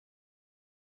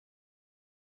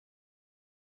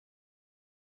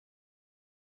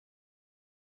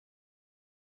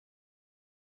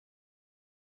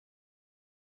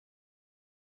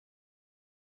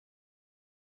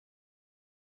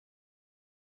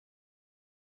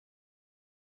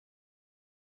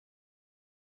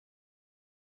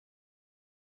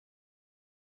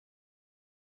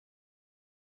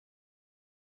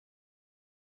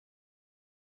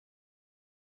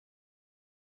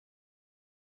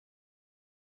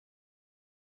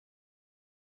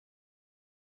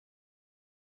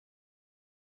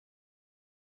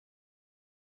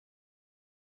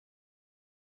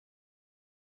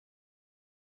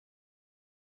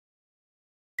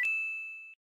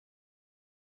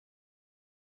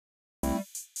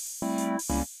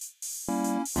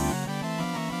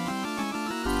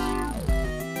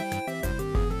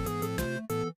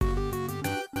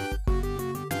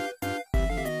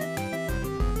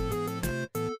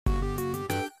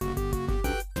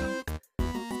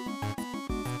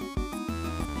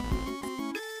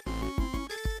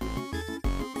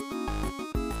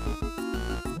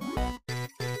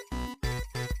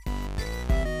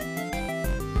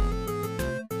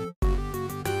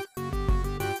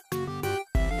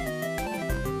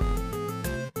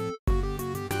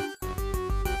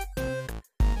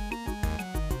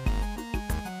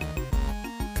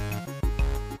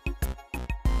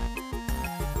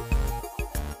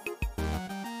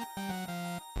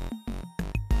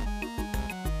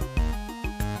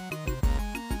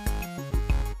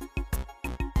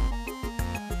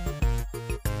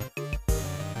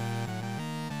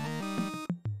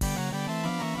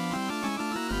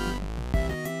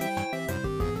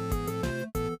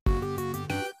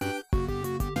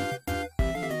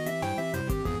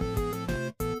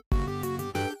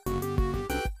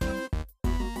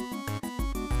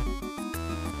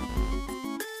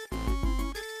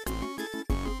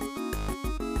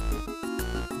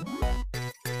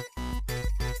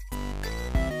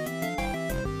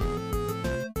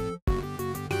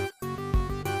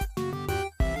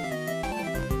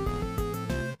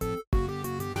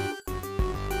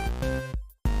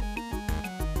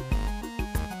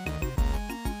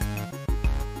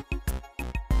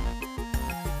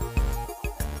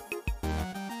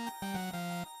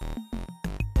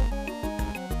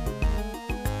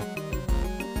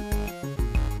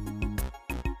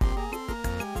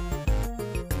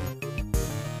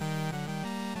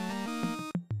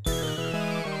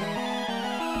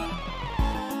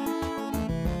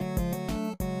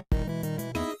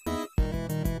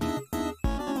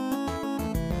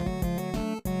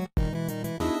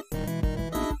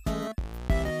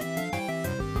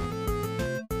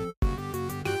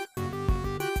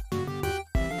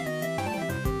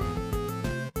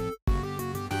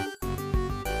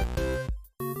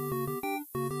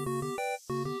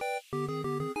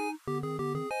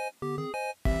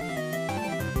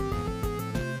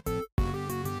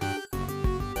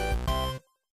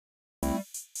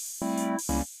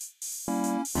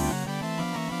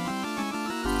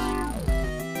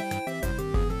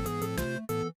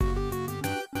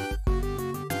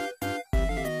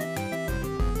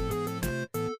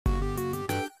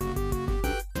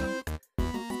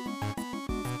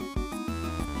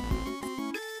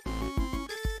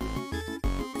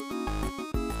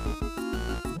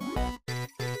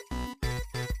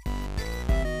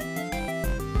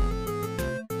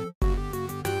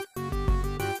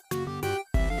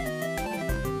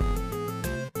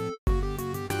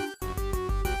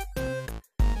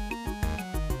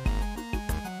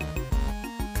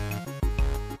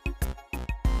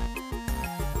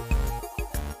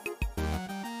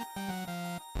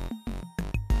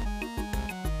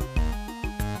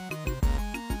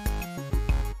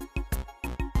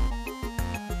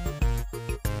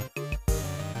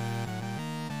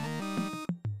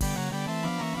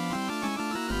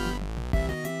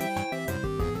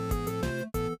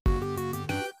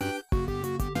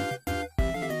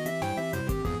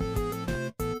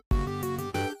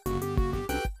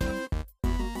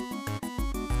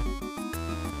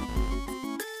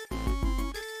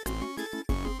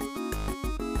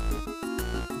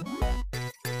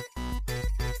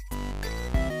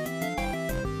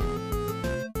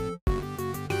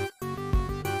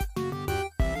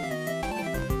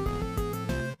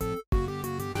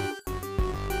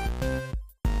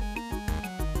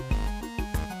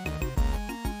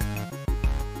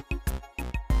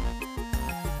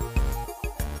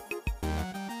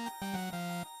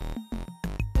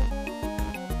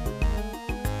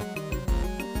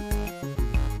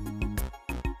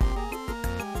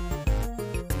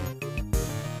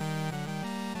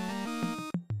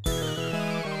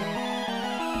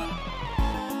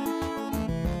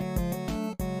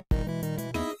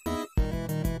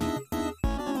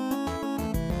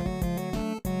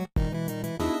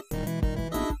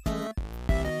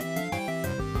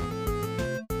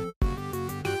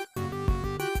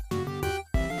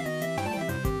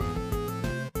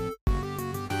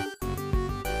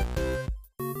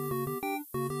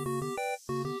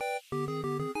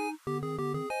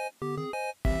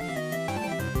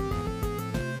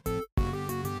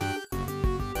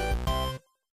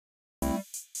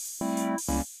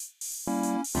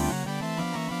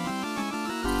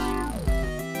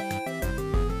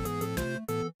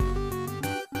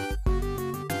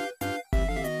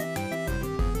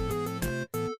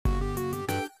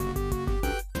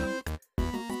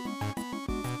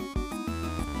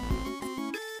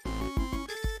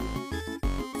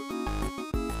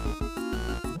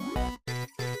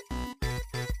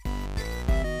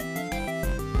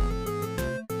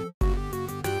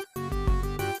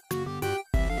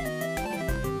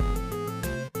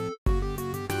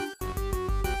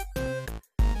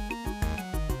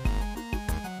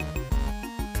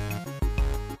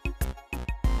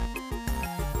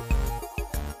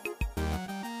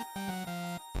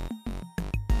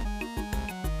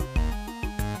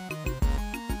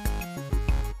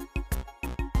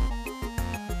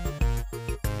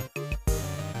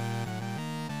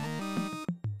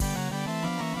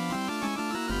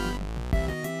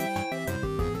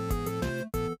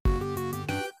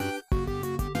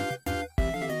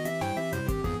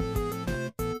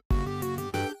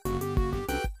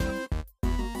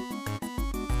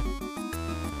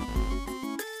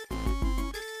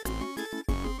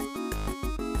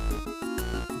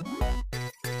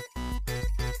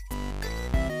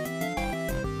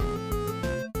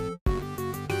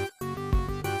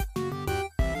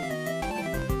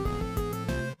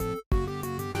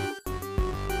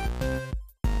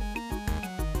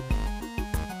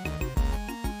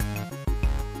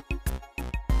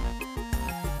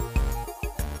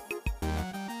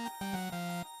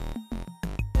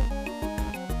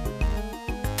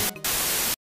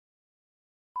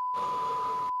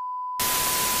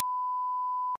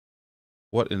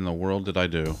What in the world did I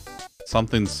do?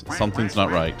 Something's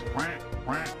not right.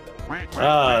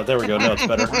 Ah, there we go. Now it's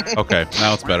better. Okay,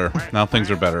 now it's better. Now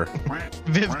things are better.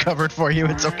 Viv covered for you.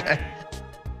 It's okay.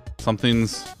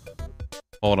 Something's...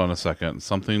 Hold on a second.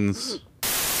 Something's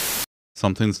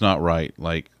not right.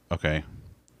 Like, okay.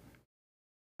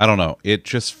 I don't know. It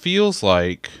just feels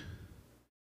like...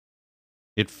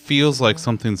 It feels like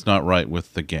something's not right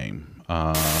with the game.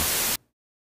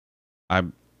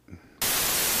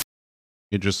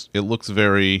 It looks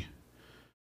very...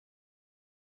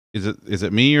 Is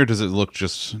it me, or does it look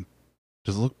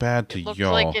bad to y'all? It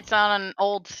looks like it's on an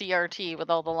old CRT with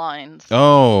all the lines.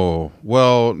 Oh,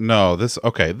 well, no. This is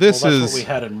that's what we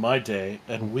had in my day,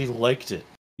 and we liked it.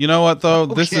 You know what though?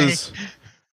 Okay.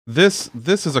 This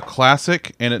is a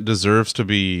classic, and it deserves to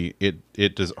be.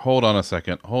 It does. Hold on a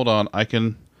second. Hold on.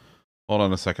 Hold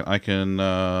on a second. I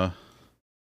can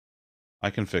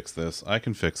fix this.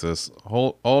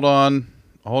 Hold on.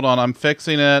 I'm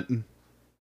fixing it.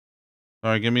 All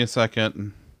right, give me a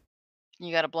second.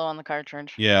 You gotta blow on the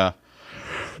cartridge. Yeah.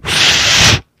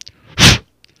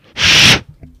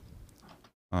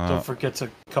 Don't forget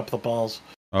to cup the balls.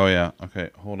 Oh yeah.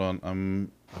 Okay. Hold on.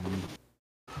 I'm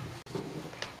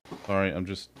sorry. I'm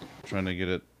just trying to get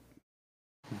it.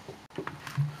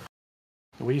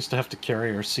 We used to have to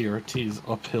carry our CRTs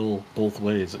uphill both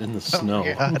ways in the snow.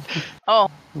 Oh,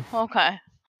 okay.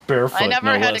 Barefoot, I never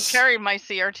no had less. to carry my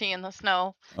CRT in the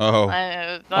snow. Oh.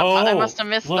 I Oh, must have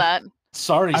missed look. that.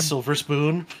 Sorry, Silver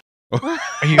Spoon.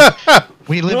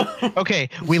 We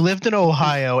lived in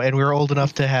Ohio, and we were old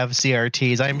enough to have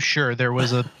CRTs. I'm sure there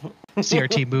was a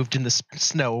CRT moved in the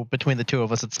snow between the two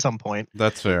of us at some point.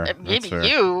 That's fair. Maybe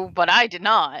you, but I did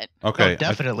not. Okay. Oh,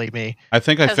 definitely me. I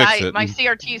think I fixed it. My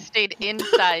CRT stayed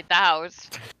inside the house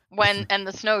and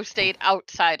the snow stayed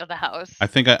outside of the house. I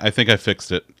think I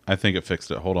fixed it. I think it fixed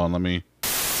it. Hold on, let me.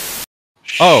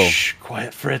 Shh,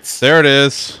 quiet, Fritz. There it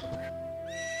is.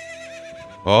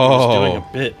 I was doing a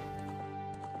bit.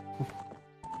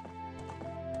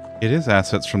 It is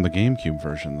assets from the GameCube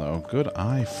version, though. Good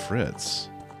eye, Fritz.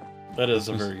 That is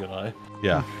a very good eye.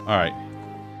 Yeah. All right.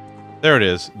 There it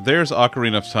is. There's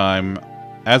Ocarina of Time,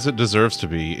 as it deserves to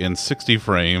be, in 60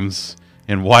 frames,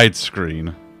 in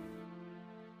widescreen.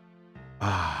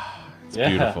 Ah, it's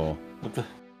beautiful.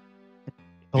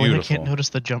 Elena Beautiful. can't notice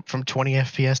the jump from 20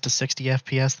 FPS to 60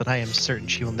 FPS, then I am certain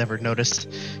she will never notice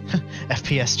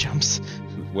FPS jumps.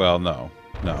 Well, no.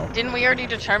 Didn't we already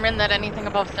determine that anything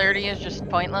above 30 is just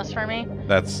pointless for me?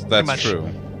 That's true.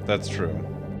 That's true.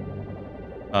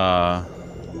 But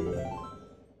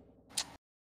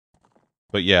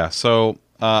yeah, so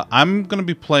I'm gonna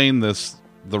be playing this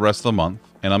the rest of the month,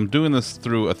 and I'm doing this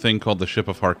through a thing called the Ship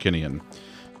of Harkinian.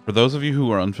 For those of you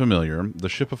who are unfamiliar, the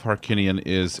Ship of Harkinian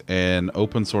is an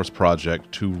open source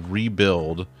project to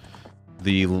rebuild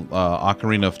the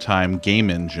Ocarina of Time game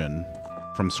engine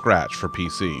from scratch for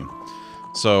PC.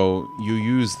 So you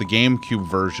use the GameCube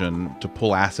version to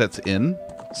pull assets in,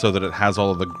 so that it has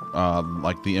all of the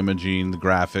like the imaging, the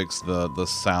graphics, the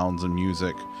sounds and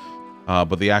music.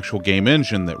 But the actual game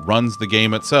engine that runs the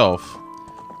game itself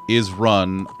is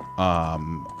run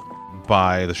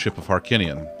by the Ship of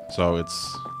Harkinian. So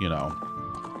it's, you know,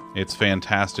 it's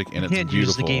fantastic and it's beautiful. You can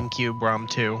use the GameCube ROM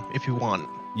too, if you want.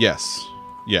 Yes.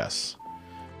 So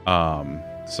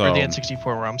Or the N64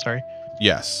 ROM, sorry.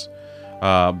 Yes.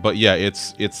 But yeah,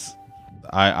 it's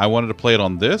I wanted to play it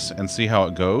on this and see how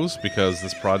it goes, because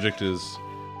this project has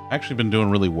actually been doing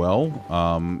really well.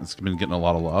 It's been getting a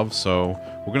lot of love, so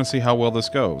we're going to see how well this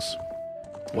goes.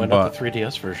 Why not the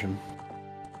 3DS version?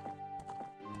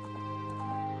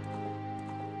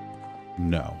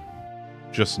 No.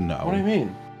 Just no. What do you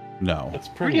mean? No. It's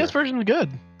pretty. 3DS version is good.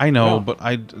 I know,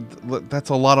 Yeah. but that's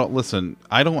a lot of... Listen,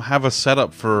 I don't have a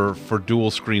setup for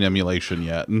dual screen emulation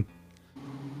yet.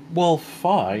 Well,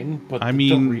 fine, but I mean,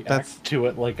 don't react that's... to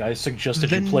it like I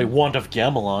suggested you play Wand of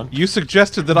Gamelon. You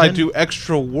suggested that I do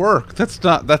extra work. That's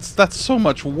not... That's so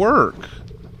much work.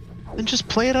 Then just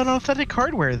play it on authentic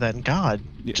hardware then, God.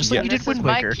 Just like you did Wind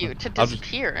Waker. This is my cue to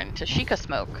disappear into Sheikah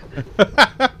smoke.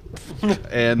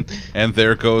 and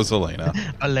there goes Elena.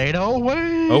 Elena,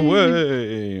 away!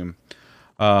 Away!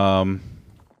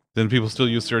 Didn't people still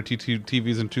use CRT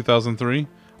TVs in 2003?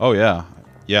 Oh, yeah.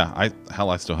 Yeah,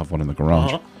 I still have one in the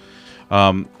garage.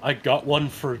 I got one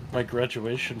for my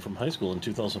graduation from high school in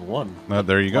 2001.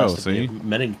 There you go, Lasted see? me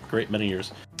many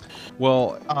years.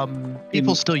 Well...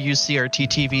 people still use CRT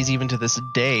TVs even to this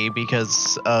day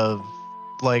because of,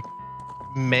 like,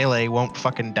 Melee won't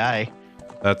fucking die.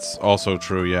 That's also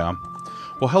true, yeah.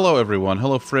 Well, hello, everyone.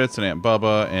 Hello, Fritz and Aunt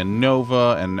Bubba and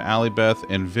Nova and Alibeth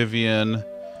and Vivian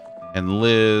and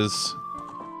Liz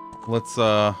Let's,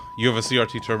 you have a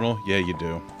CRT terminal? Yeah, you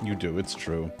do. You do, it's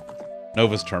true.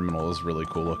 Nova's terminal is really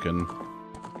cool looking.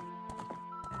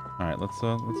 Alright, let's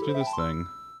do this thing.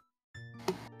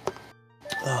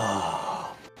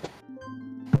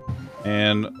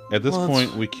 And at this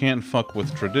point, we can't fuck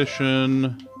with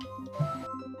tradition.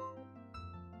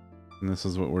 And this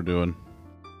is what we're doing.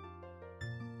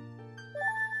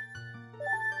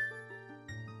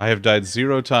 I have died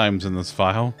 0 times in this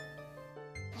file.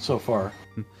 So far.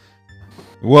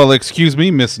 Well, excuse me,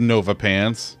 Miss Nova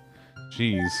Pants.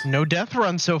 Jeez. No death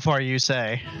run so far, you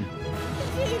say?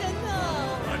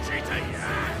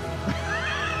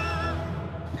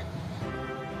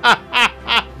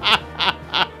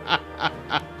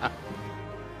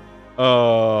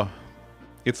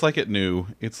 It's like it knew.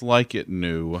 It's like it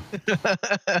knew.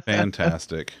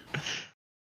 Fantastic.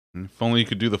 If only you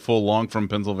could do the full long from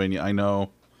Pennsylvania. I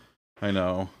know. I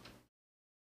know.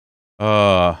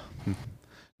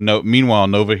 No. Meanwhile,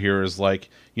 Nova here is like,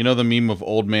 you know the meme of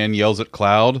old man yells at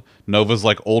cloud? Nova's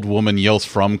like old woman yells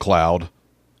from cloud.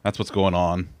 That's what's going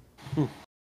on.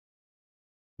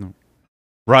 No.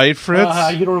 Right,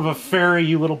 Fritz? You don't have a fairy,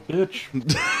 you little bitch.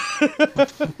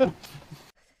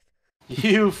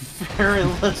 You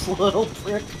fairyless little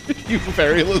prick. You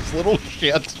fairyless little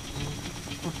shit.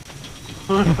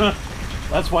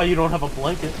 That's why you don't have a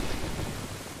blanket.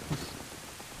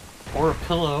 Or a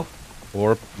pillow.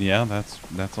 Or, yeah,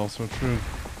 that's also true.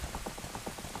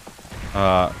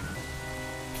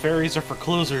 Fairies are for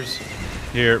closers.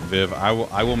 Here, Viv,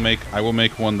 I will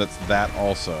make one that's that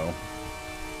also.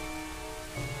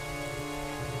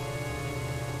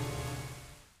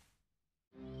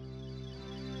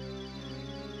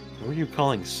 Who are you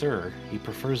calling sir? He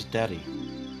prefers daddy.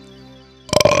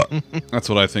 That's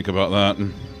what I think about that.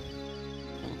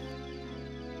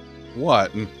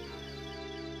 What?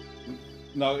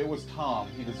 No, it was Tom.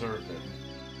 He deserved it.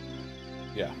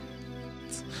 Yeah.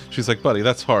 She's like, buddy,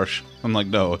 that's harsh. I'm like,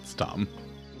 no, it's Tom.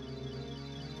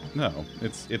 No,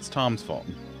 it's Tom's fault.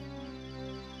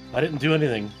 I didn't do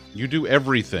anything. You do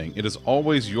everything. It is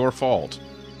always your fault.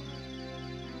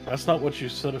 That's not what you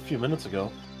said a few minutes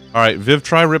ago. Alright, Viv,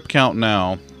 try rip count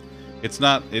now. It's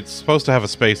supposed to have a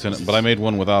space in it, but I made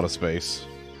one without a space.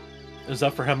 Is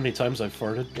that for how many times I've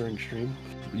farted during stream?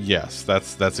 Yes,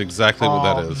 that's exactly what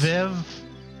that is. Viv,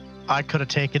 I could have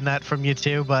taken that from you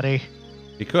too, buddy.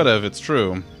 He could have, it's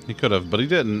true. He could have, but he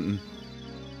didn't.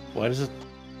 Why does it...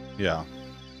 Yeah.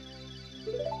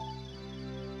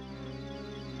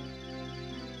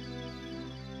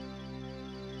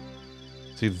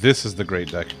 See, this is the great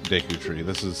Deku tree.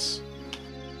 This is...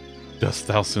 Dost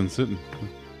thou sense it?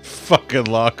 Fucking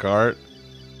Lockhart.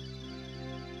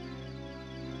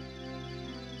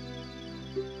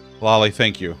 Lolly,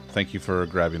 thank you. Thank you for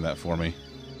grabbing that for me.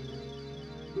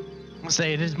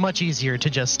 Say it is much easier to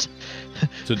just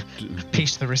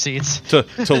paste the receipts.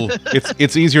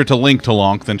 It's easier to link to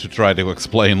Lonk than to try to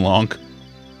explain Lonk.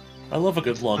 I love a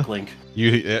good Lonk link.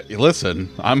 You listen,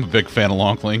 I'm a big fan of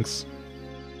Lonk links.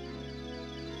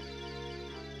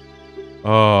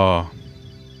 Oh.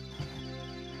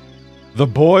 The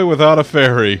boy without a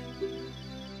fairy.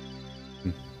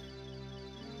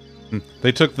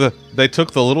 They took the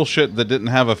little shit that didn't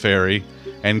have a fairy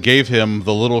and gave him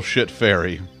the little shit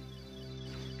fairy.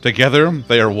 Together,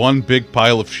 they are one big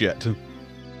pile of shit.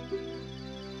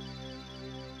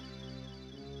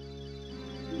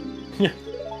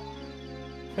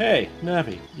 Hey,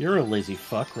 Navi, you're a lazy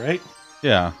fuck, right?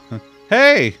 Yeah.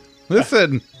 Hey,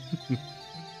 listen.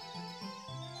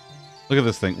 Look at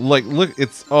this thing. Like, look,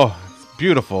 it's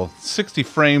beautiful. 60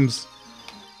 frames.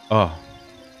 Oh.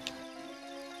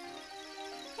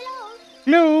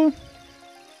 Hello.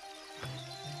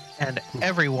 And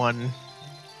everyone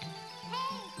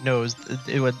knows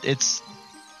it's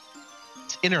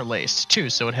interlaced too,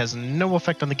 so it has no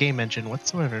effect on the game engine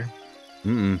whatsoever.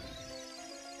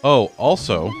 Oh,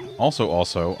 also,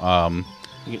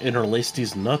 You can interlace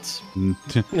these nuts.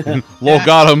 lol,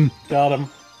 got him. Got him.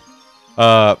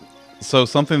 So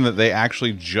something that they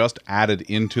actually just added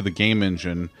into the game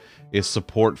engine is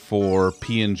support for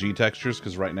PNG textures,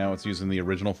 because right now it's using the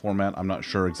original format. I'm not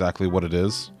sure exactly what it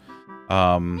is.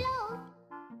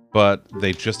 But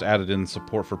they just added in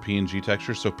support for PNG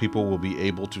textures, so people will be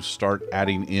able to start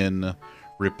adding in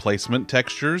replacement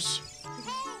textures.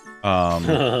 So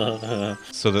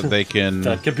that they can...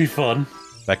 That could be fun.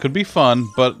 That could be fun,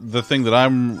 but the thing that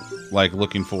I'm like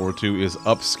looking forward to is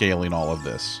upscaling all of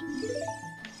this.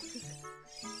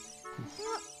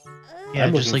 Yeah,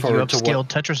 I'm just looking like you forward to upscaled what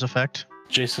Tetris Effect.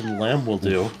 Jason Lamb will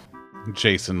do.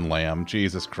 Jason Lamb.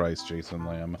 Jesus Christ, Jason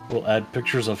Lamb. We'll add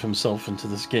pictures of himself into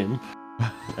this game,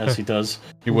 as he does.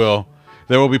 He will.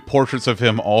 there will be portraits of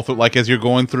him all through. Like as you're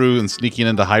going through and sneaking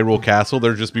into Hyrule Castle,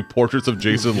 there'll just be portraits of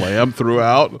Jason Lamb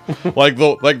throughout. Like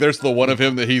there's the one of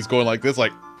him that he's going like this,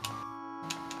 like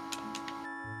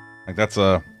that's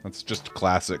just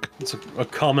classic. It's a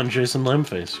common Jason Lamb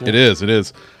face. Yeah. It is.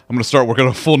 I'm gonna start working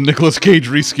on a full Nicolas Cage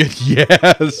reskin.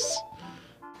 Yes.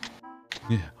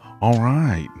 Yeah. All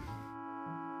right.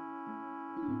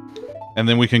 And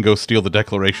then we can go steal the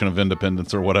Declaration of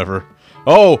Independence or whatever.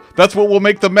 Oh, that's what will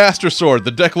make the Master Sword,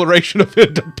 the Declaration of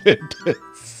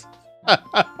Independence.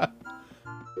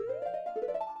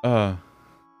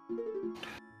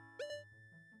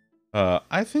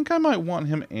 I think I might want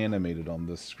him animated on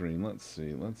this screen. Let's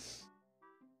see.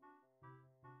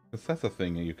 That's a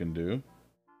thing you can do.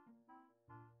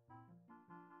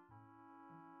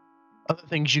 Other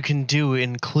things you can do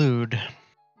include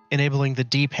enabling the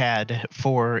D-pad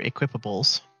for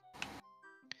equipables.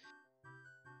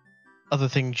 Other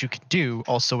things you can do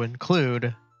also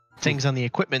include things on the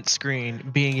equipment screen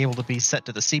being able to be set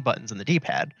to the C buttons in the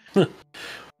D-pad.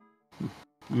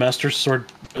 Master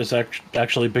Sword is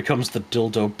actually becomes the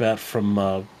dildo bat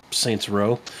from Saints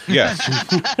Row. Yes.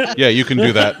 Yeah, you can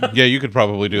do that. Yeah, you could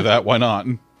probably do that. Why not?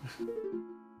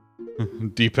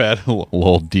 D-pad.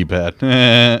 Lol,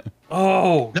 D-pad.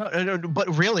 Oh! No,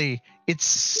 but really, it's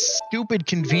stupid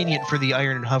convenient for the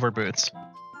iron and hover boots.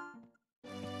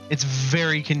 It's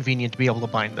very convenient to be able to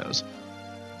bind those.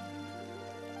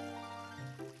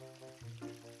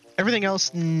 Everything else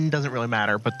doesn't really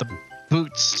matter, but the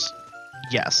boots,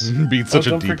 yes. Being such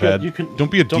a D-pad.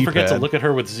 Don't be a D-pad. Don't forget to look at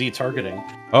her with Z targeting.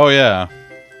 Oh, yeah.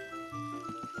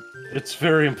 It's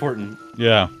very important.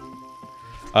 Yeah.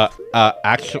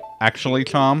 Actually,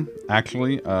 Tom.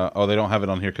 Oh, they don't have it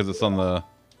on here because it's on the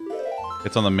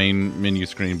main menu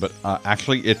screen. But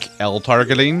actually, it's L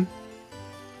targeting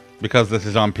because this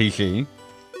is on PC.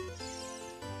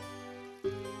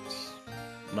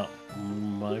 Not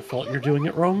my fault. You're doing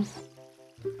it wrong.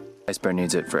 Ice Bear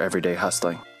needs it for everyday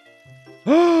hustling.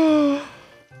 Oh.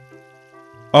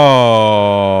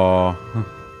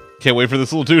 Can't wait for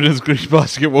this little dude in his green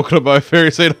box to get woken up by a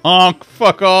fairy saying, honk,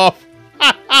 fuck off.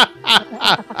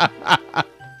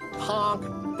 Honk,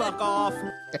 fuck off.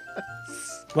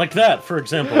 Like that, for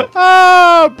example.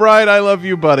 Ah, Brian, I love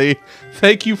you, buddy.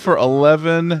 Thank you for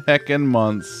 11 heckin'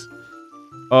 months.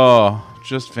 Oh,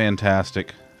 just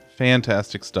fantastic.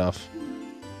 Fantastic stuff.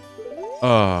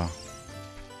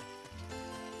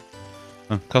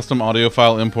 Custom audio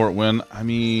file import win. I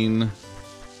mean, I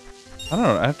don't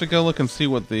know. I have to go look and see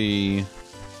what the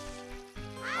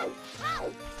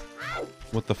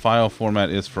file format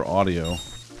is for audio.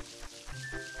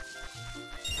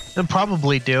 They'll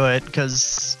probably do it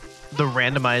because the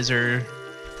randomizer,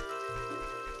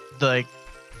 the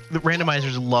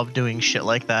randomizers love doing shit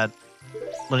like that,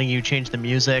 letting you change the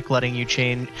music, letting you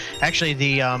change. Actually,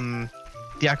 the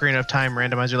Ocarina of Time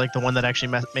randomizer, like the one that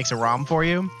actually makes a ROM for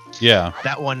you. Yeah.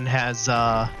 That one has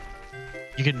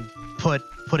you can put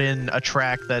in a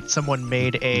track that someone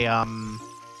made an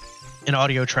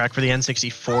audio track for the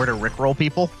N64 to rickroll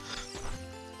people.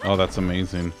 Oh, that's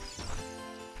amazing.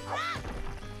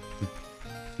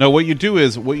 No, what you do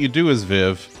is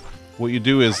Viv. What you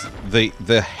do is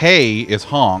the hey is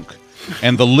honk,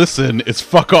 and the listen is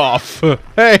fuck off.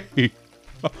 Hey,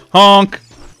 honk,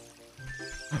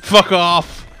 fuck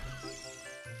off.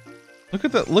 Look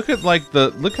at that.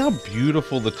 Look how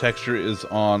beautiful the texture is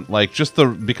on just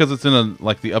because it's in the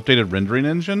updated rendering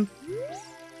engine.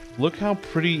 Look how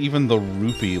pretty even the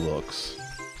rupee looks.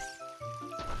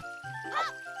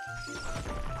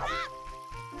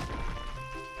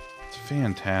 It's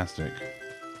fantastic.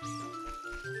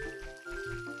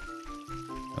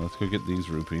 Now let's go get these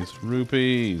rupees.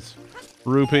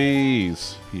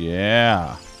 Rupees!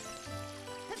 Yeah.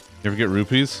 You ever get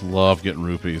rupees? Love getting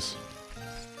rupees.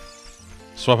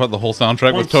 Swap out the whole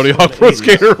soundtrack with Tony Hawk Pro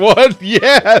Skater 1?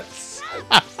 Yes!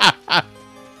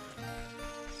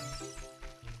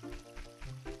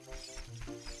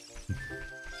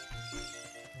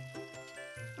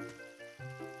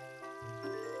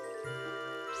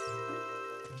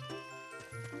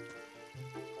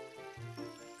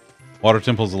 Water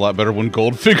Temple's a lot better when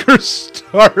Goldfinger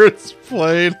starts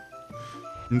playing.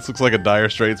 This looks like a Dire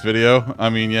Straits video.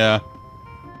 I mean, yeah.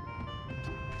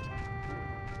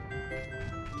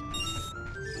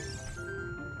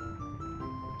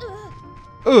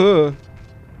 Oh,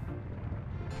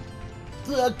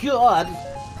 God.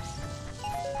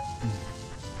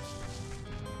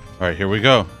 Alright, here we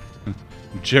go.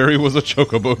 Jerry was a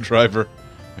chocobo driver.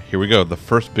 Here we go, the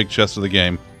first big chest of the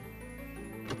game.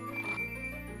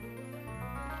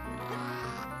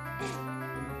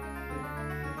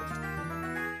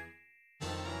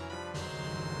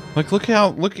 Like,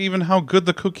 look even how good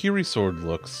the Kokiri sword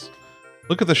looks.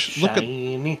 Look at the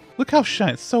Shiny. look how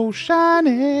shiny. It's so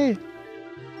shiny.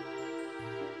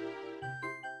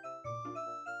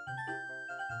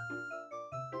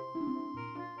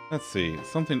 Let's see.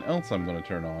 Something else I'm going to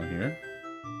turn on here.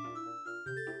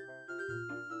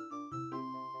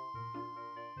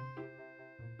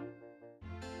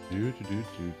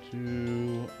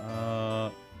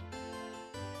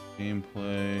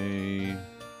 Gameplay.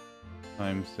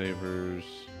 Time savers.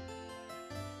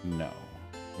 No.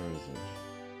 Where is it?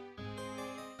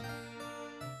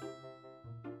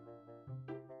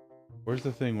 Where's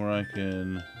the thing where I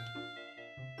can...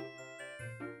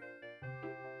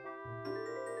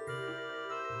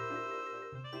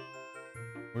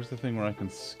 Where's the thing where I can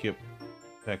skip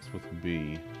text with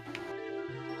B?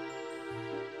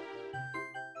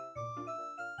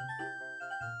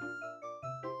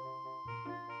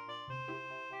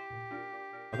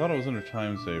 I thought it was under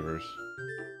time savers.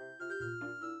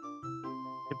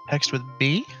 Text with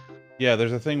B? Yeah,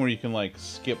 there's a thing where you can, like,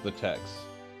 skip the text.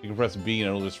 You can press B and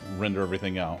it'll just render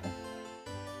everything out.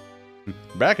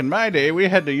 Back in my day, we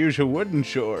had to use a wooden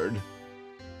sword.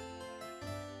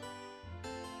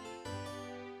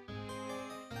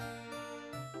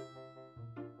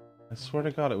 I swear to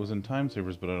God, it was in time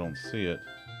savers, but I don't see it.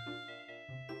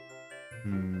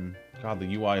 God,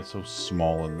 the UI is so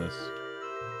small in this.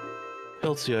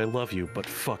 Elsie, I love you, but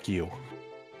fuck you.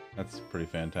 That's pretty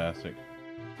fantastic.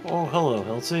 Oh, hello,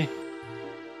 Elsie.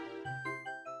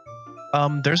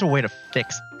 There's a way to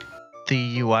fix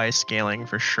the UI scaling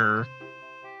for sure.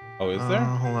 Oh, is there?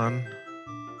 Hold on.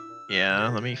 Yeah,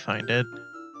 let me find it.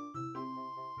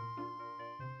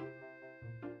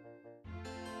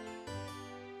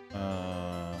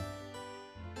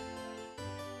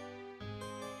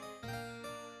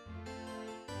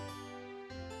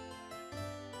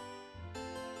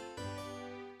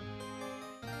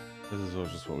 This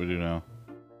is just what we do now.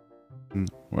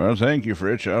 Well, thank you,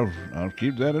 Fritch. I'll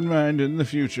keep that in mind in the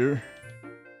future.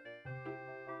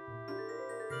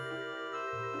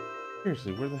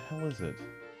 Seriously, where the hell is it?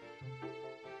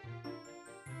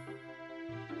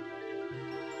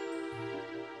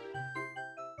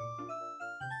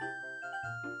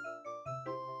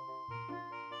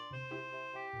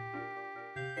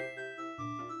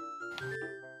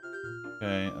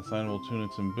 Okay, assignable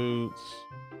tunics and boots.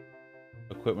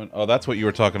 Equipment. Oh, that's what you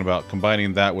were talking about.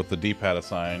 Combining that with the D-pad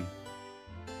assign.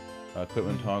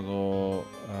 Equipment toggle.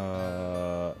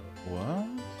 What?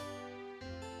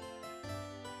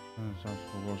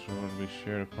 To be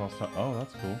shared across time. Oh,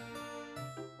 that's cool.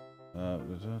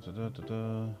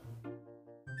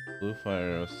 Blue fire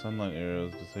arrows, sunlight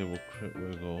arrows, disable crit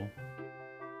wiggle.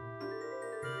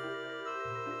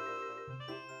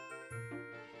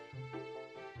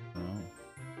 No.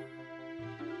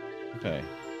 Okay.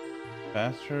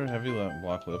 Faster, heavy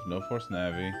block lift, no force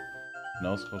navi,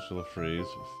 no sculptural freeze,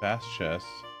 fast chest,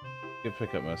 skip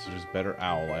pickup messages, better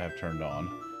owl I have turned on,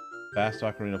 fast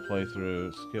ocarina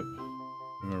playthrough, skip,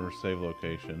 remember save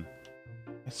location.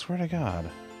 I swear to God.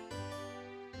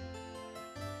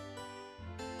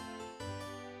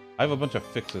 I have a bunch of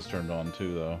fixes turned on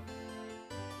too, though.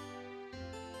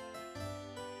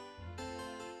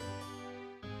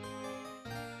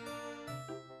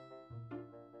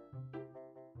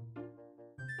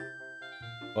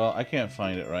 Well, I can't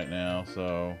find it right now,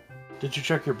 so... Did you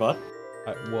check your butt?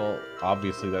 Well,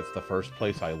 obviously that's the first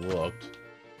place I looked.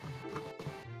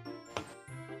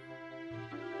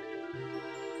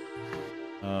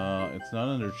 It's not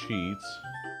under cheats.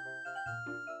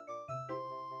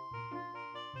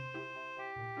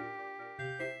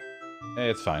 Hey,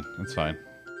 it's fine. It's fine.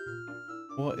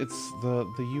 Well, it's the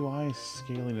UI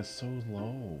scaling is so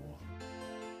low.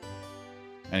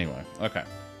 Anyway, okay.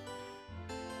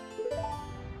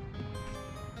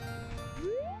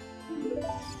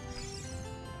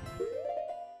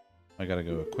 I gotta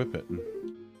go equip it.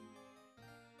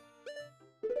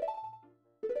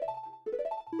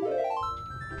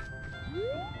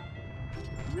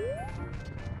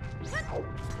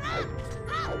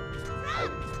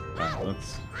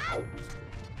 Let's...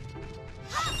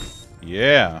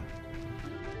 Yeah.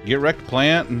 Get wrecked,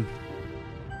 plant. And...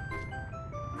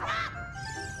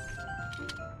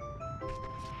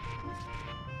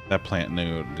 That plant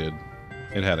knew it did.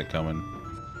 It had it coming.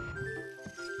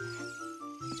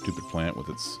 Stupid plant with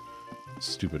its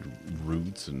stupid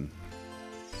roots and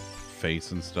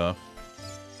face and stuff.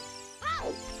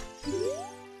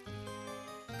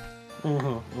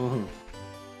 Oh.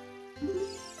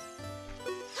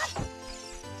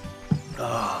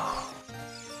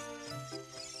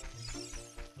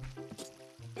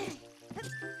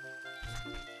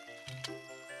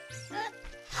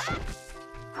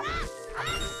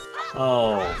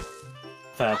 Oh,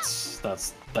 that's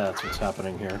what's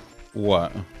happening here.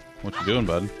 What? What you doing,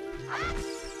 bud?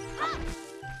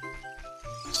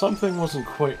 Something wasn't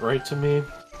quite right to me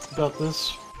about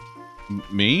this.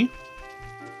 Me?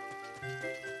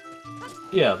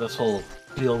 Yeah, this whole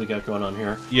deal we got going on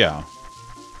here. Yeah.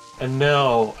 And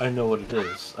now I know what it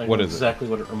is. I What know is it? exactly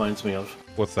what it reminds me of.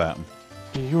 What's that?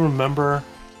 Do you remember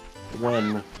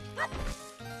when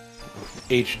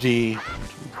HD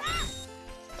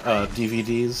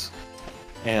DVDs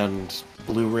and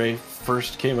Blu-ray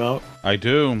first came out? I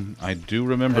do. I do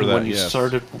remember And that, when you yes.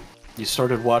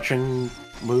 started watching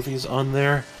movies on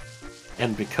there,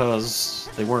 and because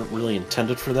they weren't really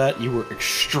intended for that, you were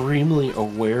extremely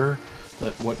aware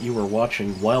that what you were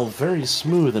watching, while very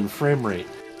smooth in frame rate,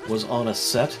 was on a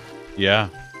set. Yeah.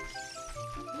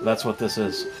 That's what this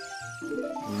is.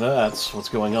 That's what's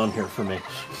going on here for me.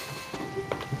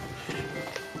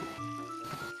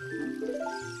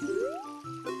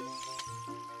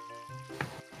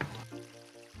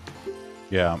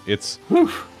 Yeah, it's...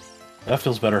 Whew. That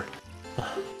feels better.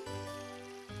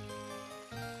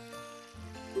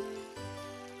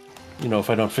 You know, if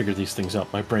I don't figure these things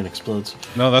out, my brain explodes.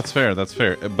 No, that's fair, that's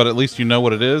fair. But at least you know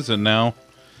what it is, and now,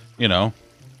 you know...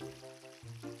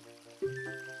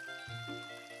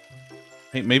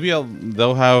 Hey, maybe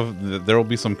there will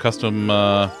be some custom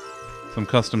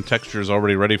textures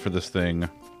already ready for this thing.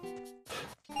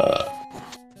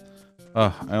 I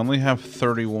only have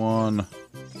 31.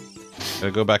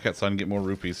 Gotta go back outside and get more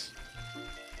rupees.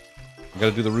 I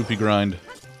gotta do the rupee grind.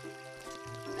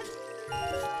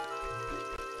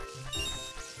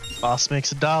 Boss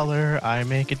makes $1, I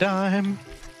make a dime.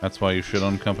 That's why you shit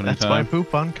on company That's time. why I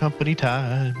poop on company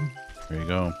time. There you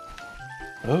go.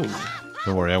 Oh.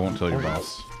 Don't worry, I won't tell your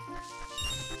boss.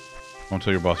 I won't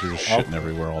tell your boss you're just shitting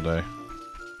everywhere all day.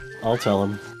 I'll tell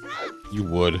him. You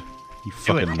would. You Do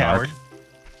fucking it, narc. coward.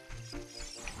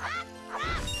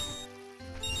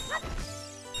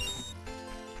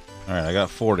 Alright, I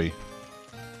got 40.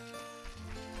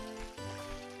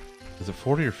 Is it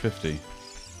 40 or 50?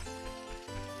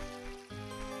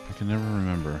 I can never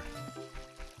remember.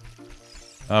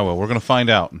 Oh well, we're gonna find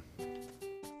out.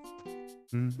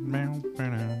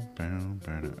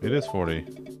 It is 40.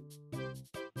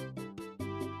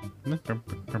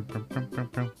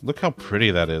 Look how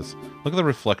pretty that is. Look at the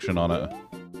reflection on it.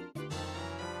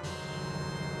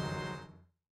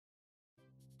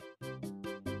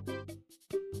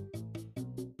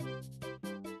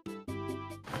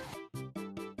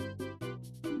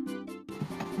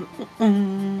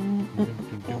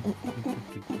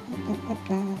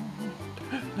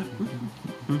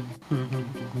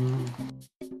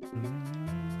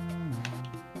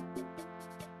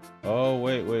 Oh,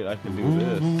 wait, I can do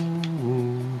this.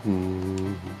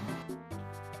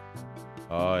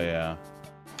 Oh, yeah.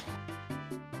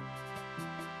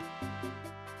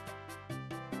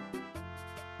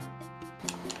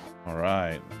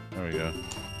 Alright, there we go.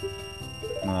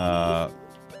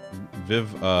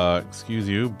 Viv, excuse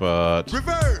you, but...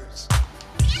 Reverse!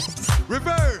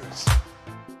 Reverse!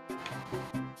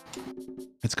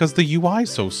 It's because the UI's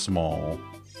so small.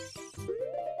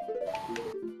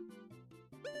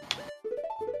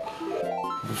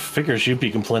 Figures you'd be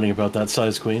complaining about that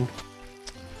size, Queen.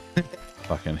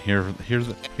 Fucking here's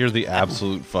the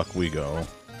absolute fuck we go.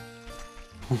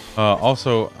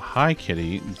 Also, hi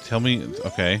Kitty. Tell me,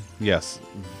 okay, yes,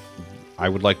 I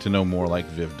would like to know more like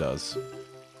Viv does.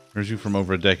 Here's you from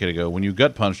over a decade ago when you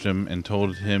gut punched him and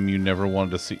told him you never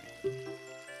wanted to see.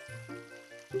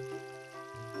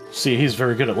 See, he's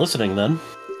very good at listening then.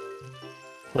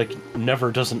 Like,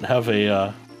 never doesn't have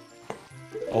a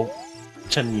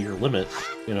 10-year limit,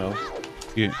 you know.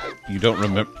 You don't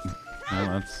remember?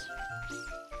 Well, that's.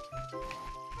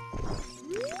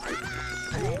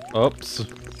 Oops.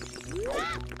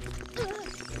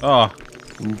 Oh.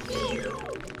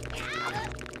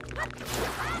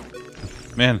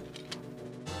 Man.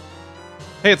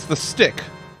 Hey, it's the stick.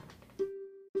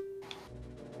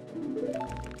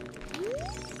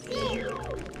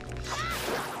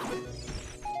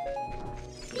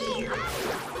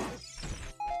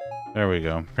 There we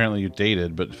go. Apparently you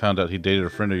dated, but found out he dated a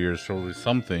friend of yours, told you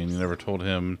something. You never told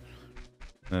him.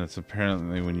 And it's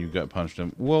apparently when you gut punched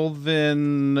him. Well,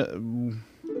 then...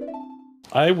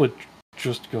 I would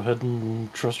just go ahead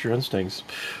and trust your instincts.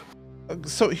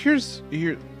 So okay, here's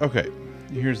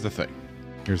the thing.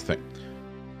 Here's the thing.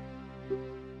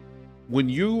 When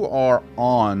you are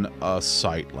on a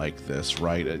site like this,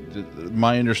 right,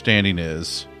 my understanding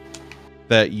is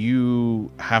that you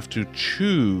have to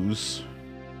choose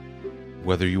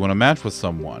whether you want to match with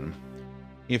someone.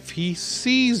 if he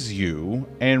sees you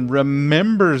and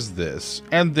remembers this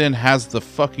and then has the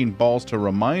fucking balls to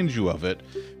remind you of it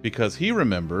because he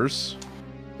remembers,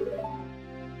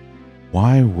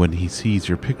 why, when he sees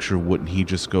your picture, wouldn't he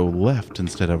just go left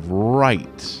instead of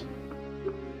right?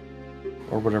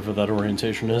 Or whatever that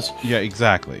orientation is. Yeah,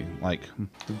 exactly. Like,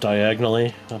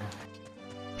 Diagonally.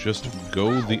 just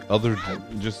go the other,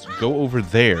 just go over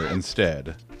there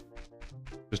instead.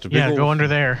 Just a big Yeah, go under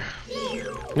there.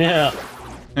 Yeah.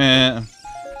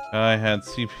 I had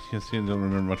CPTSD and don't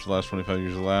remember much of the last 25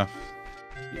 years of laugh.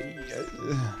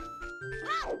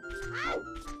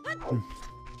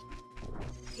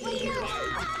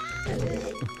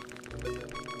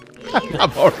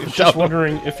 I'm already Just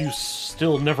wondering if you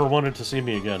still never wanted to see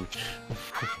me again.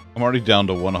 I'm already down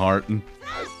to 1 heart.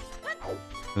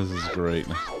 This is great.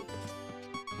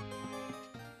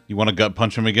 You want to gut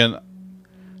punch him again?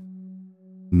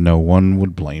 No one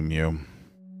would blame you.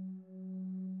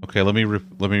 Okay, let me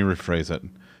rephrase it.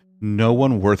 No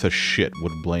one worth a shit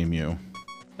would blame you.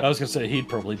 I was gonna say he'd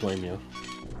probably blame you.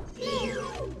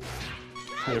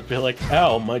 He'd be like,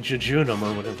 "Ow, my jejunum,"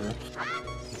 or whatever.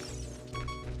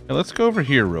 Hey, let's go over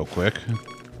here real quick.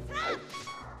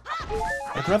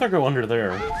 I'd rather go under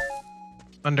there.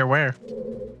 Under where?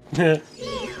 There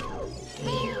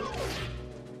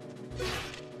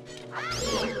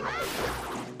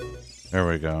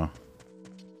we go.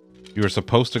 You were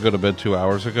supposed to go to bed 2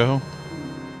 hours ago?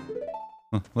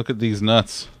 Huh, look at these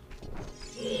nuts.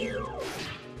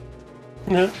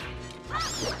 We'll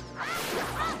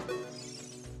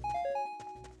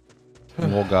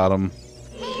got him.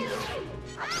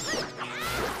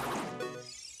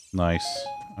 Nice.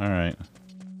 Alright.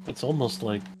 It's almost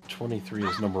like 23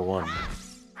 is number 1.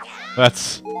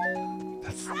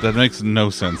 That makes no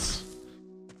sense.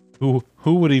 Who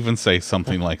would even say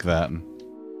something like that?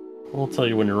 We'll tell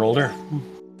you when you're older.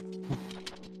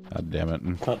 God damn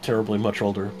it. Not terribly much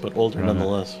older, but older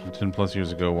nonetheless. 10 plus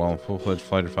years ago, while in full-fledged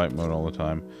fight or fight mode all the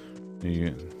time.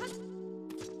 You...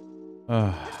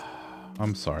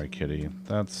 I'm sorry, kitty.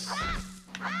 That's...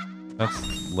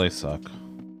 They suck.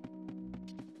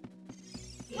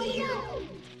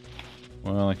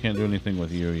 Well, I can't do anything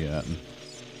with you yet.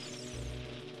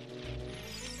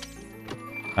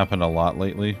 Happened a lot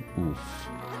lately. Oof.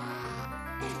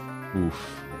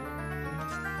 Oof.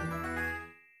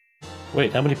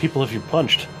 Wait, how many people have you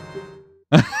punched?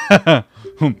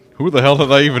 Who the hell did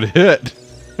I even hit?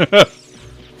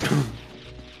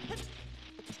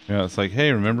 Yeah, it's like,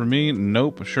 hey, remember me?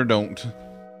 Nope, sure don't.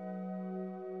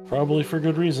 Probably for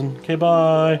good reason. Okay,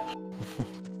 bye.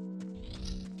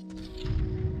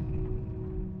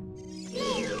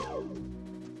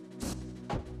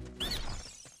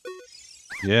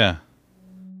 Yeah.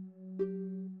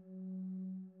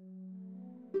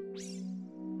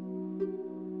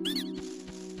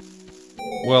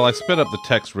 Well, I sped up the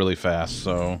text really fast,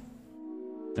 so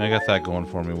I got that going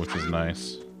for me, which is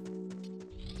nice.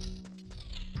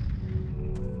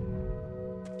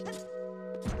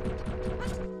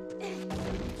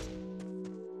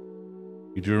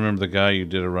 You do remember the guy you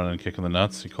did a run and kick in the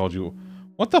nuts? He called you...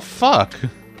 What the fuck?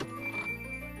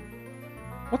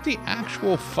 What the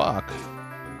actual fuck?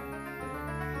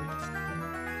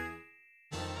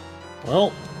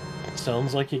 Well,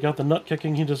 sounds like he got the nut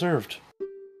kicking he deserved.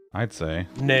 I'd say.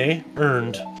 Nay,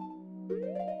 earned.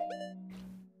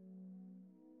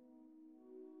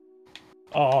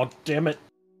 Oh, damn it.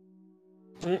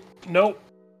 No.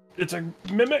 It's a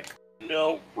mimic.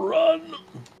 No, run.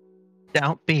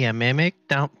 Don't be a mimic.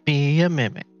 Don't be a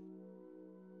mimic.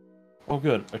 Oh,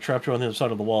 good. I trapped you on the other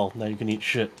side of the wall. Now you can eat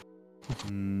shit.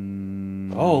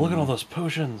 Oh, look at all those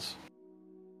potions.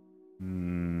 What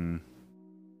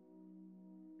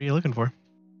are you looking for?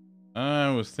 I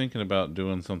was thinking about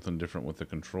doing something different with the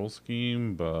control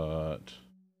scheme, but...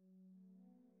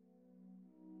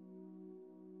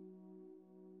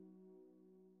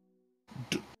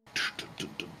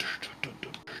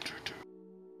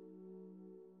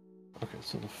 Okay,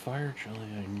 so the fire jelly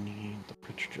I need, the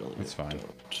pitch jelly That's I fine.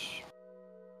 don't.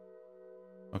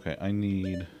 Okay, I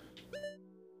need...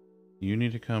 You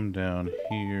need to come down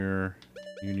here,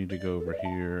 you need to go over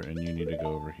here, and you need to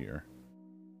go over here.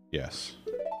 Yes.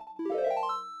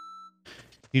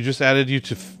 He just added you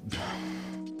to...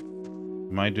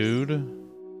 My dude?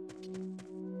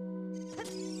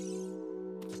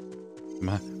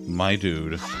 My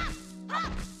dude.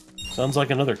 Sounds like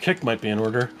another kick might be in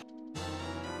order.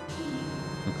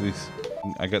 Look at these...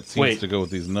 I got seeds Wait. to go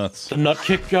with these nuts. The nut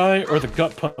kick guy or the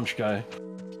gut punch guy?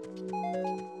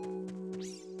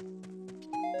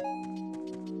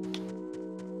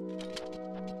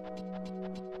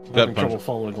 Gut Having trouble punch.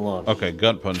 following along. Okay,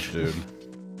 gut punch, dude.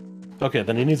 Okay,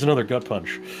 then he needs another gut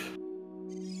punch.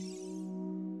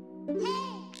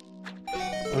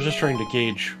 I was just trying to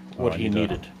gauge what he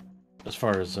needed, as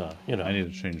far as, you know... I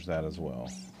need to change that as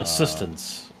well.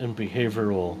 Assistance in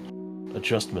behavioral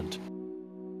adjustment.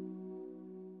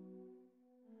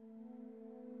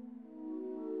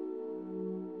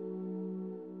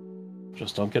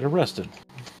 Just don't get arrested.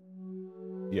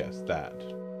 Yes, that.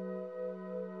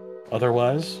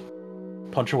 Otherwise,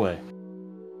 punch away.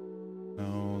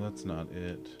 No, that's not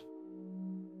it.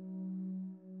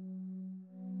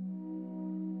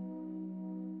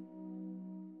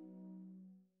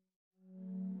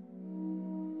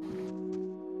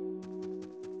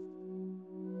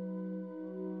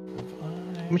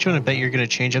 How much you want to bet you're going to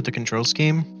change up the control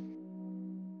scheme?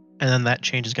 And then that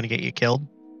change is going to get you killed?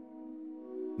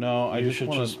 No, I You just should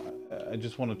want to. I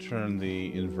just want to turn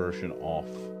the inversion off.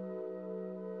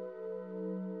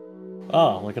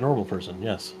 Ah, like a normal person,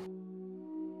 yes.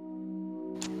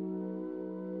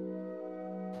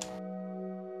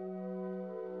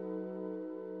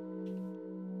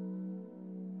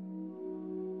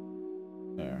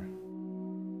 There.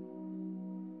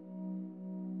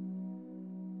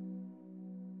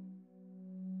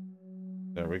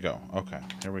 There we go. Okay,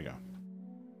 here we go.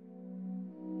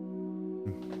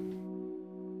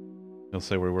 He'll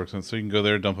say where he works on, so you can go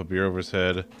there, dump a beer over his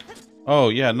head. Oh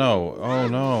yeah, no. Oh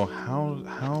no.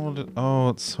 How did? Oh,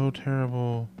 it's so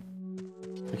terrible.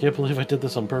 I can't believe I did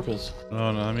this on purpose. No,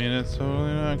 I mean it's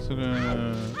totally an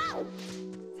accident.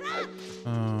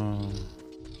 Oh.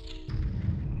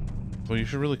 Well, you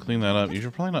should really clean that up. You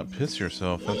should probably not piss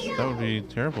yourself. That would be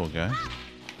terrible, guy.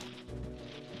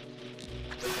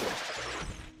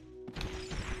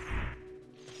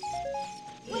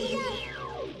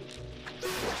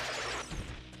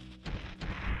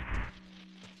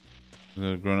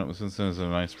 Grown up since then as a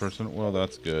nice person. Well,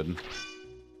 that's good.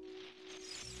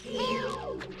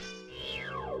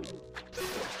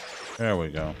 There we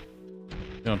go.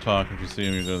 You don't talk. If you see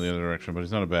him, you go the other direction. But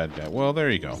he's not a bad guy. Well, there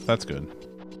you go. That's good.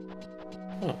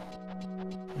 Huh.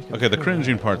 Okay, the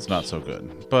cringing part's not so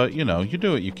good. But, you know, you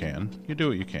do what you can. You do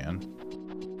what you can.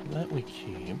 That we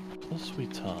keep. This we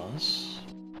toss.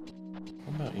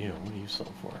 What about you? What are you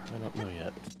selling for? I don't know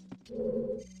yet.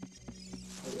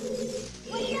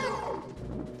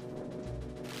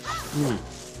 Hmm.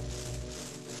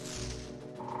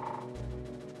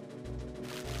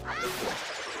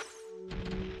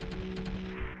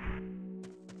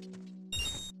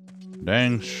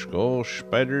 Dang skull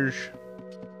spiders.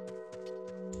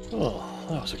 Oh,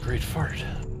 that was a great fart.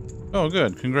 Oh,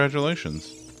 good.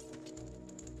 Congratulations.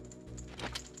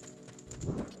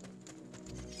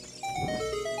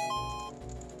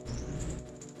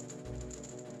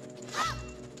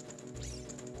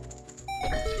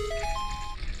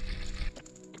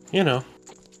 You know,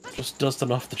 just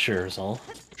dusting off the chairs, all.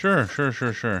 Sure.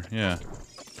 Yeah.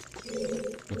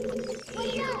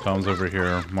 Tom's over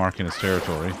here marking his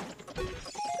territory.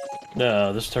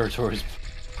 No, this territory's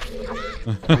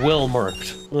well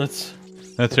marked.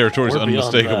 That territory's we're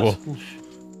beyond unmistakable. that.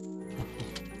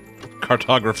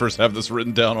 Cartographers have this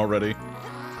written down already.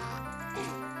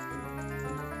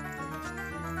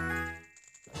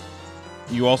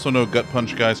 You also know Gut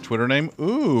Punch Guy's Twitter name?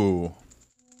 Ooh.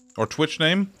 Or Twitch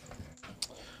name?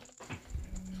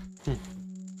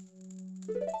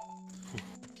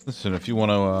 Listen, if you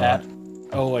want to,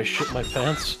 Oh, I shit my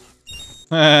pants.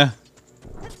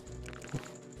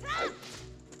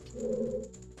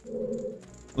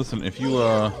 Listen, if you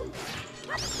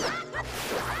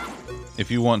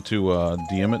want to,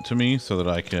 DM it to me so that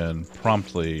I can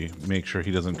promptly make sure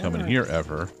he doesn't come in here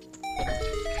ever,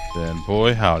 then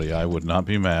boy howdy, I would not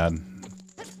be mad.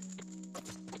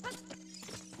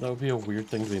 That would be a weird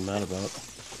thing to be mad about.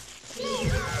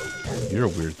 You're a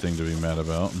weird thing to be mad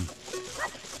about.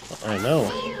 I know,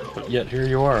 but yet here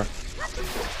you are.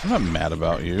 I'm not mad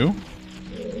about you.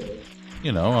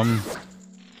 You know, I'm...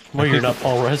 Well, you're not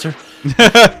Paul Reiser?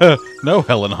 No,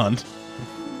 Helen Hunt.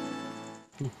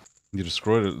 You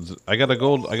destroyed it. I got a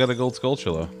gold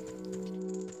Skulltula.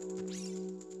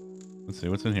 Let's see,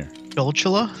 what's in here?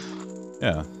 Goldchula?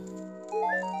 Yeah.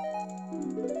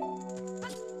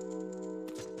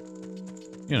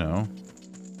 You know.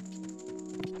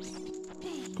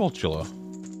 Skulltula.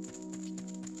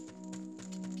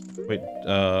 Wait,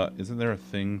 isn't there a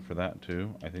thing for that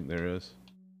too? I think there is.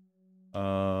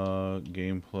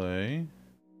 Gameplay.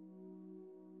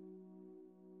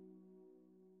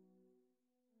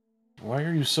 Why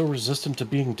are you so resistant to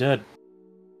being dead?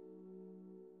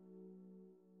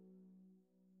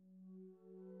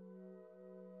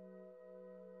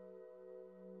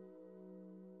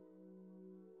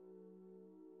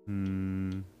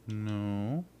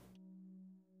 No.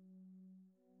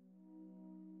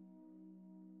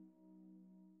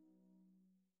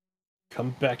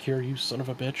 Come back here, you son of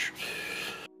a bitch.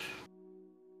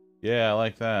 Yeah, I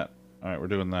like that. Alright, we're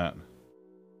doing that.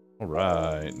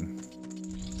 Alright.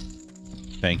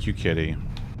 Thank you, kitty.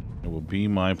 It will be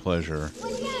my pleasure.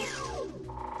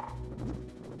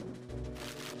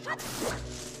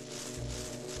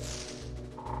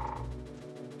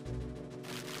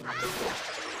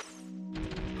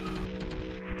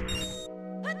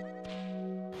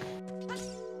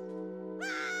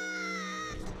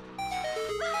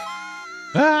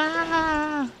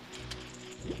 Ah!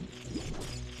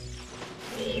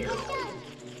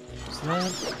 Is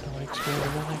that? Do I explain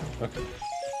everything? Okay.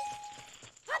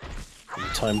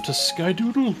 Time to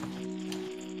Skydoodle.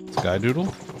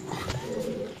 Skydoodle?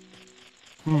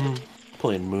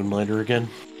 Playing Moonlighter again.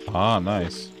 Ah,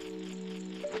 nice.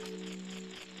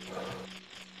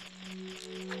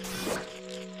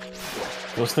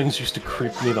 Those things used to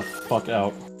creep me the fuck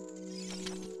out.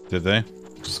 Did they?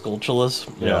 Skulltulas?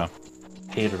 Yeah.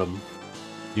 Hated them.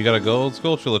 You got a gold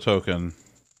Skulltula token.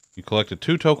 You collected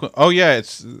 2 tokens. Oh yeah,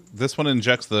 it's this one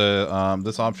injects the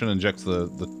this option injects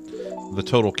the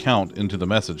total count into the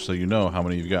message, so you know how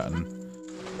many you've gotten.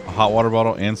 A hot water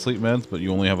bottle and sleep meds, but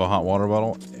you only have a hot water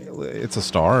bottle. It's a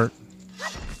start.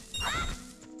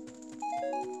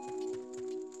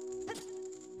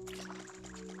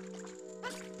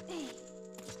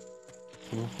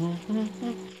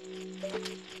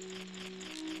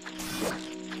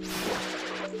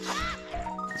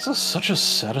 This is such a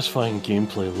satisfying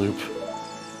gameplay loop.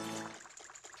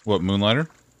 What, Moonlighter?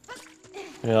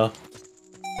 Yeah.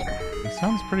 It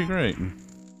sounds pretty great.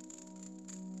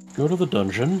 Go to the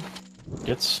dungeon,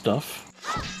 get stuff.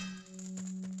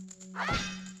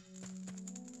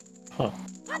 Huh.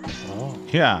 Oh.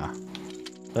 Yeah.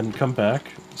 Then come back,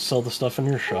 sell the stuff in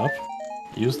your shop,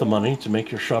 use the money to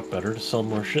make your shop better to sell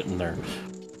more shit in there.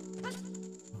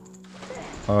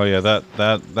 Oh yeah,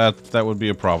 that would be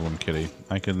a problem, kitty.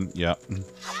 I can, yeah.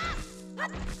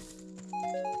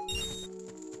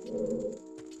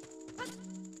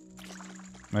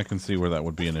 I can see where that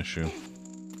would be an issue.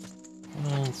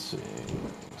 Let's see.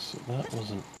 So that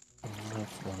wasn't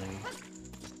enough money.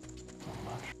 How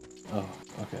much? Oh,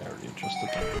 okay, I already adjusted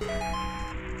that.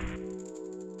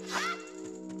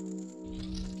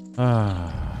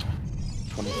 Ah.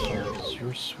 25 is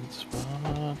your sweet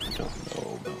spot. Don't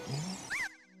know about you.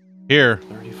 Here,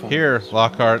 35 here, is-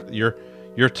 Lockhart, your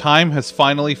time has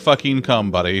finally fucking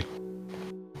come, buddy.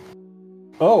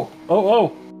 Oh,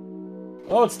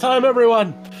 it's time,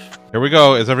 everyone! Here we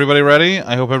go. Is everybody ready?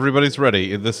 I hope everybody's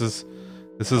ready. This is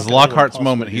How can Lockhart's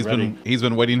anyone moment. possibly be He's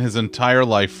been waiting his entire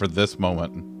life for this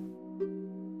moment.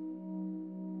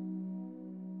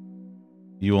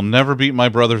 You will never beat my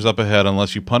brothers up ahead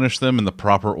unless you punish them in the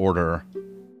proper order.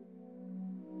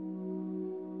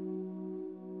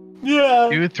 Yeah!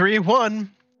 2, 3,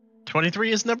 1.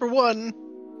 23 is number 1.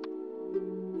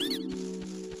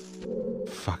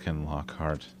 Fucking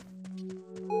Lockhart.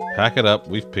 Pack it up.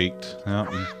 We've peaked. Yeah.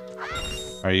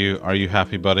 Are you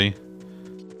happy, buddy?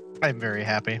 I'm very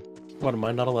happy. What, am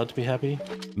I not allowed to be happy?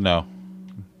 No.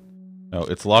 No,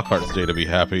 it's Lockhart's day to be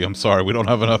happy. I'm sorry, we don't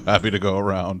have enough happy to go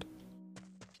around.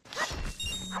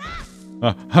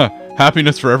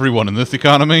 Happiness for everyone in this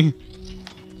economy?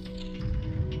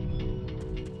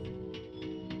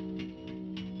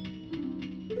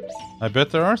 I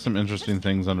bet there are some interesting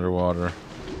things underwater.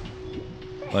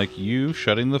 Like you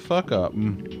shutting the fuck up.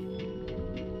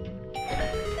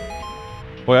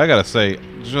 Boy, I gotta say,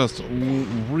 just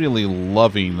really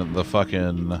loving the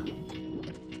fucking...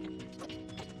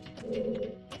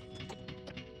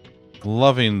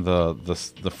 Loving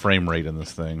the frame rate in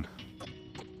this thing.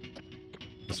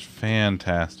 Just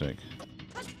fantastic.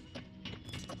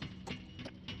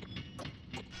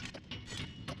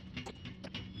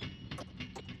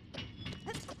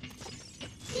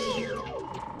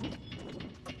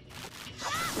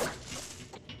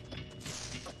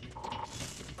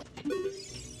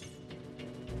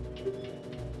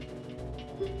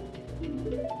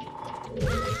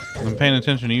 I'm paying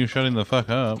attention to you shutting the fuck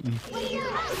up.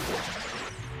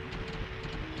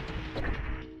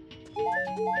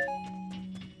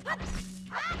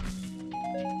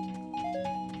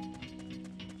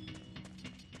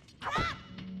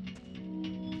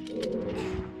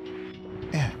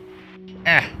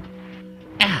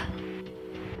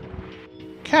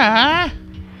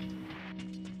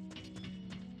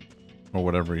 Or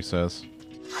whatever he says.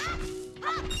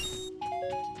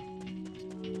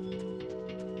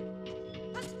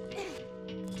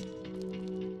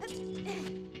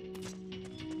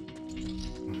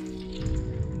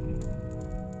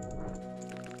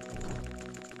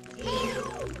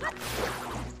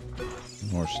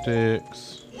 More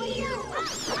sticks.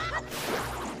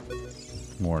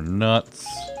 More nuts.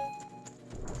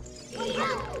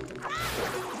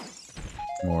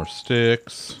 More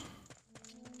sticks.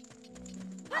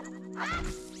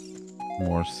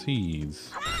 More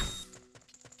seeds.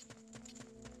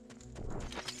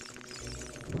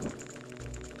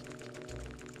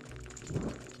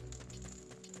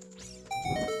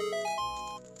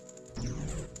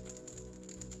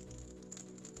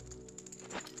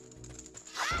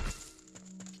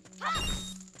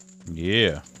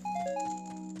 Yeah.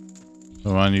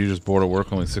 Come on, you just bored at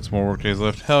work, only 6 more work days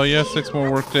left. Hell yeah, 6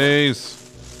 more work days.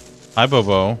 Hi,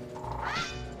 Bobo.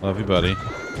 Love you, buddy.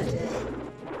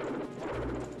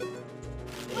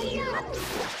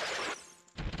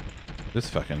 This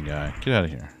fucking guy. Get out of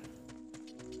here.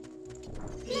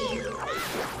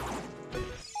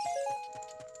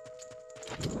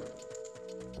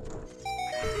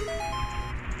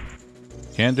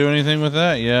 Can't do anything with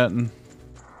that yet.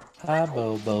 Hi,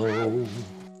 Bobo.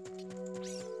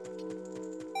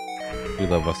 We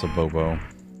love us a Bobo.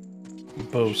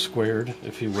 Bo squared,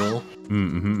 if you will.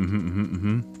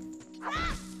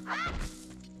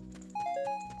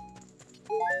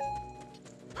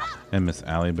 And Miss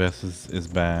Allybeth is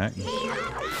back.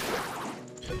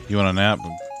 You want a nap?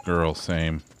 Girl,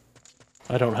 same.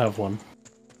 I don't have one.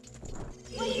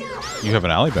 You have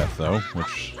an Allybeth, though,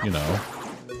 which, you know,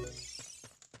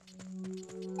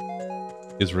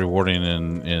 is rewarding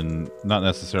in not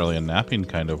necessarily a napping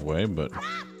kind of way, but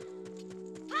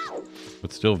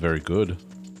still very good.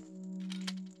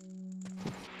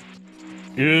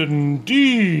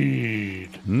 Indeed.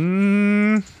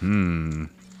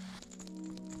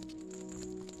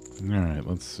 Alright,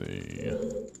 let's see.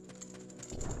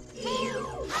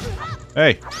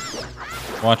 Hey!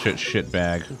 Watch it,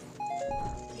 shitbag.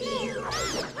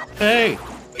 Hey!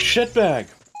 Shitbag!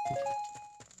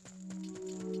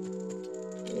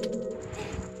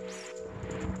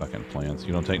 Fucking plants.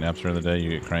 You don't take naps during the day, you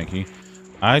get cranky.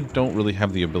 I don't really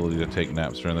have the ability to take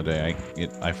naps during the day.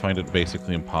 I find it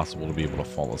basically impossible to be able to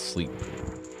fall asleep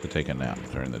to take a nap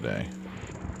during the day.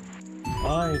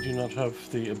 I do not have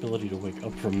the ability to wake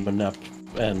up from a nap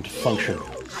and function.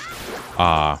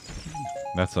 Ah,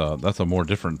 that's a more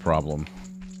different problem.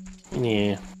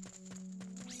 Yeah.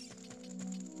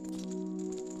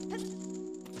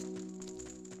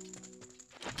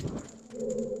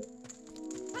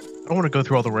 I want to go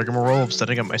through all the rigmarole of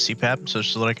setting up my CPAP so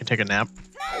that I can take a nap.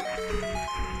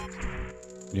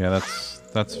 Yeah,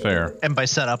 that's fair. And by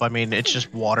setup, I mean it's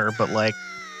just water, but like,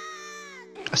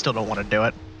 I still don't want to do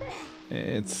it.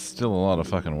 It's still a lot of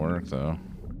fucking work, though.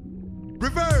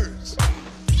 Reverse!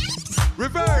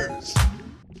 Reverse!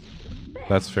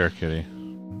 That's fair, kitty.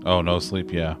 Oh, no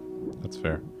sleep? Yeah, that's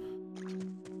fair.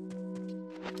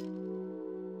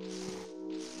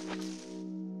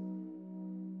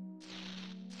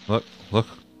 Look.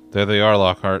 There they are,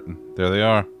 Lockhart. There they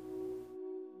are.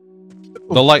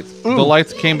 The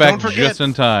lights came back just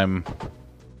in time.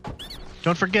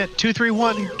 Don't forget,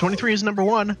 231. 23 is number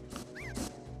 1.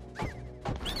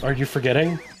 Are you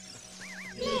forgetting?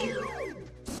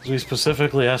 We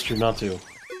specifically asked you not to.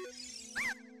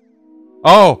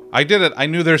 Oh, I did it. I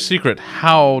knew their secret.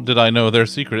 How did I know their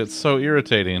secret? It's so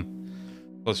irritating.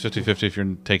 Plus 50-50 if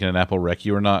you're taking an apple wreck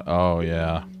you or not. Oh,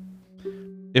 yeah.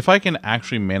 If I can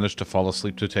actually manage to fall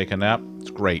asleep to take a nap,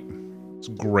 it's great. It's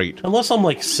great. Unless I'm,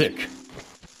 like, sick.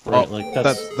 Right? Oh, like,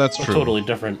 that's true. Totally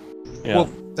different. Yeah.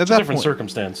 Well, it's a different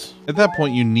circumstance. At that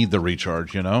point, you need the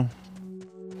recharge, you know?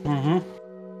 Mm-hmm.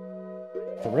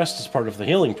 The rest is part of the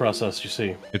healing process, you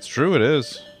see. It's true, it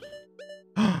is.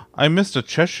 I missed a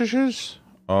Cheshire's?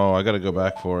 Oh, I gotta go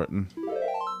back for it.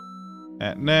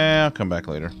 Nah, I'll come back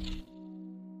later.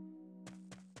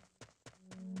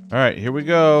 Alright, here we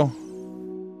go.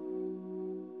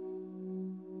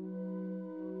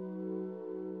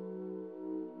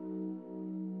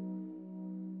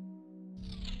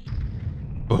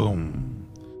 Boom.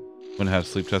 When I had a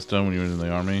sleep test done when you were in the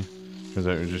army. Because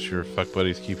that was just your fuck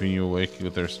buddies keeping you awake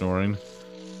with their snoring.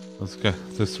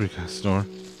 This week I snore.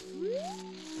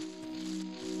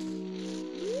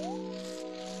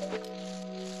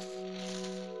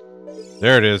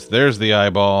 There it is. There's the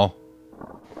eyeball.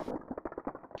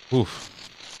 Oof.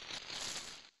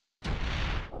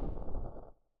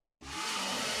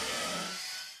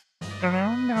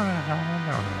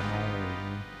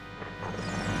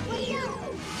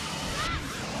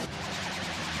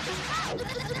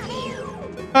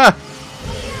 Ah!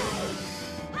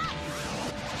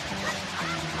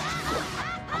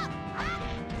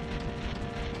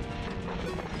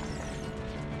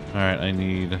 Alright, I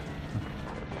need...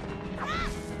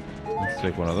 Let's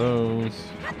take one of those.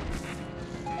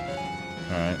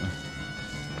 Alright.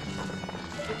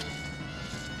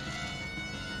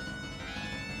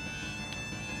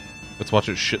 Let's watch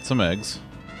it shit some eggs.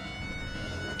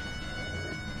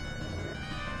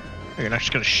 You're not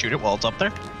just gonna shoot it while it's up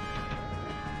there?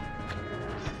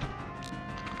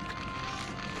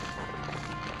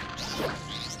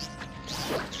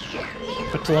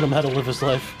 But to let him how to live his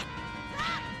life.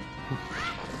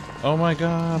 Oh my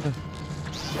god.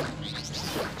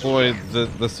 Boy,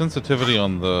 the sensitivity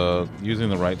on the using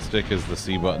the right stick as the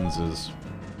C buttons is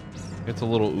it's a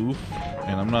little oof,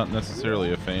 and I'm not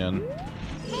necessarily a fan.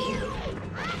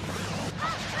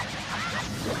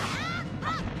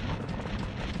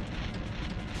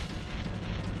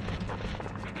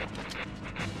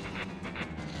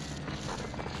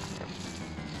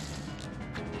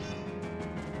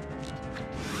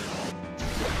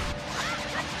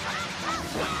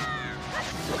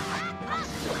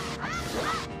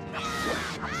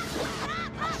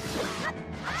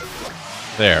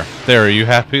 There, are you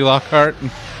happy, Lockhart?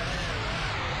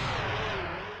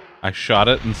 I shot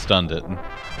it and stunned it.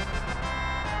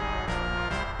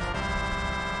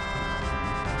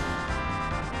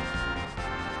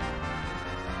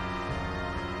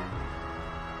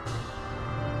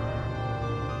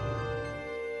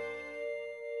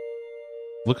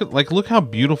 Look how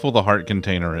beautiful the heart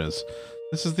container is.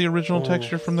 This is the original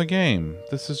texture from the game.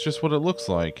 This is just what it looks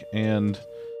like, and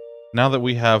now that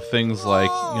we have things like,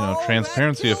 you know,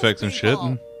 transparency effects and shit,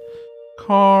 and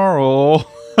Carl.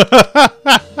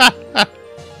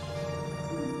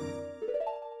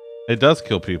 It does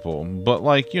kill people, but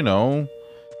like, you know,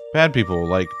 bad people,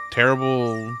 like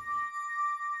terrible,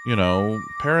 you know,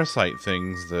 parasite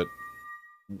things that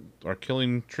are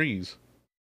killing trees.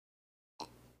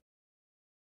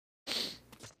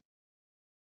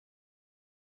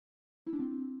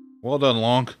 Well done,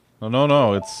 Long.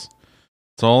 No, it's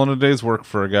all in a day's work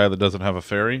for a guy that doesn't have a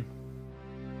fairy.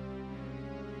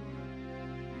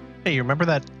 Hey, you remember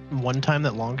that one time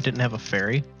that Long didn't have a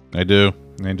fairy? I do.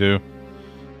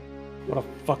 What a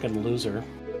fucking loser.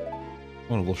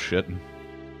 What a little shit.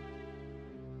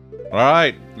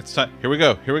 Alright, it's time. Here we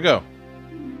go.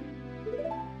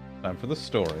 Time for the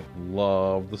story.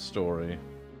 Love the story.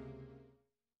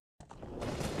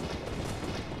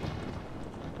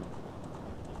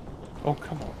 Oh,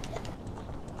 come on.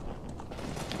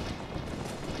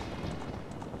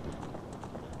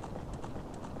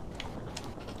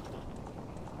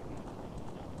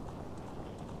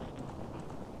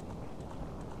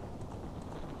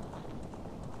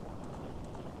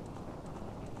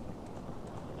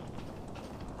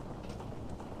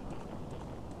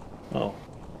 Oh.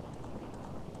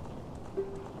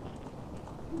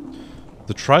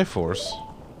 The Triforce?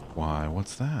 Why,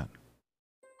 what's that?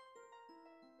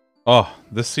 Oh,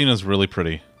 this scene is really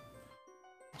pretty.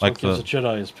 So like it gives the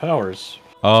Jedi his powers.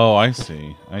 Oh, I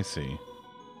see.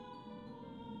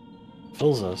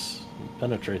 Fills us.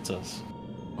 Penetrates us.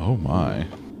 Oh my.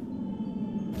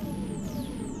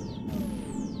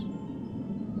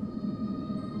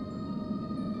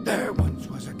 There once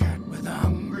was a cat with a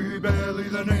hungry belly.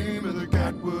 The name of the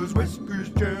cat was Whiskers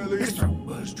Jelly. His throat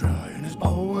was dry and his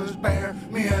paw was bare.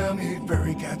 Meow, me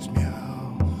furry cats meow.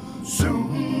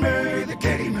 Soon may the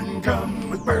kittyman come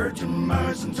with birds and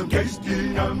mice and some tasty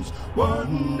yums.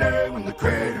 One day when the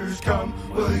critters come,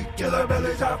 we'll eat till our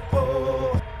bellies are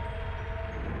full.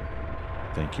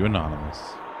 Thank you, Anonymous.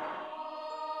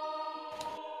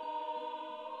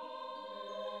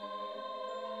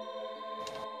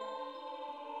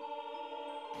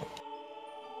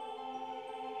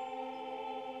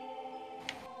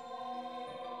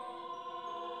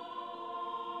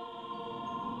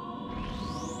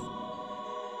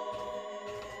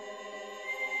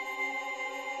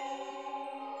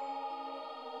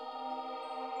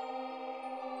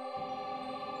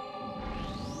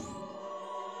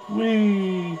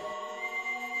 Whee!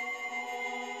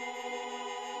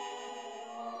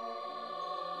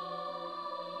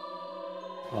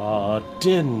 Aw,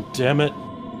 Din, damn it.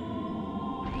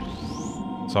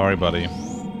 Sorry, buddy.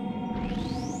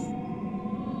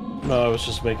 No, I was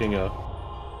just making a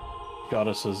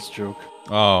goddesses joke.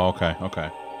 Oh,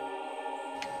 okay.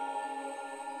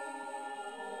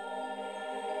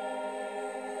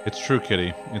 It's true,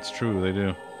 Kitty. It's true, they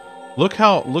do. Look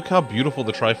how beautiful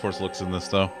the Triforce looks in this,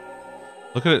 though.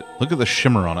 Look at it. Look at the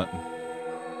shimmer on it.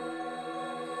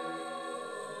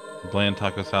 Bland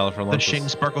taco salad for lunch. The Shing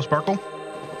Sparkle Sparkle?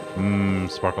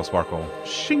 Mmm, sparkle sparkle.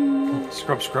 Shing!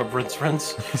 Scrub, rinse,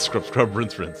 rinse. Scrub,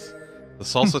 rinse. The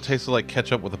salsa tasted like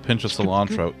ketchup with a pinch of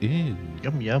cilantro. Ew.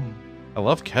 Yum, yum. I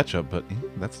love ketchup, but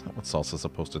that's not what salsa's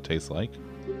supposed to taste like.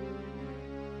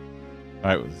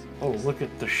 All right. Oh, look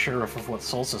at the sheriff of what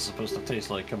salsa's supposed to taste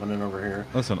like coming in over here.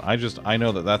 Listen, I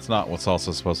know that that's not what salsa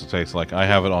is supposed to taste like. I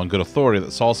have it on good authority that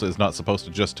salsa is not supposed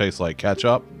to just taste like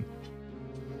ketchup.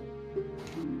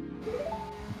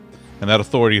 And that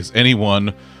authority is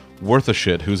anyone worth a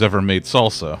shit who's ever made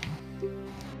salsa.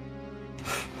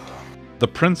 The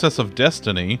Princess of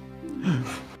Destiny.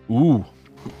 Ooh.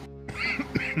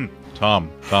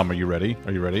 Tom, are you ready?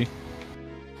 Are you ready?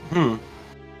 Hmm.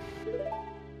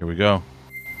 Here we go.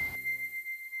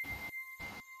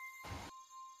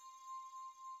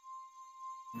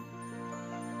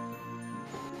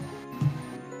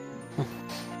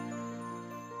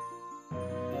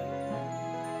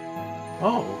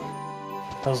 Oh.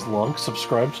 Has Long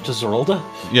subscribed to Zeralda?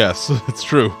 Yes, it's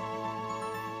true.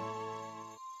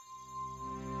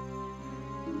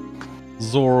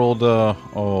 Zoralda.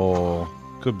 Oh,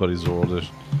 good buddy Zoralda.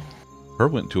 Her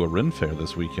went to a Ren Fair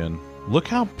this weekend. Look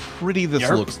how pretty this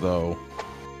Yarp. looks, though.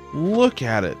 Look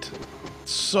at it.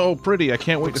 So pretty. I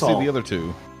can't wait Looks to see all the other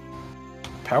two.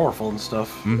 Powerful and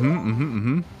stuff.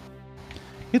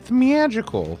 It's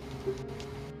magical.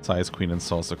 Size Queen and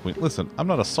Salsa Queen. Listen, I'm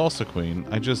not a salsa queen.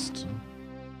 I just...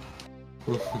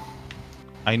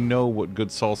 I know what good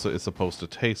salsa is supposed to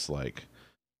taste like.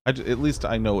 At least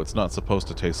I know it's not supposed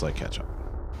to taste like ketchup.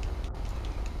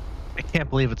 I can't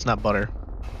believe it's not butter.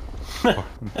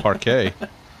 Parquet.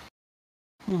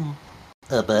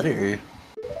 Butter.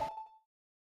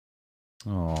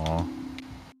 Aww.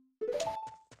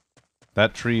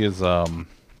 That tree is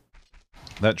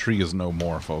no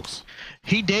more, folks.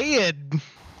 He did.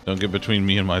 Don't get between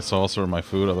me and my salsa or my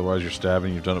food, otherwise you're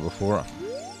stabbing. You've done it before.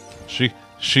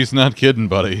 She's not kidding,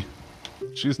 buddy.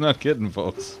 She's not kidding,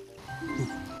 folks.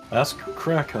 Ask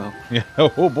Krakow. Yeah,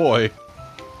 oh boy.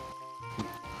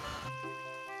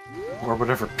 Or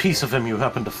whatever piece of him you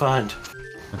happen to find.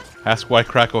 Ask why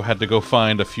Krakow had to go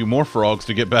find a few more frogs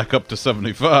to get back up to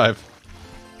 75.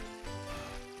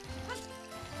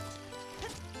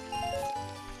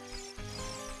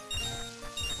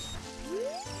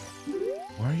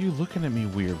 Why are you looking at me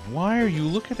weird? Why are you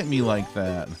looking at me like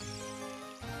that?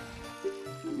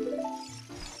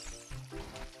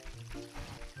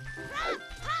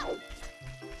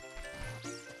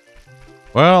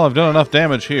 Well, I've done enough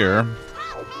damage here.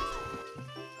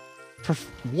 For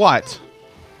what?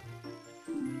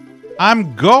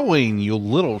 I'm going, you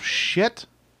little shit.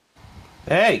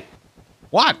 Hey!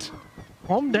 What?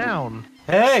 Calm down.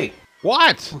 Hey!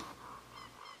 What?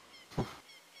 You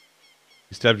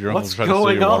stabbed your uncle What's to try to steal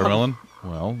going your on? watermelon?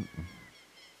 Well...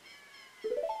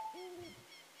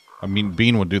 I mean,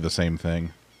 Bean would do the same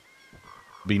thing.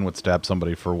 Bean would stab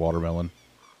somebody for watermelon.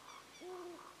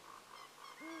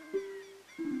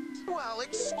 Well,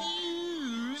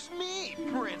 excuse me,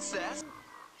 princess.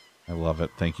 I love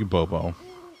it. Thank you, Bobo.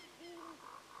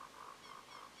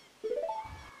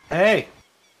 Hey!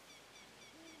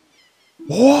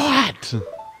 What?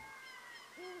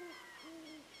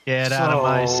 Get out of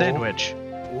my So- sandwich.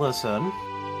 Listen.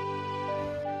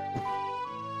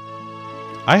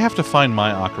 I have to find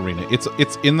my ocarina.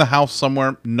 It's in the house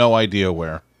somewhere. No idea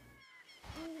where.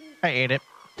 I ate it.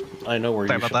 I know where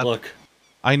Sorry you about should that. look.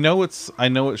 I know it's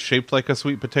shaped like a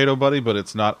sweet potato, buddy, but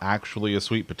it's not actually a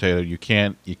sweet potato. You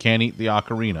can't eat the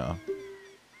ocarina.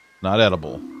 Not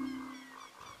edible.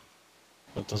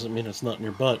 That doesn't mean it's not in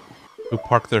your butt. Who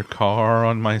parked their car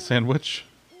on my sandwich?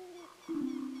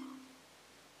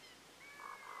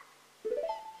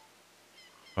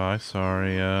 Bye,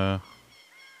 sorry,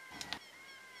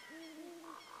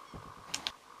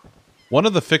 One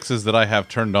of the fixes that I have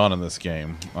turned on in this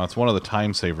game, it's one of the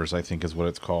time savers, I think is what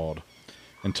it's called.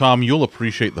 And Tom, you'll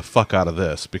appreciate the fuck out of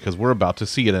this, because we're about to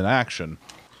see it in action.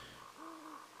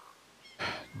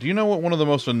 Do you know what one of the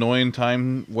most annoying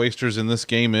time wasters in this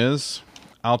game is?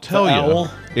 I'll tell you. owl?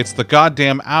 It's the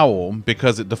goddamn owl,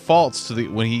 because it defaults to the...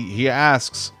 When he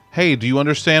asks, hey, do you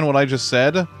understand what I just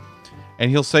said?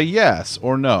 And he'll say yes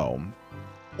or no.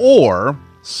 Or,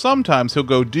 sometimes he'll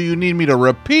go, do you need me to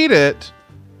repeat it?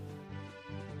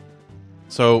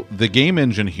 So, the game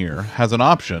engine here has an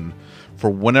option for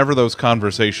whenever those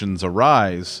conversations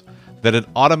arise, that it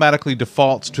automatically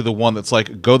defaults to the one that's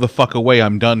like, go the fuck away,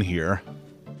 I'm done here.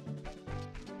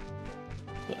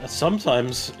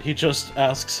 Sometimes he just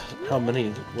asks how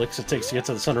many licks it takes to get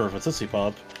to the center of a Tootsie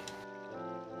Pop.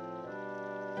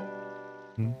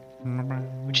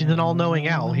 Which is an all-knowing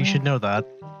owl. He should know that.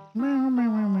 He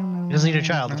doesn't need a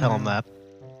child to tell him that.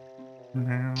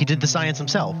 He did the science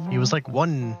himself. He was like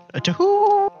 1, a 2,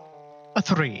 a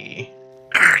 3.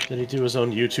 Did he do his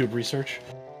own YouTube research?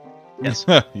 Yes.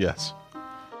 Yes.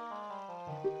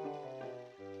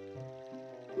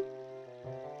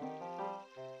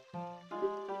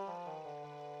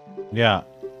 Yeah.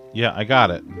 Yeah, I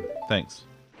got it. Thanks.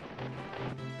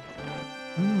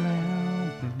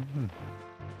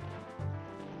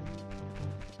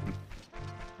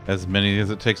 As many as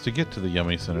it takes to get to the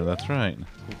Yummy Center, that's right.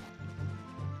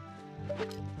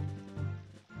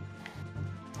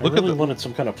 I really wanted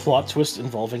some kind of plot twist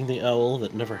involving the owl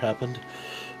that never happened.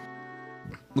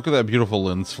 Look at that beautiful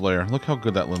lens flare. Look how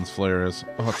good that lens flare is.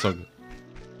 Oh, it's so good.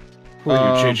 Who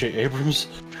are you, J.J. Abrams?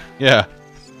 Yeah,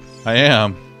 I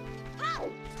am.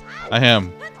 I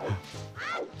am.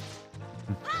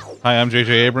 Hi, I'm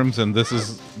J.J. Abrams, and this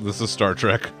is Star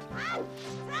Trek.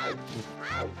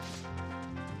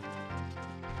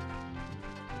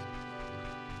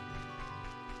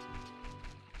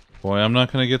 Boy, I'm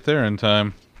not gonna get there in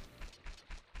time.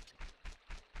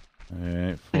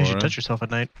 You should touch yourself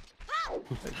at night.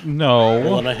 No.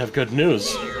 Well, and I have good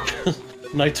news.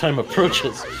 Nighttime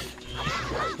approaches.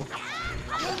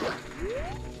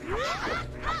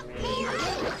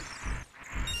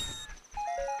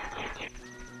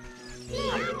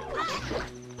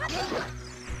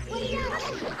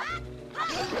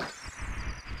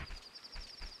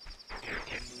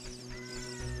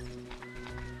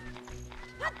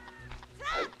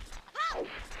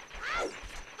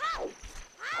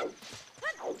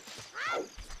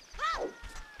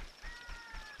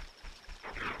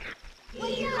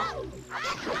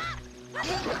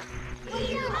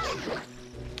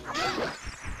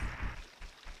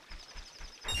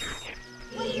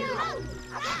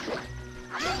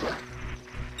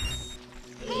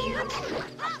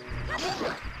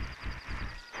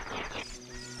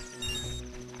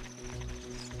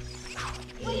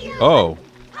 Oh.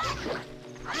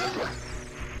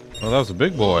 Oh, that was a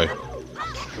big boy.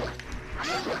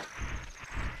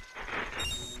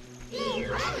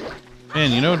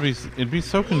 Man, you know, it'd be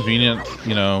so convenient,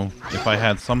 you know, if I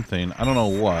had something, I don't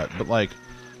know what, but like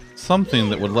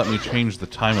something that would let me change the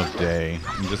time of day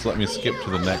and just let me skip to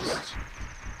the next,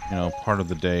 you know, part of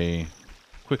the day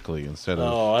quickly instead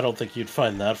of... Oh, I don't think you'd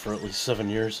find that for at least 7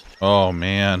 years. Oh,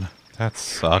 man. That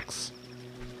sucks.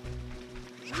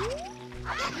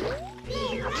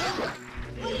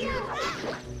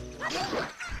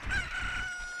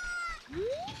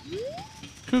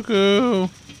 Cuckoo!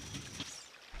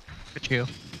 At you.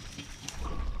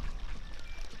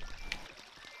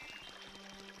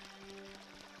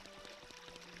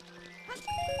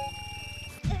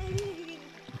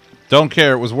 Don't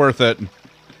care, it was worth it.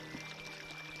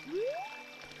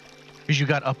 Because you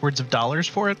got upwards of dollars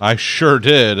for it? I sure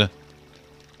did.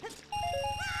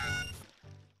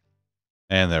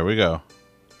 And there we go.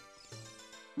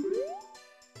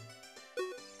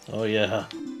 Oh, yeah.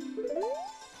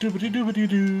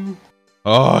 Doobity-doobity-doo.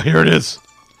 Oh, here it is.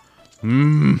 Hey,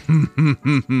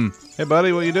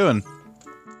 buddy, what you doing?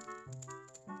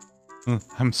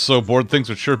 I'm so bored. Things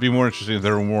would sure be more interesting if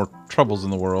there were more troubles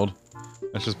in the world.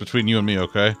 That's just between you and me,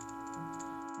 okay?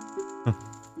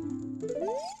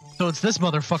 So it's this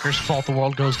motherfucker's fault the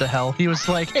world goes to hell. He was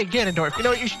like, hey, Ganondorf, you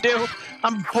know what you should do?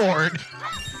 I'm bored.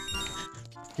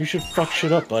 You should fuck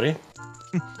shit up, buddy.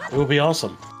 It will be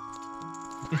awesome.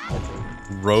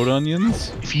 Road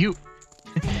onions? If you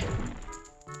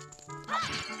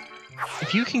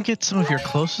can get some of your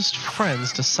closest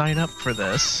friends to sign up for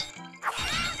this.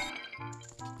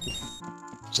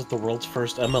 Is it the world's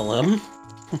first MLM?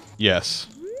 Yes.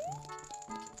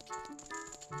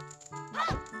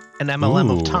 An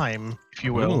MLM Ooh. of time, if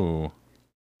you will. Ooh.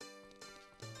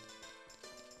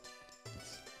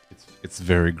 It's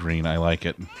very green. I like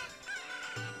it.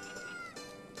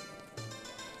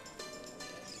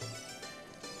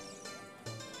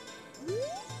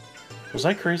 Was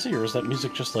I crazy, or was that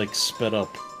music just, like, sped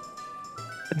up?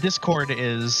 Discord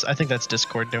is... I think that's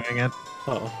Discord doing it.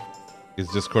 Oh. Is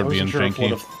I Discord being wasn't sure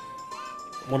if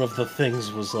janky? one of the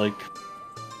things was, like,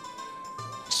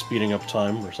 speeding up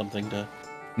time or something to...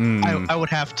 I would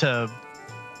have to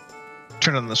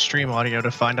turn on the stream audio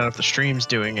to find out if the stream's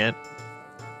doing it.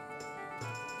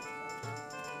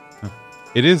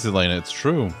 It is, Elena. It's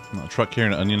true. A truck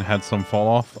carrying an onion had some fall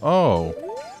off. Oh.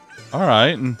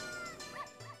 Alright.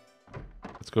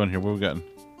 Let's go in here. What we got?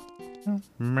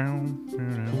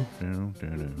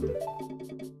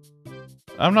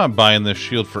 I'm not buying this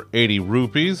shield for 80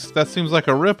 rupees. That seems like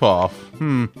a ripoff.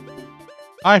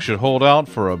 I should hold out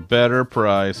for a better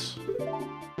price.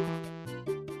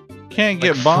 Can't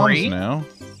get Like bombs free? now.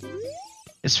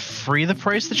 Is free the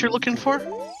price that you're looking for?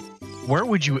 Where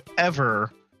would you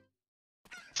ever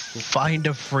find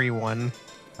a free one?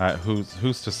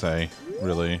 Who's to say,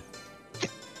 really?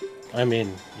 I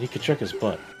mean, he could check his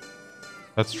butt.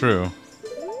 That's true.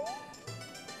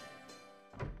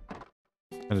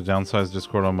 Had to downsize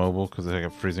Discord on mobile because I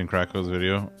kept freezing Krako's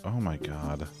video. Oh my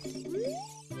god.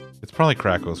 It's probably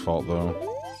Krako's fault though.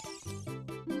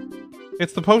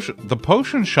 It's the potion. The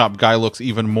potion shop guy looks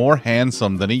even more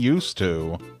handsome than he used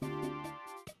to.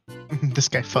 This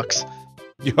guy fucks.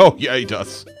 Oh yeah, he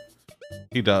does.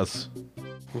 He does.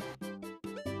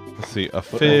 Let's see, a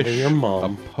fish, your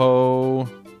mom. a Poe,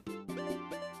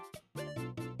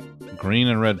 green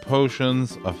and red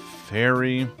potions, a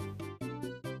fairy.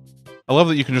 I love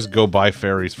that you can just go buy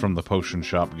fairies from the potion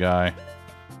shop guy.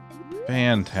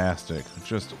 Fantastic.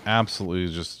 Just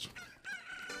absolutely just...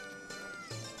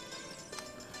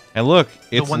 And look,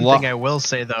 it's... The one thing I will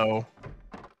say, though,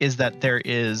 is that there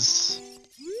is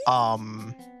a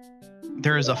fun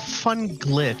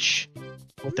glitch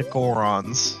with the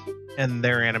Gorons and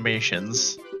their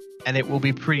animations, and it will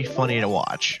be pretty funny to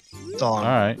watch. That's all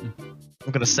I'm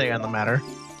going to say on the matter.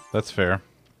 That's fair.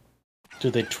 Do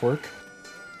they twerk?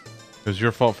 It was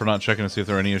your fault for not checking to see if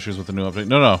there are any issues with the new update.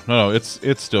 No. It's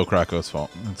still Krako's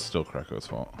fault. It's still Krako's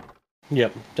fault.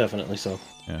 Yep, definitely so.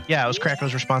 Yeah, it was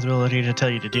Krako's responsibility to tell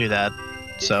you to do that.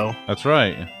 So. That's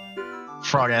right.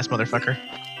 Frog ass motherfucker.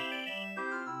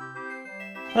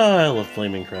 Oh, I love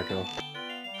flaming Krako.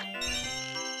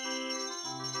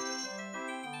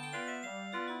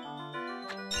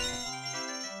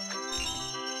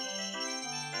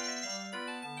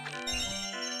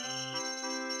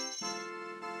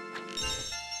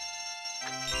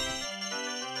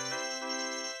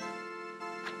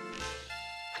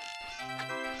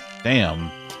 Damn.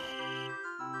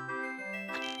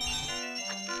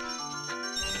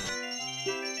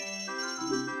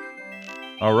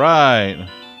 All right.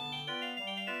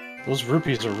 Those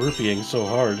rupees are rupeeing so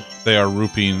hard. They are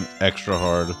rupeeing extra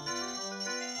hard.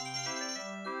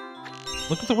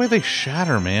 Look at the way they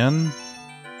shatter, man.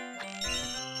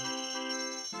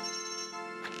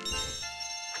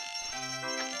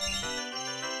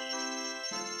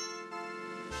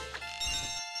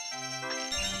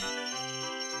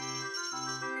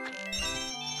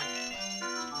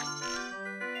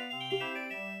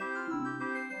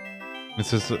 It's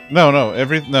just no,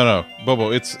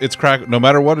 Bobo. It's Crack. No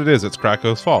matter what it is, it's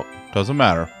Krako's fault. Doesn't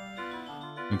matter.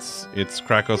 It's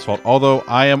Krako's fault. Although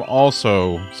I am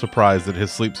also surprised that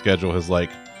his sleep schedule has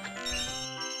like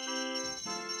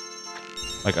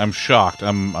I'm shocked.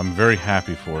 I'm very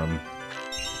happy for him.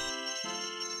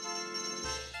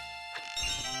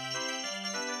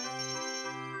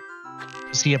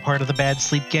 Is he a part of the bad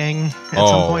sleep gang at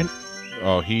some point?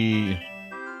 Oh,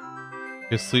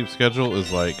 his sleep schedule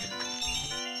is like.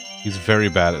 He's very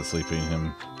bad at sleeping.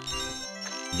 Him,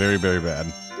 very, very bad.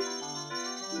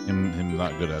 Him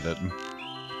not good at it.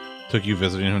 Took you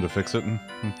visiting him to fix it.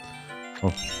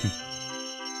 Oh,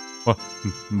 well,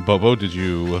 Bobo, did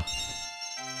you?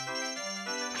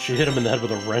 She hit him in the head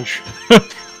with a wrench. Is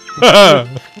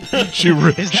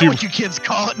that what you kids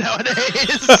call it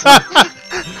nowadays?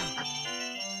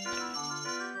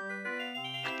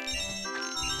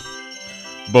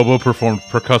 Bobo performed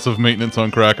percussive maintenance on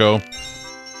Krako.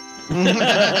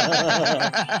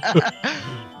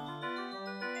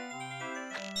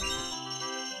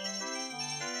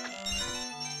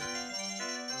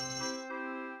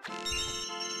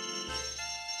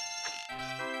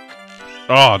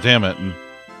 Oh, damn it.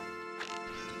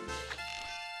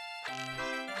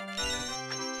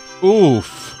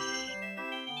 Oof.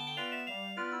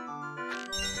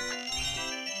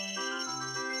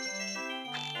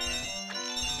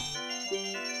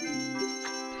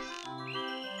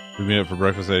 We meet up for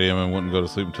breakfast at 8 a.m. and wouldn't go to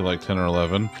sleep until like 10 or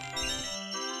 11.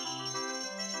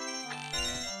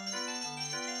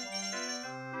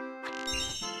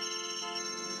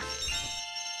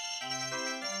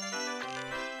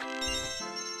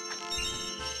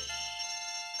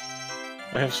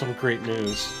 I have some great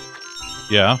news.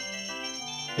 Yeah?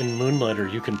 In Moonlighter,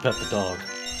 you can pet the dog.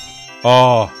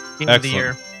 Oh, End of the excellent.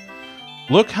 year.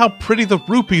 Look how pretty the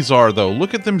rupees are, though.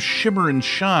 Look at them shimmer and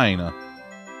shine.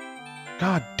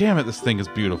 God damn it, this thing is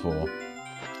beautiful.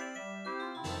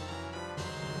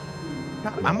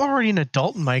 I'm already an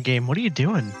adult in my game. What are you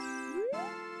doing?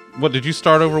 What, did you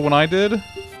start over when I did? I'm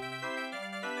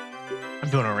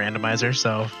doing a randomizer,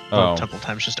 so Temple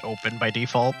Time's just open by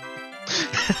default.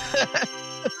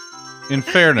 In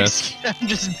fairness... I'm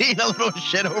just being a little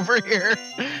shit over here.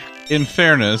 In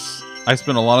fairness, I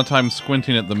spent a lot of time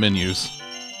squinting at the menus.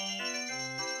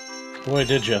 Boy,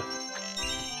 did ya.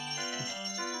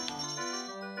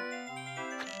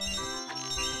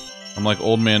 I'm like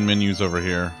old man menus over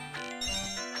here.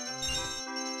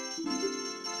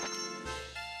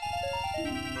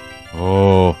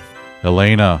 Oh,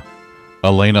 Elena.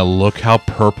 Elena, look how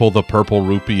purple the purple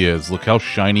rupee is. Look how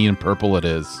shiny and purple it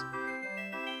is.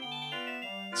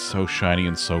 so shiny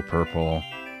and so purple.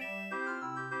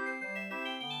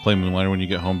 Play Moonlighter when you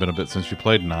get home. Been a bit since you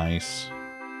played. Nice.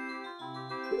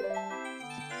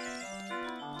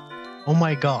 Oh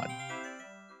my god.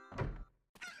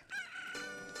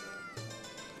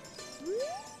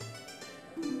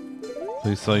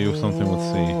 Please tell you something with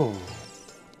C. Oh.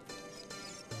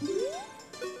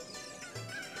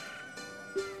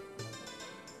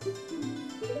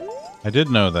 I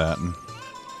did know that.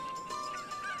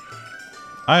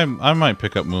 I might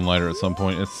pick up Moonlighter at some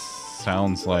point. It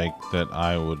sounds like that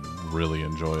I would really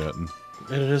enjoy it.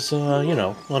 It is, you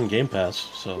know, on Game Pass,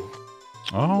 so...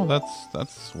 Oh,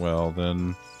 that's well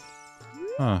then.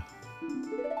 Huh.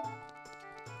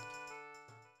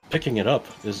 Picking it up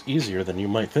is easier than you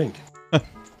might think.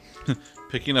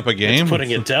 Picking up a game? It's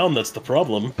putting it down that's the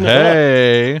problem.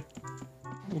 Hey!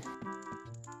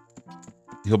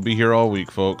 He'll be here all week,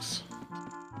 folks.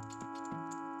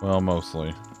 Well,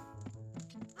 mostly.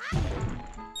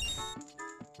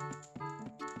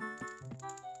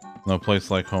 No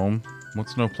place like home?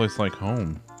 What's no place like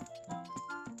home?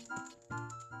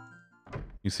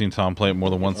 You've seen Tom play it more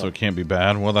than once, so it can't be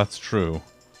bad? Well, that's true.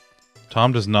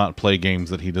 Tom does not play games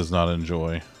that he does not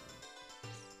enjoy.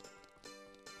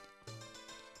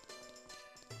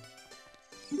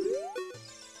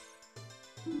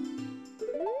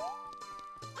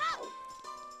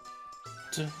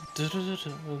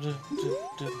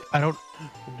 I don't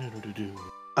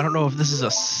know if this is a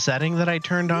setting that I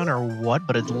turned on or what,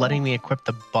 but it's letting me equip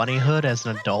the bunny hood as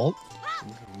an adult.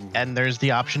 And there's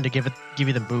the option to give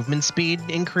you the movement speed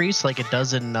increase like it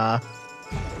does in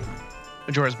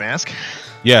Majora's Mask.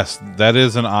 Yes, that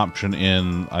is an option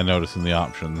I noticed in the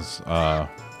options.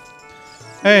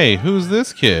 Hey, who's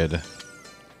this kid?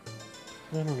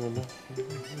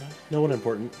 No one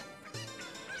important.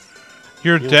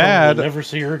 Your You'll dad... probably never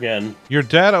see her again. Your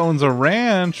dad owns a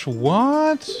ranch?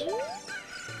 What?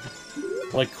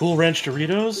 Like Cool Ranch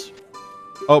Doritos?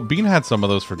 Oh, Bean had some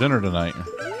of those for dinner tonight.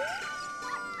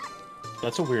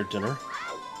 That's a weird dinner.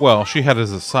 Well, she had it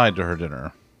as a side to her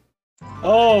dinner.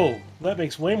 Oh, that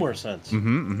makes way more sense.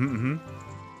 Mm-hmm.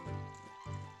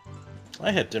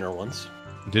 I had dinner once.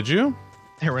 Did you?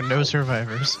 There were no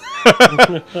survivors.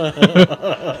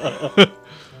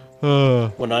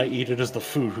 When I eat it as the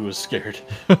food who is scared.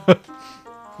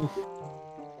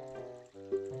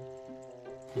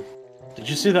 Did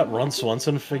you see that Ron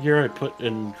Swanson figure I put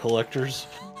in collectors?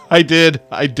 I did.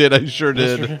 I sure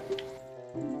did. Yesterday?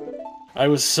 I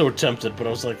was so tempted, but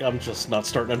I was like, I'm just not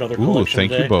starting another Ooh, collection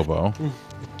thank today. you, Bobo.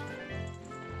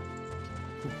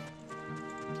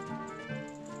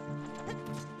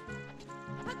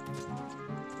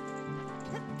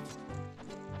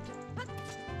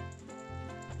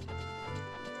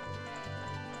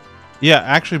 Yeah,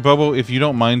 actually, Bobo, if you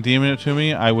don't mind DMing it to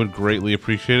me, I would greatly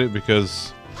appreciate it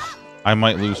because I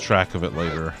might lose track of it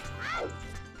later.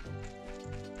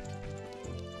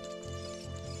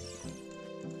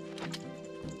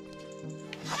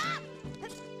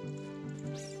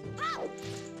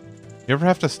 You ever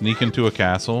have to sneak into a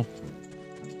castle?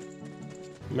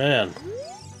 Man.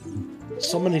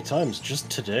 So many times just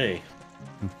today.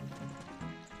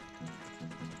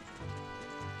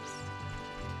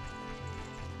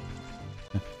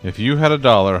 If you had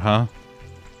 $1, huh?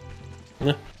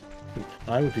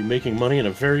 I would be making money in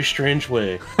a very strange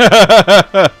way.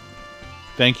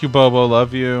 Thank you, Bobo.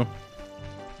 Love you.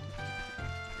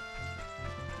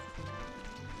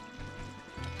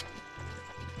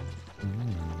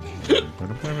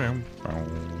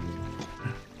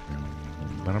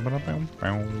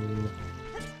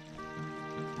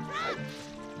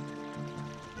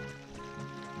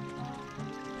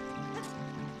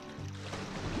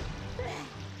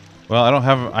 Well,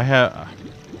 I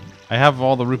have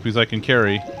all the rupees I can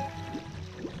carry,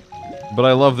 but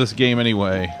I love this game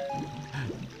anyway.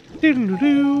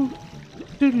 Doodle-doo,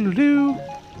 doodle-doo,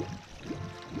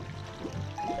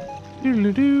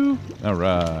 doodle-doo. All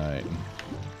right.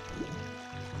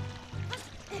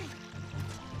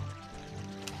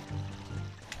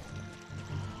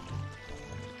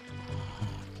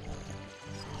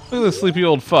 Look at this sleepy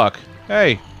old fuck.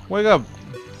 Hey, wake up.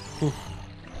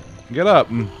 Get up.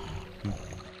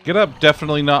 Get up,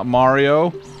 definitely not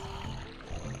Mario.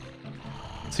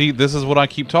 See, this is what I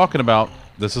keep talking about.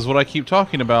 This is what I keep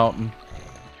talking about.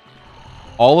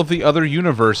 All of the other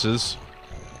universes,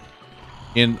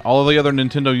 in all of the other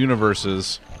Nintendo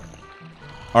universes,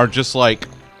 are just like,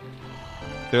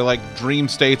 they're like dream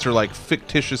states or like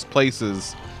fictitious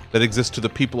places that exist to the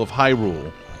people of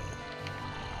Hyrule.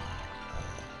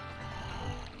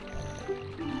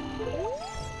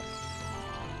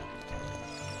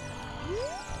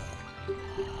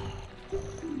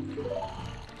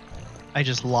 I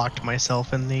just locked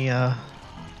myself in the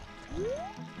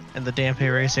damp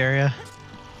erase area.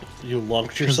 You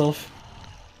locked yourself?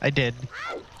 I did.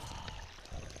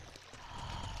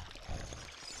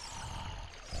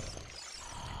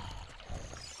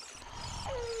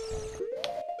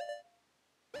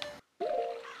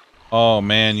 Oh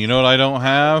man, you know what I don't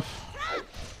have?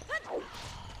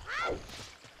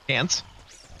 Dance.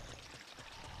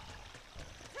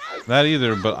 That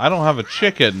either, but I don't have a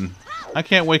chicken. I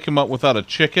can't wake him up without a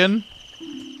chicken.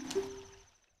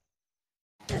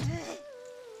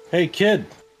 Hey, kid.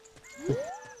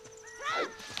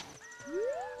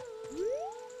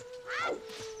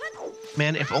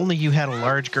 Man, if only you had a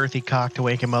large girthy cock to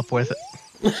wake him up with.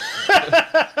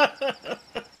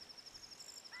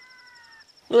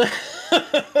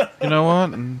 You know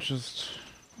what? And just...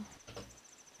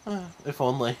 If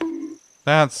only.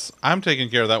 I'm taking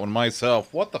care of that one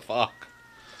myself. What the fuck?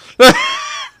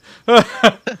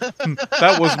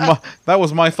 That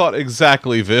was my thought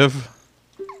exactly, Viv.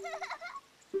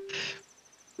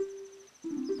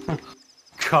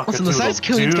 Listen, besides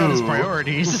killing's got his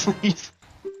priorities.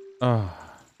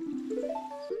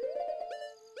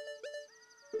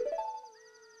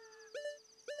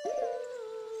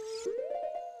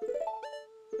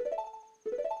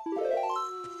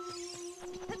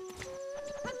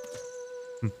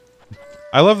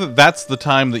 I love that that's the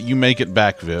time that you make it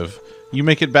back, Viv. You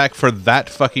make it back for that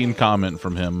fucking comment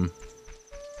from him.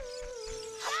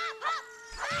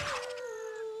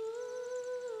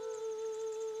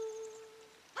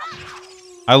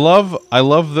 I love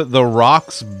that the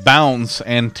rocks bounce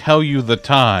and tell you the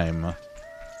time.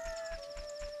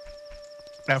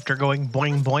 After going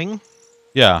boing boing?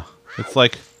 Yeah, it's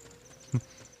like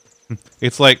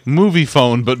movie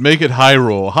phone, but make it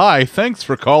Hyrule. Hi, thanks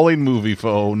for calling movie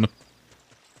phone.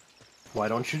 Why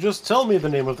don't you just tell me the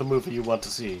name of the movie you want to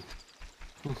see?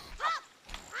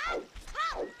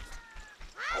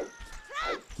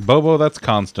 Bobo, that's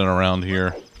constant around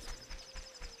here.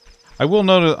 I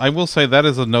will say that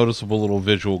is a noticeable little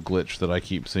visual glitch that I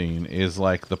keep seeing, is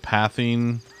like the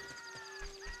pathing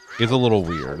is a little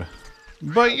weird.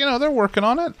 But, you know, they're working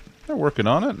on it. They're working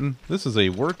on it, and this is a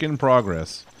work in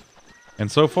progress. And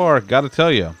so far, gotta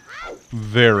tell you,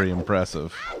 very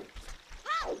impressive.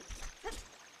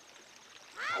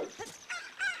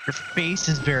 Your face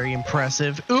is very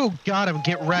impressive. Ooh, got him.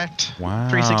 Get wrecked. Wow.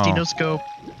 360 no scope.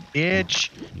 Bitch.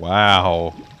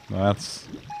 Wow. That's...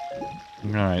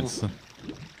 Alright.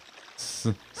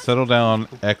 Settle down,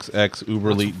 XX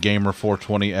Uberleet Gamer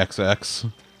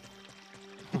 420XX.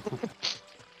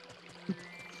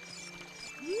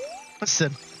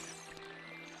 Listen.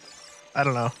 I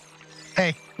don't know.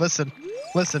 Hey, listen.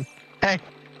 Listen. Hey.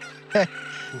 Hey.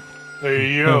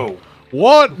 Hey, yo.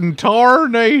 What in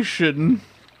tarnation?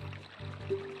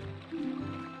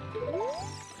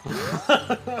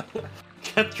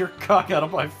 Get your cock out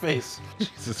of my face.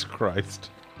 Jesus Christ.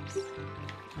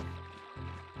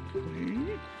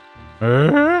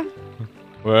 Well,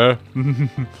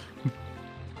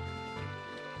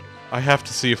 I have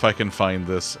to see if I can find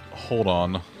this. Hold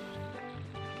on.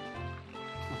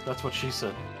 That's what she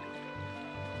said.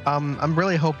 I'm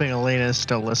really hoping Elena is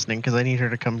still listening because I need her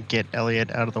to come get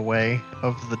Elliot out of the way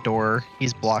of the door.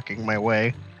 He's blocking my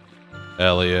way.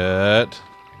 Elliot.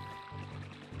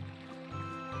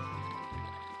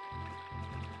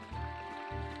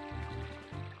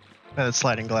 The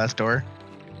sliding glass door.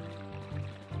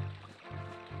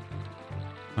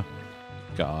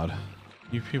 God.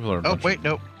 You people are... Oh, wait,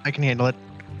 nope. I can handle it.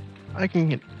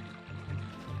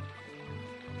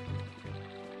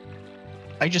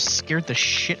 I just scared the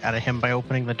shit out of him by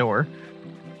opening the door.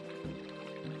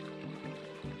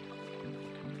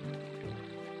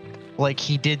 Like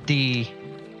he did the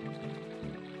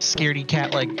scaredy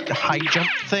cat like high jump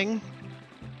thing.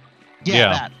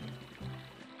 Yeah. That.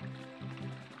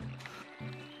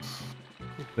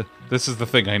 This is the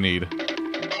thing I need.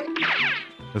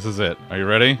 This is it. Are you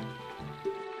ready?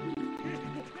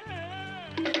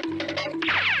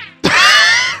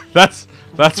 That's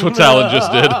what Talon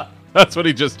just did. That's what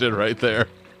he just did right there.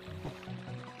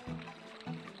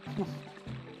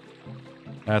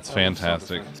 That's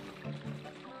fantastic.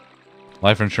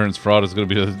 Life insurance fraud is going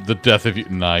to be the death of you.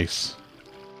 Nice.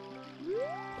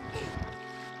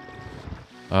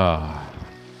 Ah.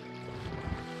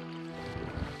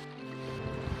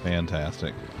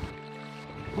 Fantastic.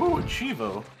 Ooh, a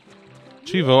Chivo.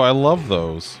 Chivo, I love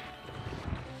those.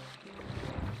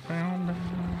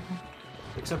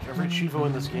 Except every Chivo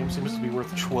in this game seems to be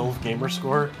worth 12 gamer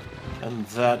score, and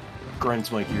that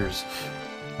grinds my gears.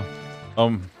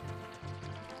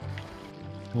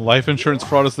 Life insurance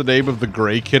fraud is the name of the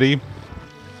gray kitty.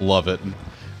 Love it.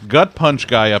 gut punch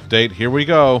guy update. Here we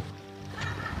go.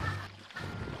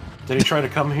 Did he try to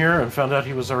come here and found out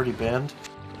he was already banned?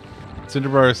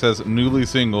 Cinderbar says newly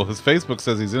single. His Facebook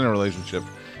says he's in a relationship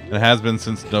and has been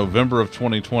since November of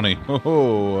 2020.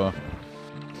 Oh,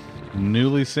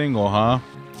 newly single, huh?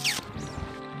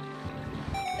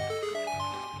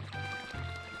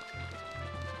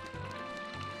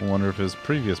 I wonder if his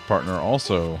previous partner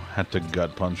also had to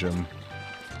gut punch him.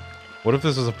 What if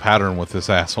this is a pattern with this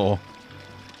asshole?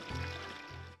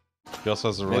 He also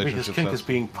has a relationship. Maybe his kink is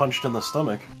being punched in the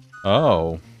stomach.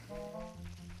 Oh.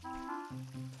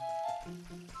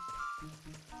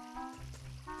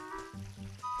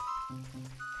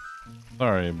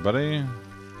 Sorry, buddy.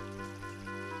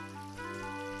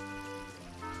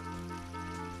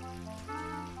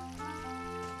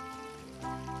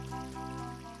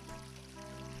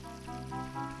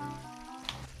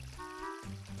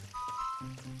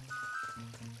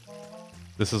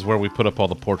 This is where we put up all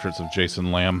the portraits of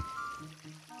Jason Lamb.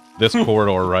 This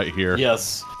corridor right here.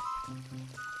 Yes.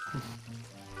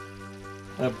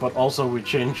 But also we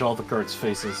changed all the guards'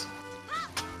 faces.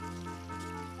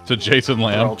 To Jason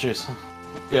They're all Lamb. Jason.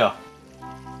 Yeah.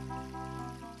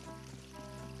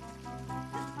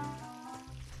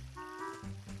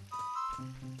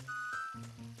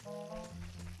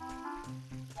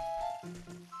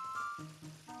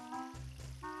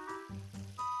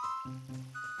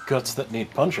 Guts that need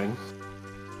punching.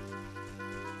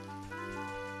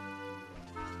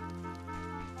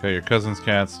 Okay, your cousin's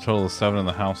cat's total of 7 in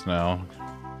the house now.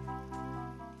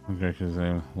 Okay, his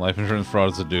name. Life insurance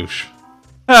fraud is a douche.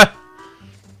 Ha!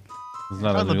 It's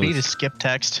not I found a the B news- to skip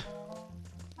text.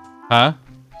 Huh?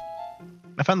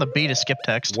 I found the B to skip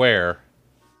text. Where?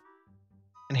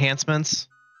 Enhancements.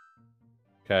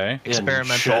 Okay.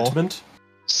 Experimental. Enchantment?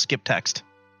 Skip text.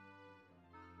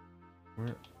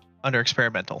 Where? Under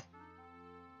experimental.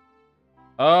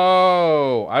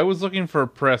 Oh, I was looking for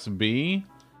press B.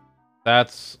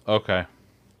 That's okay.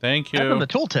 Thank I you. found the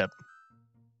tooltip.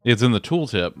 It's in the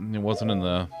tooltip. It wasn't in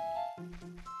the...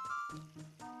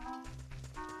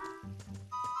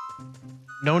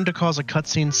 Known to cause a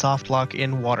cutscene soft lock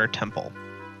in Water Temple.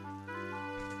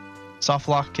 Soft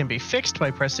lock can be fixed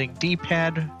by pressing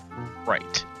D-pad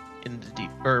right in the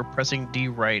or pressing D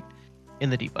right in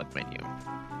the debug menu.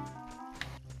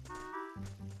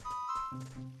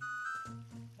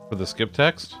 For the skip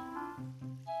text?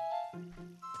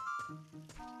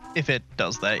 If it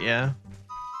does that, yeah.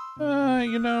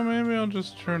 You know, maybe I'll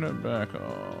just turn it back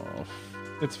off.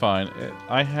 It's fine.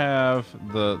 I have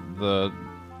the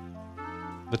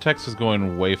text is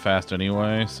going way fast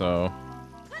anyway, so...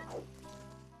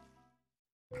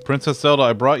 Princess Zelda,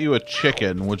 I brought you a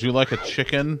chicken. Would you like a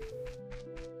chicken?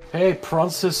 Hey,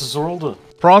 Princess Zorlda.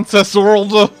 Princess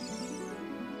Zelda!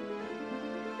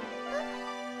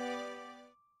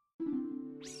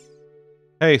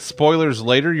 Hey, spoilers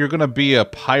later, you're gonna be a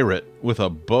pirate with a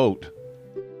boat.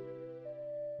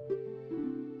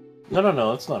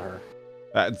 No, it's not her.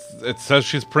 It says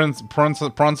she's Princess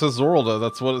Zorlda.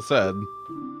 That's what it said.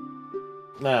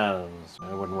 Nah,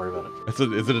 I wouldn't worry about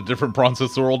it. Is it a different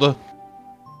Princess Zorlda?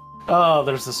 Oh,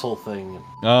 there's this whole thing.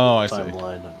 Oh, I see.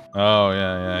 Timeline. Oh,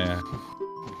 yeah.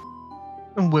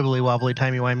 And wibbly wobbly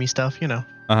timey wimey stuff, you know.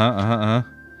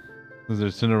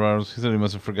 There's Cinderella. He said he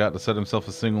must have forgot to set himself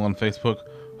a single on Facebook.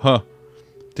 Huh.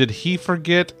 Did he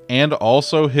forget and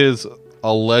also his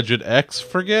alleged ex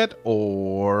forget?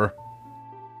 Or...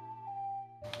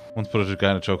 Once put a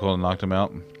guy in a chokehold and knocked him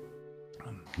out.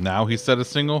 Now he set a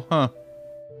single? Huh.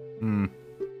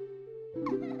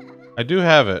 I do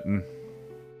have it.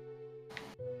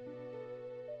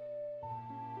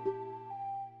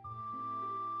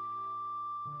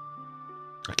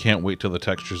 I can't wait till the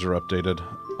textures are updated.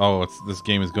 Oh, this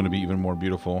game is going to be even more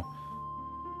beautiful.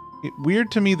 Weird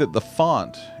to me that the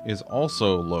font is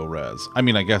also low res. I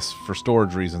mean, I guess for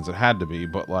storage reasons it had to be,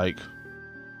 but like...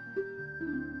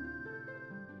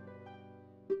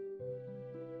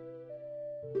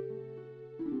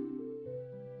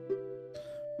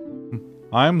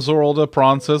 I'm Zorlda,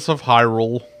 Princess of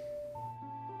Hyrule.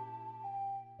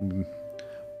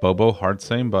 Bobo, hard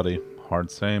same, buddy. Hard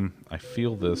same. I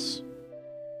feel this.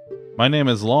 My name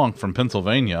is Lonk from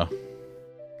Pennsylvania.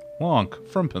 Lonk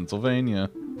from Pennsylvania.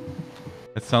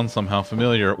 It sounds somehow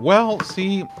familiar. Well,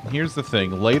 see, here's the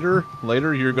thing. Later,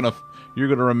 you're gonna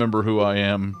remember who I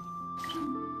am.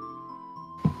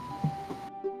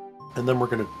 And then we're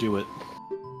gonna do it.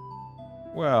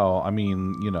 Well, I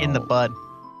mean, you know. In the bud.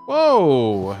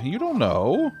 Whoa, you don't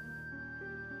know.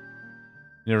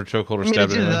 You never chokehold or I mean,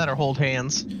 stabbed it's either anyone? that or hold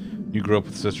hands. You grew up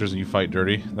with sisters and you fight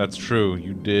dirty? That's true.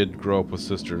 You did grow up with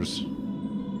sisters.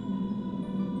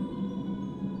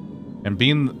 And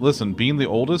being the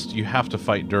oldest, you have to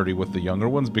fight dirty with the younger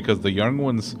ones because the young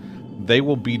ones, they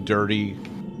will be dirty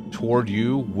toward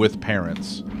you with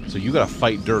parents. So you gotta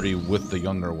fight dirty with the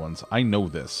younger ones. I know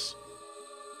this.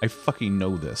 I fucking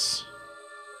know this.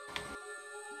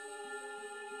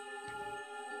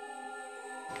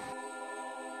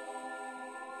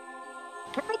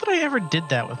 I don't know that I ever did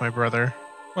that with my brother.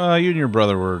 Well, you and your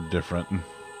brother were different.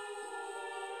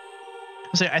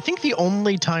 I think the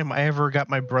only time I ever got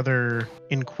my brother,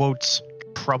 in quotes,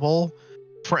 trouble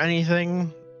for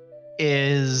anything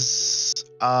is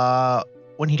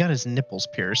when he got his nipples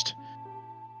pierced.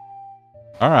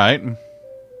 All right.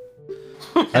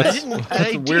 That's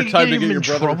I a weird time to him get your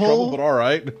brother in trouble, but all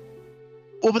right.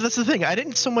 Well, but that's the thing. I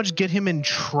didn't so much get him in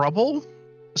trouble,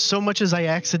 so much as I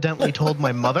accidentally told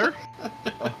my mother.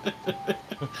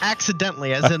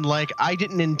 Accidentally, as in, like, I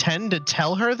didn't intend to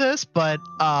tell her this, but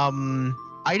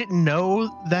I didn't know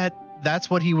that that's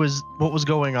what was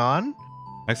going on.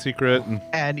 My secret.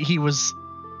 And he was,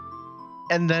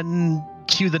 and then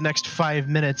cue the next 5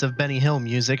 minutes of Benny Hill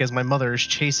music as my mother is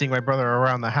chasing my brother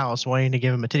around the house, wanting to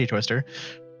give him a titty twister.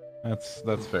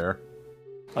 That's fair.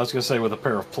 I was gonna say with a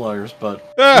pair of pliers,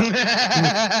 but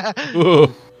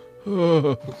The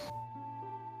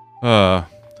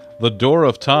Door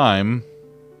of Time.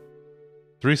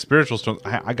 3 spiritual stones.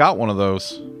 I got one of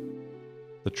those.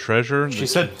 The treasure. She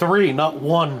said 3, not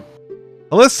 1.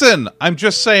 Listen, I'm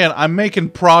just saying, I'm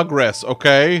making progress,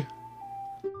 okay?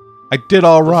 I did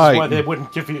all right. This is why they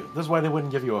wouldn't give you. This is why they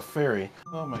wouldn't give you a fairy.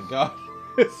 Oh my god.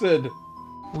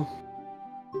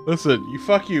 Listen, you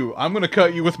fuck you. I'm gonna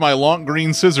cut you with my long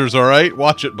green scissors, alright?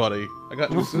 Watch it, buddy. I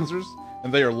got new scissors,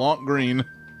 and they are long green.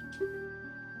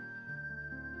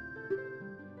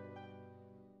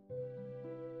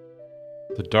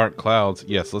 The dark clouds.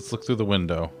 Yes, let's look through the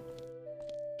window.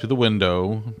 To the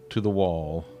window, to the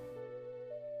wall.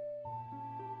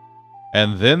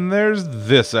 And then there's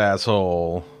this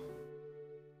asshole.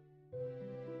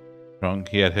 Drunk,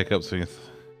 he had hiccups, so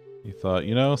he thought,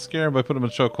 you know, scare him by putting him in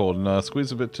a chokehold and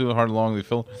squeeze a bit too hard along the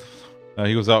fill.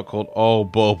 He was out cold. Oh,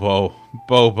 Bobo.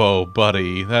 Bobo,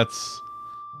 buddy. That's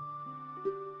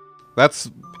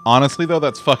honestly, though,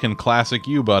 that's fucking classic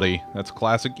you, buddy. That's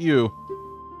classic you.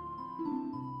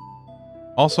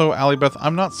 Also, Alibeth,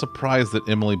 I'm not surprised that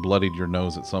Emily bloodied your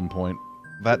nose at some point.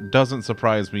 That doesn't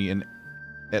surprise me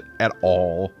at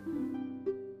all.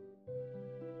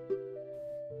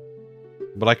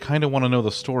 But I kind of want to know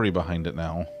the story behind it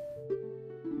now.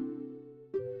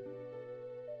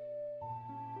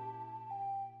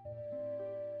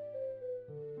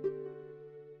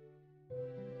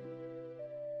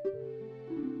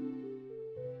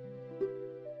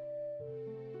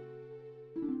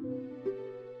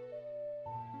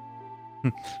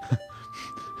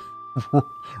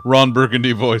 Ron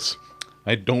Burgundy voice.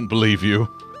 I don't believe you.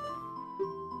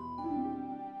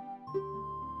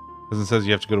 Because it says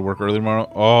you have to go to work early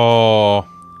tomorrow. Oh.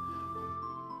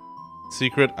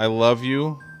 Secret, I love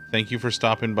you. Thank you for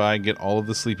stopping by. Get all of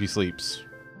the sleepy sleeps.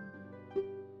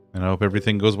 And I hope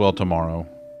everything goes well tomorrow.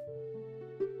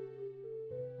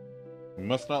 We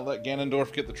must not let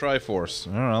Ganondorf get the Triforce.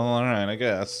 Oh, well, alright, I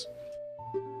guess.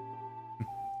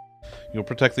 You'll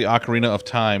protect the Ocarina of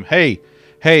Time. Hey!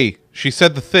 Hey! She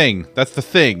said the thing. That's the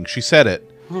thing. She said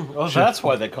it. Oh, that's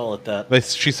why they call it that.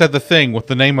 She said the thing with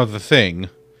the name of the thing.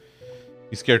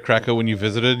 You scared Krakow when you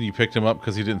visited? You picked him up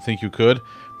because he didn't think you could?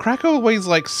 Krakow weighs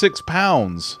like 6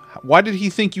 pounds. Why did he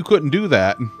think you couldn't do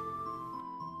that?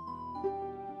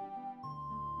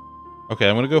 Okay,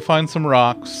 I'm gonna go find some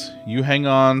rocks. You hang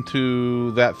on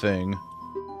to that thing.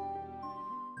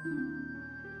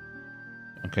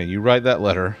 Okay, you write that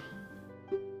letter.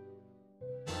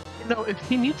 You know, if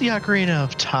he needs the Ocarina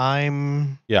of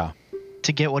Time... Yeah.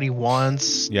 To get what he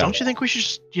wants, yeah. Don't you think we should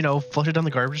just, you know, flush it down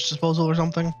the garbage disposal or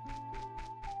something?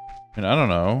 And I don't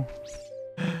know.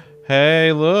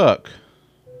 Hey, look.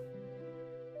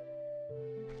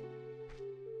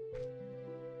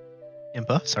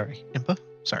 Impa? Sorry. Impa?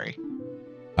 Sorry.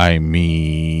 I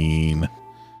mean...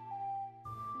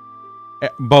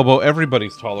 Bobo,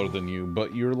 everybody's taller than you,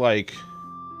 but you're like...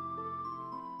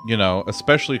 You know,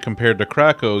 especially compared to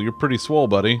Krakow, you're pretty swole,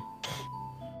 buddy.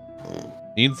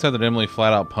 Ian said that Emily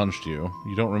flat out punched you.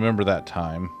 You don't remember that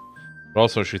time. But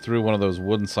also, she threw one of those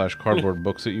wooden/cardboard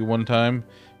books at you one time.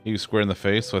 Hit you square in the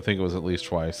face, so I think it was at least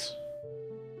twice.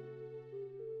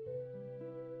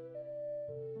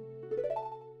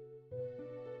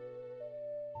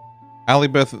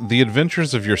 Alibeth, the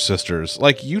adventures of your sisters.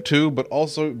 Like you two, but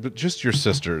just your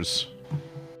sisters.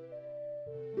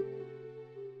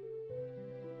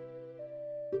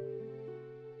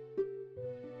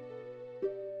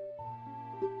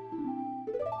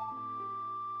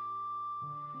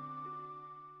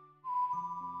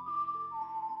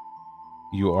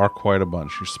 You are quite a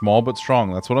bunch. You're small but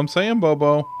strong. That's what I'm saying,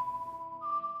 Bobo.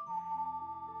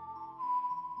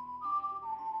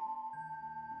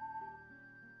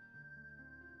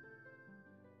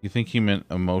 You think he meant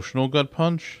emotional gut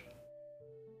punch?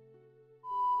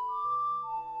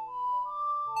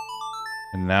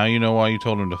 And now you know why you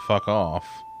told him to fuck off.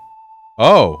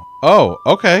 Oh,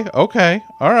 okay, okay.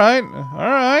 All right, all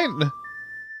right.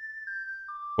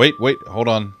 Wait, hold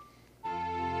on.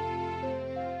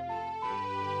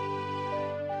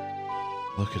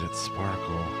 Look at it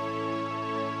sparkle.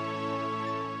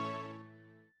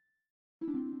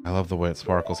 I love the way it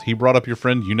sparkles. He brought up your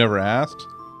friend you never asked?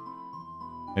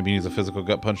 Maybe he needs a physical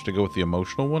gut punch to go with the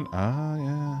emotional one? Ah,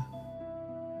 yeah.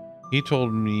 He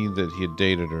told me that he had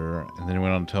dated her, and then he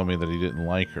went on to tell me that he didn't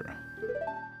like her.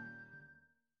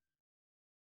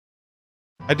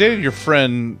 I dated your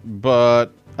friend,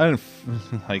 but I didn't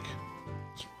like...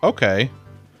 Okay.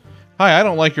 Hi, I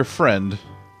don't like your friend.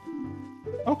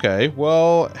 Okay,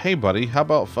 well, hey buddy, how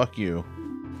about fuck you?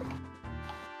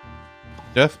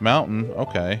 Death Mountain,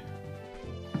 okay.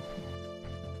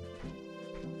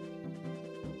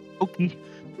 Okay.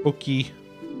 Okay.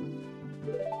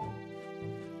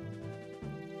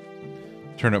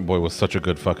 Turnip Boy was such a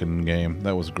good fucking game.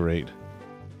 That was great.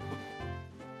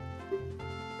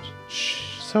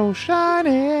 So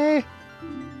shiny.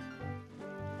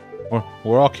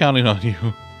 We're all counting on you.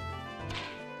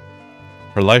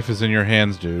 Her life is in your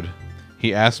hands, dude.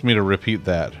 He asked me to repeat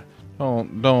that.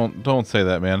 Don't say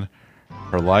that, man.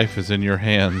 Her life is in your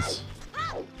hands.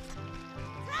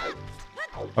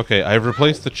 Okay, I've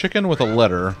replaced the chicken with a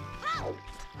letter.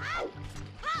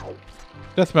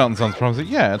 Death Mountain sounds promising.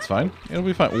 Yeah, it's fine. It'll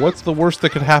be fine. What's the worst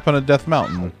that could happen at Death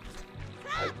Mountain?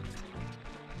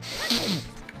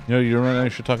 You know, you're right now. You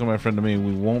should talk to my friend to me.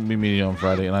 We won't be meeting on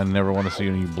Friday, and I never want to see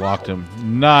you, and you blocked him.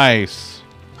 Nice.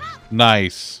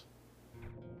 Nice.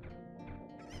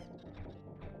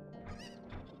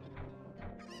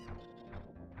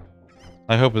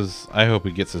 I hope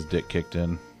he gets his dick kicked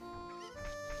in.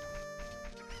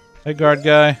 Hey, guard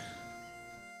guy.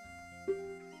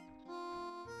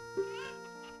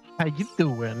 How you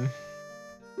doing?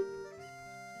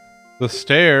 The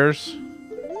stairs.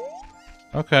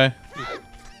 Okay.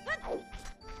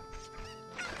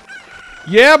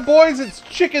 Yeah, boys, it's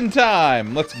chicken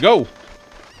time. Let's go.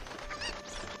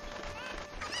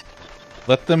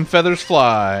 Let them feathers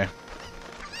fly.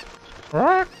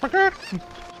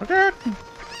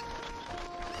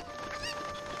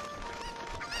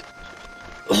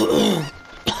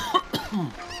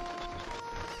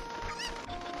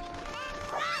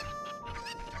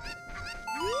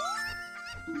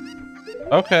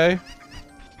 Okay.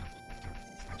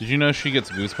 Did you know she gets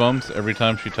goosebumps every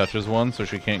time she touches one, so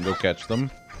she can't go catch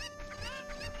them?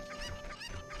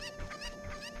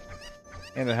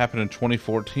 And it happened in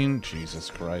 2014? Jesus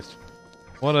Christ.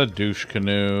 What a douche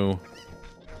canoe.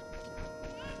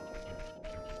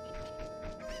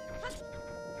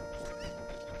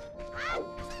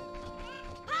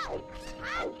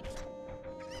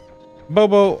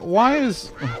 Bobo, why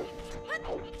is...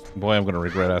 Boy, I'm gonna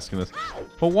regret asking this.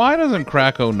 But why doesn't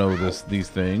Kracko know these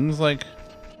things? Like...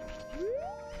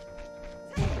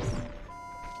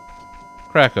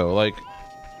 Kracko,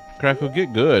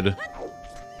 get good.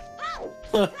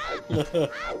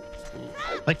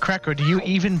 Like, Kracko, do you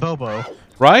even Bobo?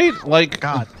 Right? Like...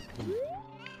 God.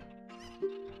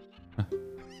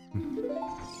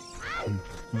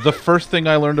 The first thing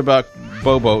I learned about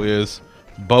Bobo is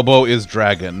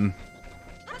dragon.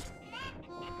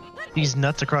 These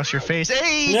nuts across your face.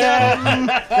 Hey, got him!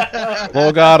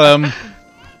 Well, got him.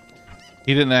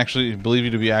 He didn't actually believe you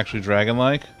to be actually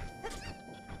dragon-like.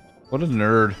 What a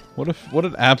nerd. What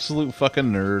an absolute fucking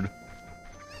nerd.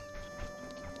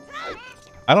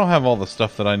 I don't have all the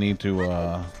stuff that I need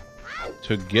to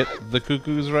get the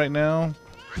cuckoos right now,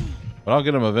 but I'll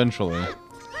get them eventually.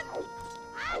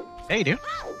 Hey, dude.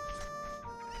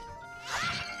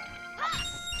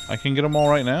 I can get them all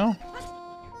right now?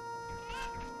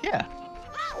 Yeah.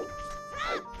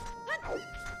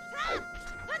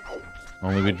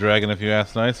 Only be dragon if you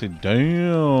ask nicely.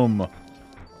 Damn.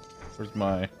 Where's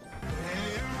my...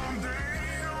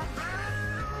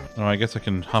 Oh, I guess I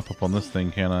can hop up on this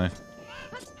thing, can't I?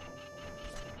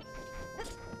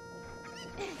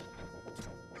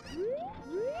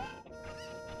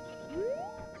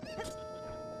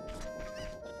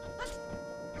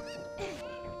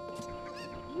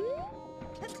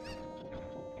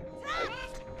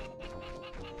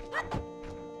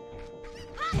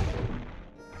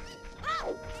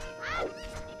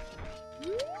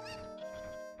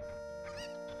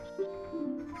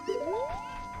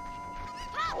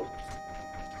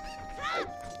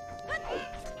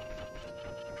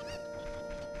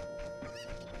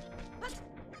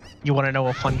 You want to know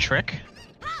a fun trick?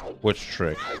 Which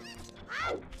trick?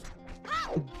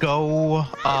 Go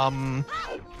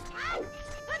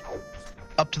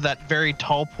up to that very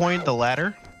tall point, the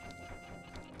ladder.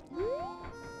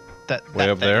 Way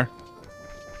up thing. there?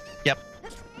 Yep.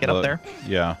 Get up there.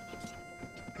 Yeah.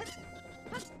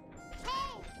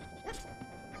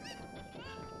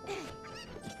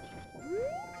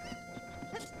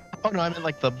 Oh no, I meant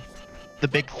like the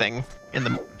big thing in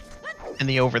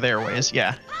the over there ways.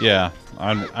 Yeah. Yeah.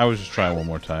 I was just trying one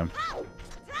more time.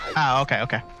 Ah, okay,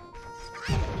 okay.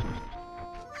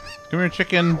 Come here,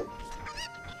 chicken.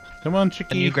 Come on, And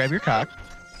chicky. you grab your cock.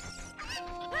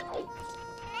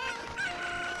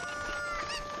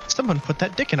 Someone put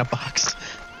that dick in a box.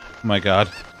 Oh my god.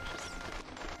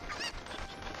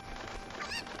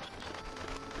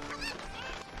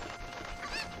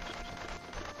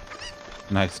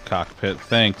 Nice cockpit,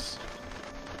 thanks.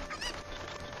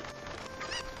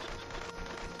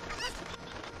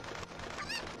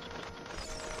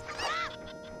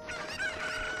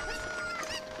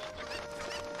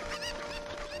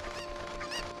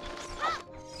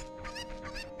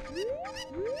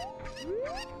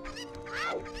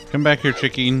 Come back here,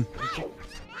 chicken.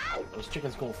 Those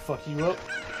chickens gonna fuck you up.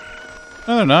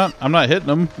 No, they're not. I'm not hitting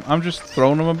them. I'm just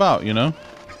throwing them about, you know?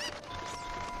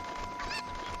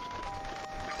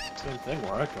 Same thing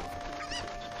where I come from.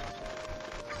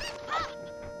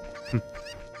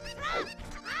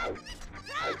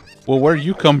 Well, where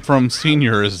you come from,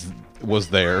 Senior was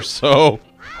there, so...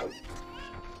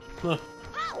 Huh.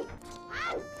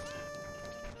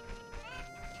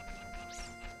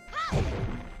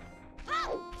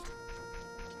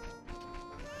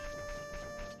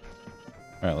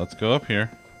 Alright, let's go up here.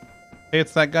 Hey,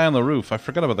 it's that guy on the roof. I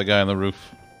forgot about the guy on the roof.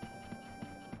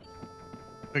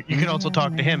 You can also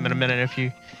talk to him in a minute if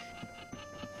you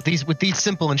with these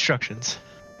simple instructions.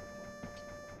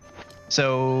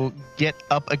 So get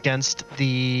up against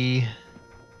that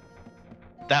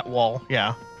wall,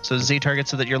 yeah. So Z target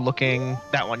so that you're looking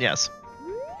that one, yes.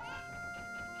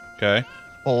 Okay.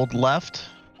 Hold left.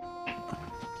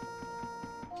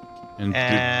 And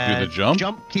And do the jump?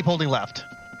 Jump, keep holding left.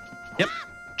 Yep.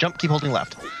 Jump, keep holding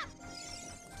left.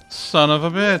 Son of a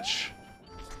bitch.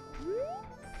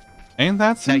 Ain't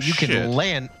that some Now you shit? can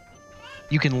land.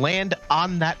 You can land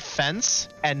on that fence,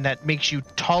 and that makes you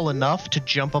tall enough to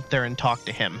jump up there and talk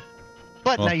to him.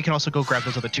 But Well- now you can also go grab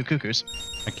those other two cuckoos.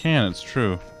 I can, it's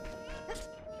true.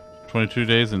 22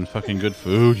 days and fucking good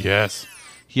food, yes.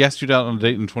 He asked you out on a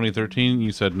date in 2013,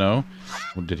 you said no.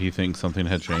 Well, did he think something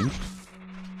had changed?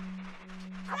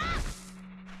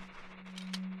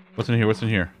 What's in here? What's in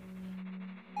here?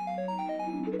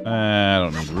 I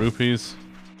don't need the rupees.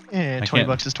 And I 20 can't-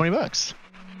 bucks is 20 bucks.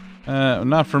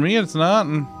 Not for me, it's not.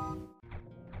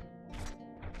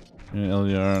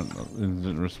 LDR.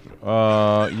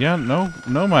 Yeah,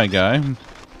 no, my guy.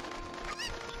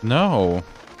 No.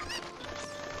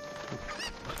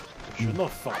 Should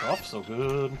not fuck off so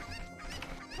good.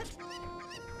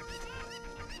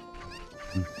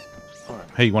 Alright.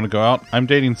 Hey, you want to go out? I'm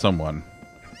dating someone.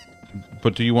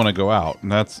 But do you want to go out?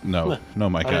 And that's no,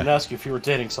 my I didn't guy. ask you if you were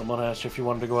dating someone, I asked you if you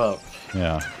wanted to go out.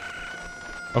 Yeah.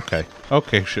 Okay.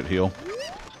 Okay, shitheel.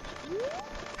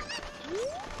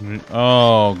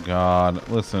 Oh God!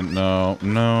 Listen, no.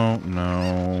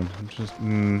 Just.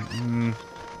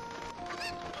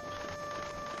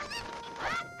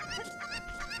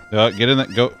 Get in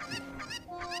that. Go.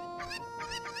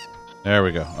 There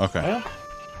we go. Okay. Well,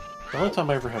 the only time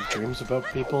I ever have dreams about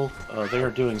people, they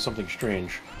are doing something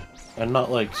strange. And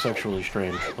not like sexually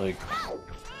strange, like,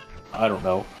 I don't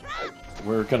know.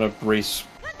 We're gonna race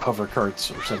hover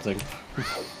carts or something.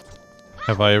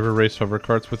 Have I ever raced hover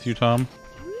carts with you, Tom?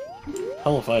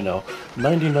 Hell if I know.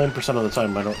 99% of the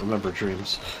time I don't remember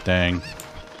dreams. Dang.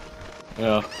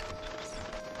 Yeah.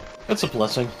 It's a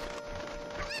blessing.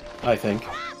 I think.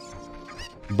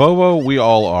 Bobo, we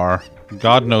all are.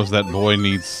 God knows that boy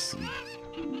needs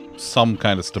some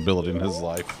kind of stability in his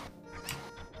life.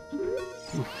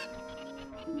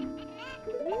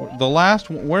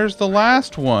 Where's the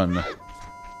last one?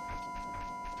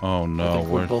 Oh I no, think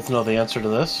we both know the answer to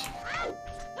this.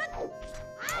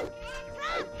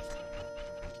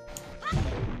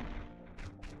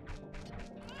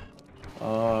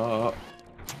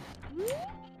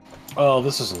 Oh,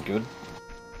 this isn't good.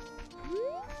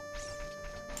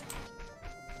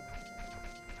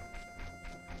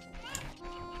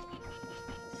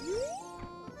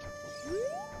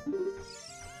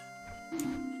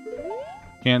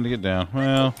 Can't get down.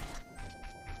 Well.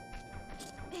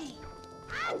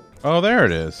 Oh, there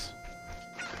it is.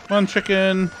 One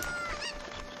chicken.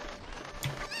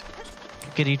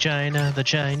 Kitty China, the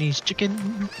Chinese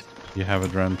chicken. You have a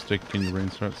drumstick, can your brain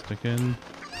start sticking?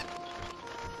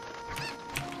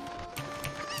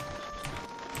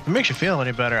 If it makes you feel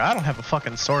any better, I don't have a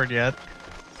fucking sword yet.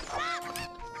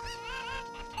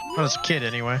 Not as a kid,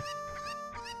 anyway.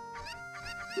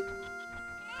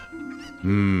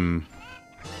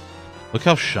 Look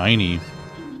how shiny.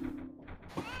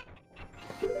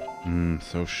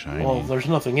 So shiny. Well, there's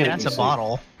nothing in it. That's you a see.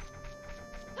 bottle.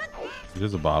 It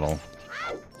is a bottle.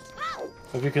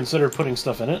 Have you considered putting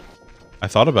stuff in it? I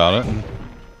thought about it.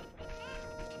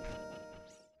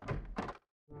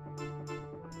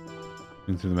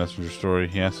 Through the messenger story,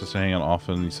 he asked us to hang out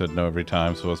often. He said no every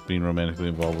time, so us being romantically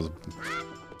involved was...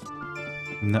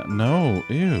 No,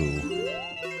 ew.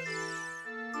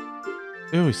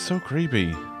 Ew, he's so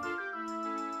creepy.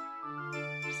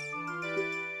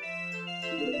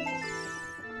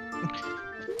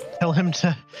 Tell him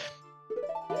to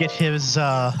get his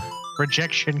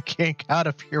rejection kink out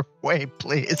of your way,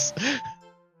 please.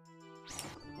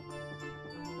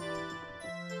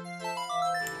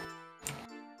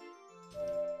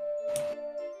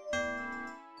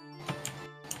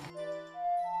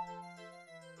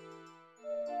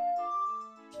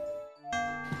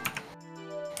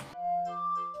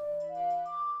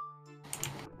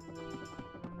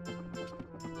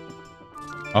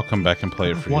 I'll come back and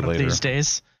play it for you later. One of these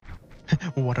days.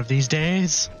 One of these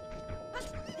days.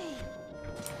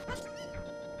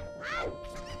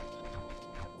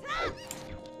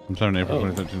 Sometime in April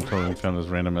 2013, Tony found his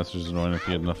random messages annoying if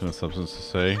he had nothing of substance to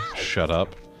say. Shut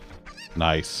up.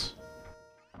 Nice.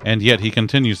 And yet he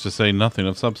continues to say nothing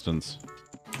of substance.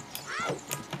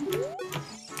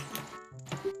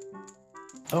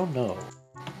 Oh no.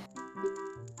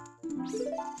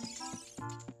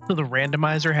 So the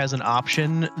randomizer has an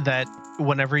option that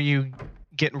whenever you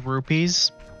get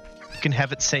rupees, you can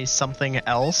have it say something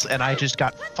else, and I just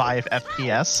got 5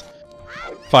 FPS.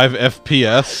 5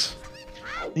 FPS?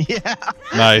 Yeah.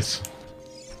 Nice.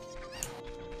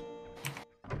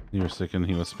 You were sick and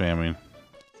he was spamming.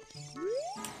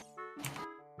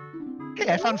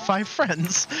 Hey, I found 5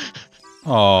 friends.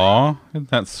 Aw, isn't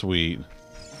that sweet?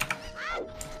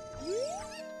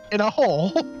 In a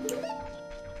hole.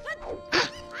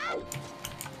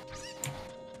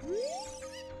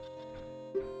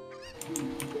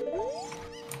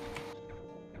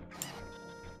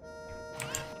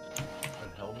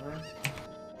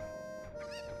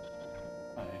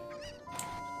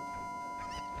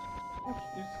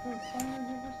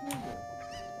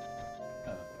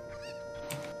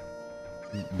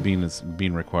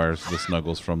 Bean requires the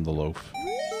snuggles from the loaf.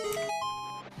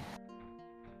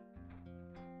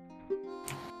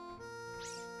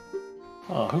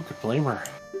 Oh, who could blame her?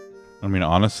 I mean,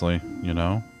 honestly, you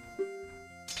know?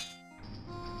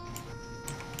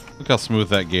 Look how smooth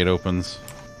that gate opens.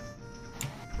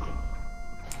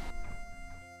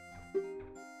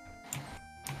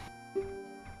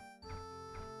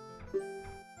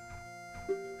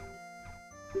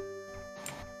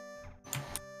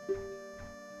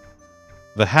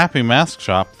 The Happy Mask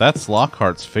Shop, that's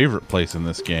Lockhart's favorite place in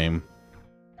this game.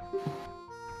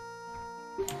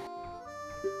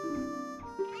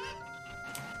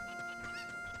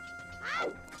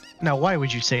 Now, why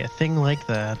would you say a thing like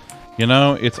that? You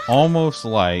know, it's almost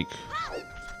like...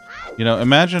 You know,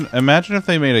 imagine if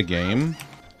they made a game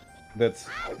that's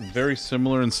very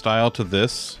similar in style to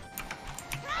this,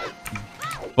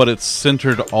 but it's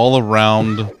centered all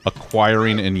around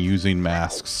acquiring and using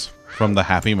masks from the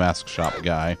Happy Mask Shop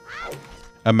guy.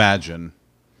 Imagine.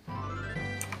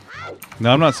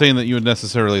 Now, I'm not saying that you would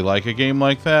necessarily like a game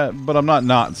like that, but I'm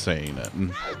not saying it.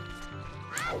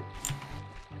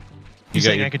 You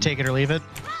saying I could take it or leave it?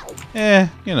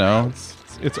 You know,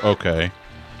 it's okay.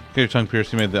 Get your tongue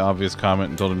pierced, you made the obvious comment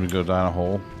and told him to go die in a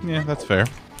hole. Yeah, that's fair.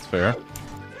 It's fair.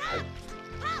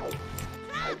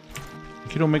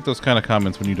 You don't make those kind of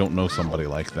comments when you don't know somebody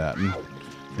like that.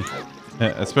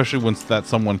 Especially when that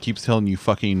someone keeps telling you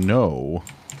fucking no.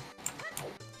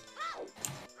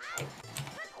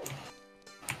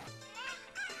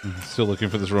 Still looking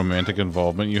for this romantic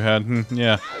involvement you had?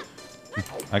 Yeah.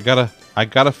 I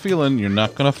got a feeling you're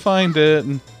not gonna find it.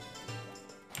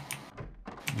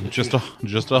 Just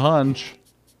a hunch.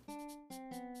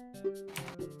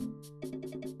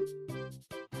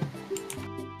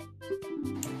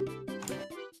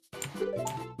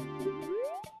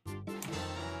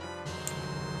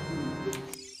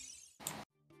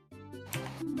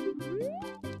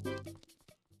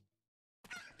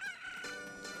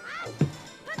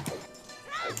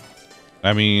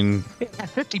 I mean...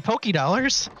 50 Poké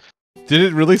Dollars? Did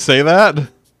it really say that?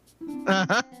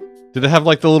 Uh-huh. Did it have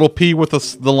like the little P with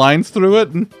the lines through it?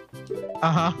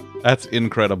 Uh-huh. That's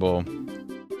incredible.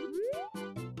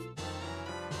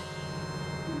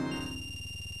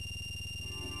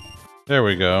 There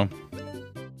we go.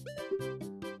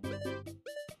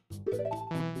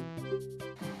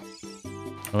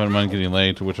 I wouldn't mind getting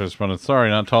laid, to which I responded, sorry,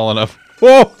 not tall enough.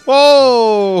 Whoa!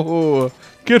 Whoa!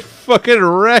 Get fucking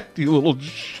wrecked, you little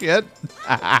shit.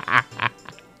 I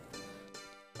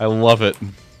love it.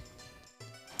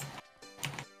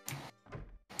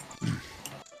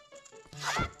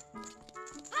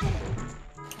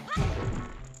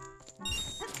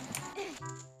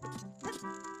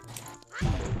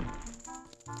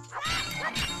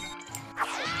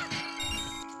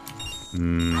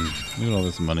 Look at all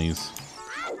this monies.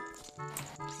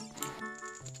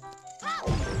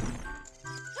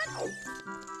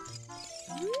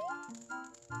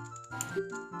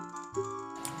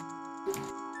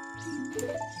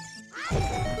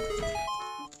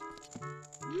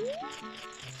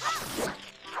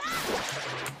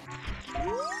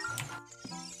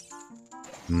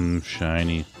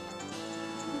 Shiny.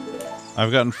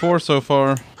 I've gotten 4 so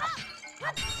far.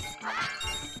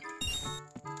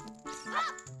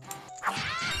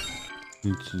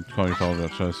 You should call your father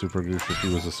that super douche. If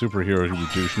he was a superhero, he'd be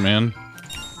douche man.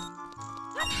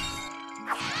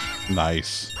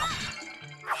 Nice.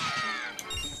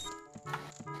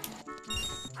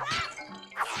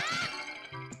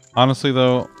 Honestly,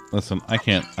 though, listen, I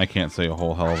can't say a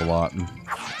whole hell of a lot.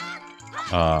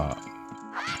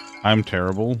 I'm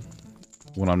terrible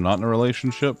when I'm not in a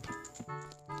relationship,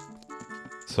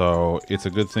 so it's a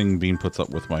good thing Bean puts up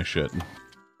with my shit.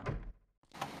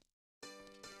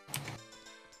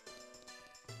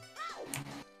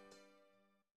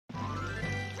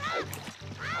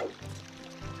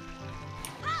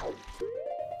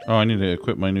 Oh, I need to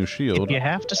equip my new shield. If you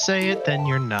have to say it, then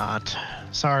you're not.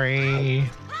 Sorry.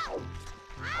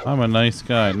 I'm a nice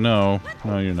guy. No,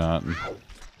 you're not.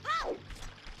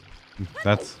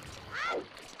 That's...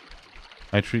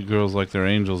 I treat girls like they're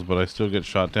angels, but I still get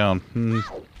shot down.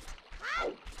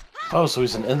 Oh, so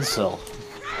he's an incel.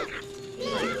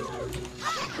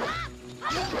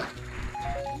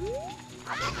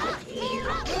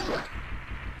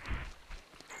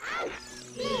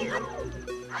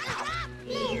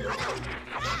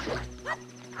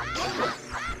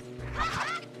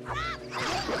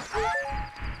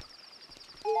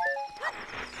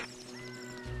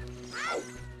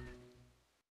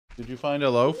 Did you find a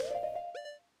loaf?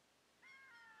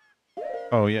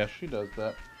 Oh, yeah, she does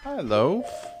that. Hi, Loaf.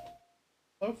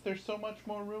 Loaf, there's so much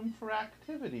more room for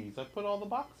activities. I put all the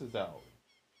boxes out.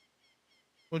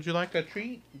 Would you like a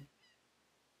treat?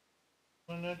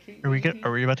 Want a treat?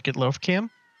 Are we about to get Loaf Cam?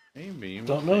 Maybe.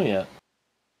 Don't know yet.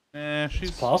 She's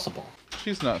It's possible.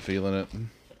 She's not feeling it.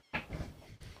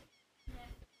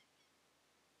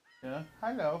 Yeah.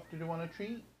 Hi, Loaf. Did you want a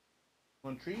treat?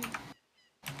 Want a treat?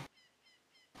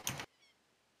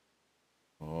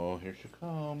 Oh, here she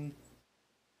comes.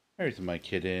 There's my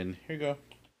kitten. Here you go.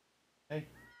 Hey,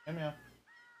 come here.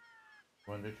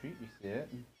 Want a treat? You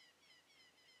sit.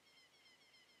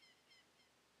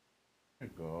 There you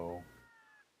go.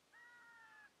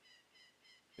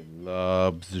 She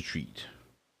loves the treat.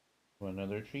 Want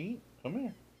another treat? Come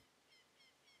here.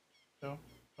 So,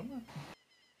 come here.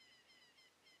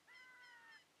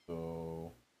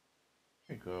 Go.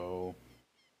 Here you go.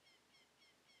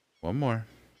 One more.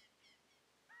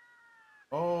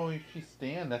 Oh, she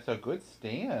stand. That's a good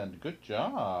stand. Good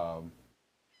job.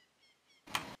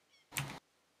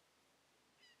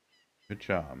 Good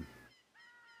job.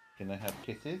 Can I have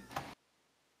kisses?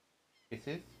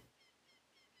 Kisses?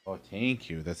 Oh, thank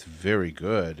you. That's very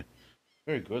good.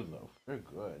 Very good, Loaf. Very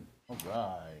good. All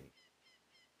right.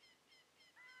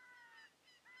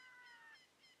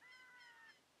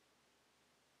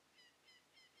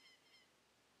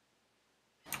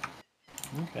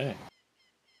 Okay.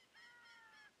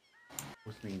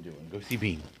 What's Bean doing? Go see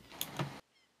Bean.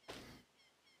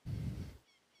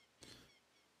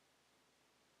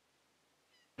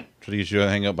 Should I get you to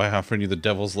hang out by offering you the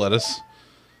devil's lettuce?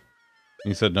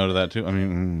 You said no to that too? I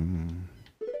mean...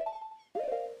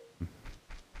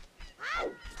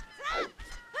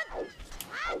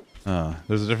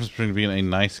 There's a difference between being a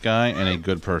nice guy and a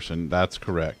good person. That's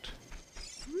correct.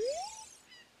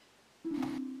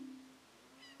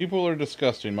 People are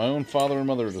disgusting. My own father and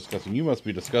mother are disgusting. You must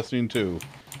be disgusting too.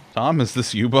 Tom, is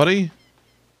this you, buddy?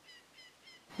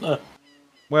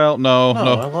 Well,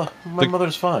 no. My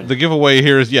mother's fine. The giveaway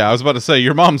here is, yeah, I was about to say,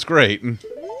 your mom's great.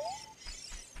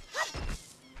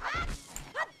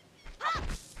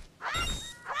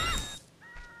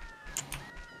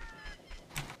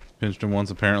 Pinched him once,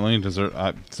 apparently.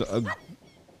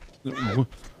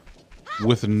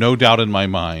 With no doubt in my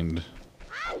mind,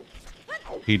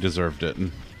 he deserved it.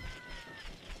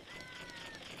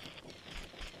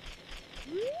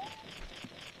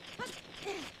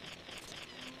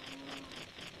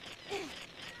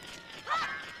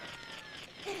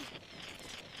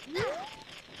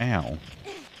 Ow.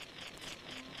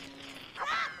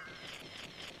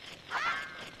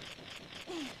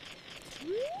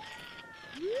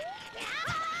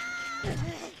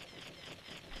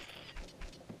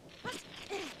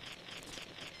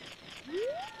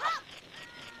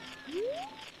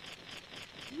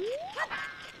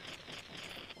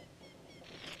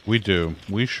 We do.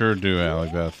 We sure do, Allie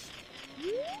Beth.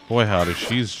 Boy howdy,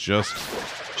 she is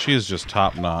just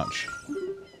top notch.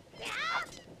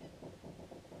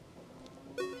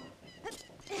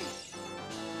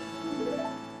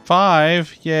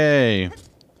 Five, yay!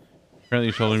 Apparently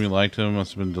you told him you liked him.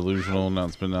 Must have been delusional. Now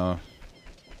it's been sort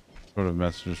of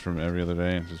messages from every other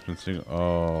day. It's just been seeing.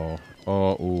 Oh,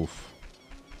 oof,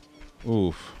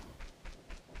 oof.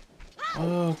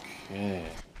 Okay.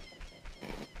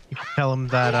 You can tell him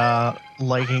that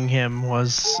liking him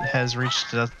has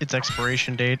reached its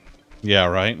expiration date. Yeah,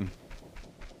 right.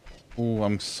 Ooh,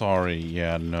 I'm sorry.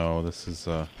 Yeah, no, this is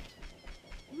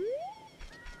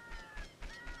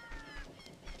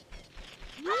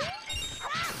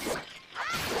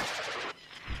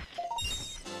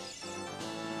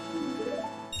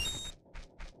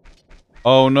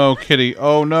Oh no, kitty.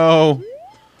 Oh no.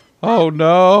 Oh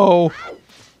no.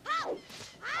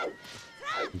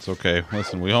 It's okay.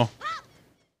 Listen, we all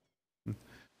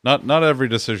not every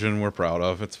decision we're proud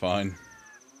of. It's fine.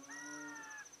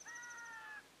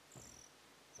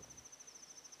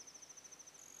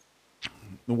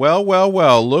 Well, well,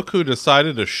 well. Look who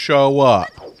decided to show up.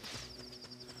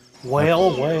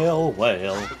 Well, well,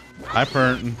 well. Hi,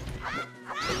 Pern.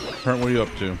 Pern, what are you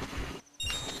up to?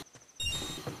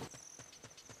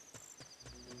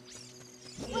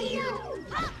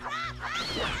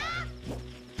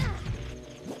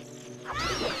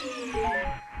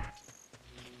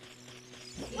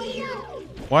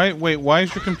 Why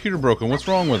is your computer broken? What's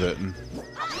wrong with it?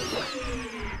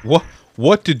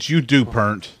 What did you do,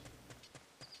 Pernt?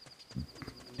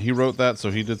 He wrote that,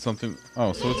 so he did something.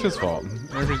 Oh, so it's his fault.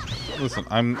 Listen,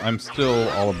 I'm still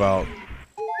all about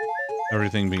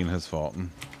everything being his fault.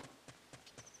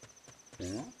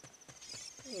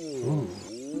 Ooh,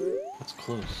 that's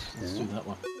close. Let's do that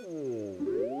one.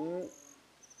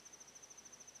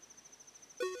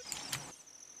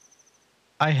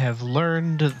 I have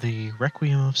learned the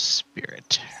Requiem of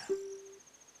Spirit.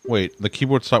 Wait, the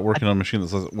keyboard stopped working on a machine that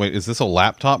says. Wait, is this a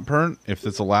laptop, Pernt? If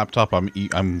it's a laptop,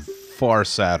 I'm far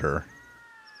sadder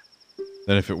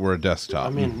than if it were a desktop. I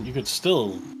mean, you could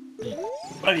still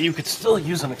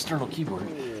use an external keyboard.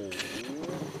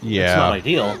 Yeah, it's not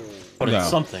ideal, but No. it's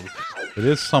something. It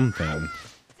is something.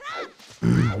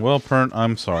 Well, Pernt,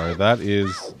 I'm sorry.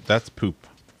 That's poop.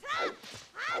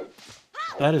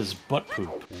 That is butt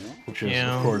poop, which is,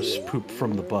 Yeah. of course, poop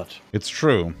from the butt. It's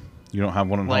true. You don't have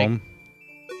one at Like- home?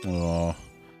 Oh.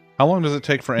 How long does it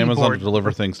take for Amazon to Keyboard.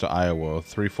 deliver things to Iowa?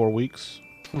 3-4 weeks?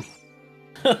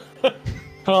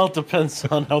 Well, it depends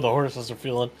on how the horses are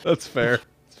feeling. That's fair.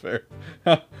 That's fair.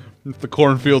 If the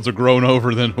cornfields are grown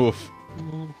over, then oof.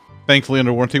 Thankfully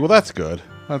under warranty. Well, that's good.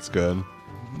 That's good.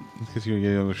 Because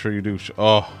I'm sure you do.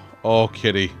 Oh,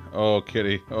 kitty. Oh,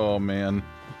 kitty. Oh, man.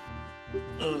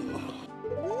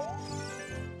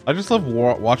 I just love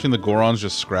watching the Gorons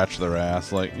just scratch their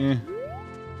ass. Like, eh.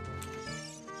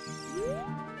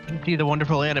 You see the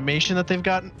wonderful animation that they've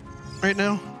got right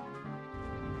now?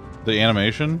 The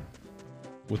animation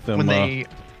with them When they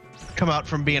come out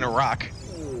from being a rock.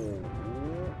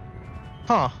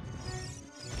 Huh.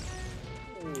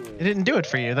 It didn't do it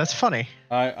for you. That's funny.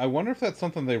 I wonder if that's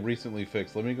something they recently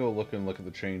fixed. Let me go look at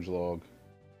the change log.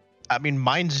 I mean,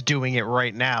 mine's doing it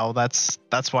right now. That's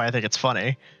why I think it's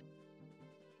funny.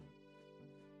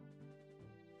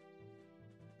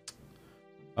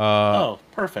 Oh,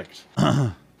 perfect.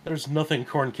 There's nothing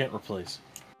corn can't replace.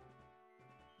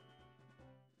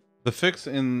 The fix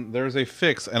there's a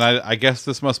fix, and I guess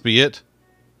this must be it.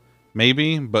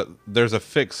 Maybe, but there's a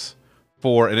fix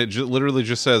for, and it literally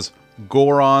just says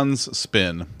Goron's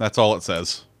spin. That's all it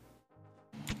says.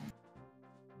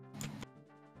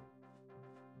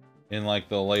 In like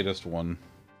the latest one.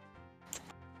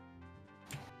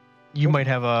 You might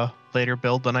have a later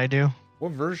build than I do.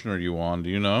 What version are you on? Do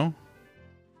you know?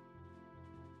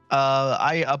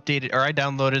 I updated, or I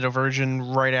downloaded a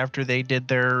version right after they did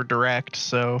their direct,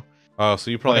 so... Oh,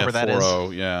 so you probably Whatever have that is.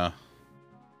 4.0, yeah.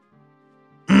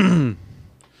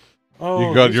 Oh,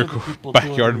 You got these your are the people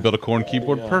backyard doing- and built a corn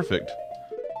keyboard? Yeah. Perfect.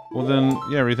 Well then,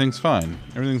 yeah, everything's fine.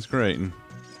 Everything's great.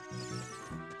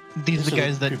 These are the So-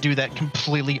 guys that do that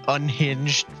completely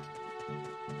unhinged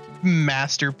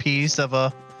masterpiece of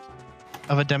a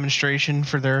demonstration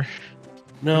for their...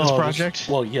 No, this project?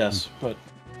 Well, yes, but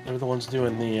they're the ones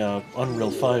doing the Unreal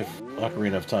 5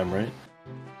 Ocarina of Time, right?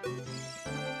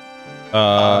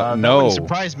 That No. wouldn't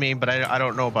surprise me, but I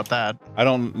don't know about that. I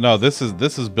don't know. This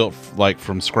is built like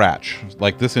from scratch.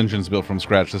 Like this engine's built from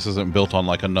scratch. This isn't built on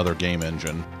like another game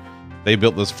engine. They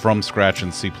built this from scratch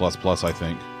in C++, I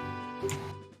think.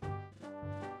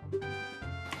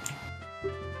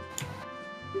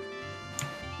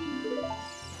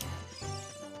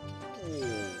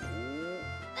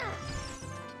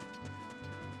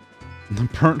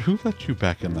 Pernt, who let you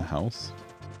back in the house?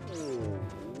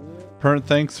 Pernt,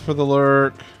 thanks for the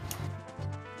lurk.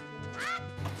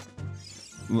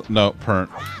 No, Pernt,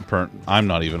 I'm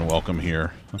not even welcome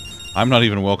here. I'm not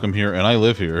even welcome here, and I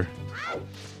live here.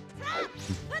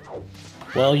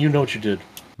 Well, you know what you did.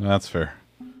 That's fair.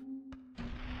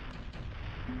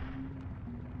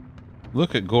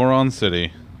 Look at Goron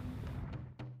City.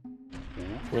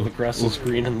 Where the grass is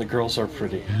green and the girls are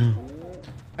pretty.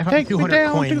 I found 200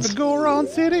 coins. to the Goron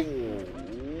City.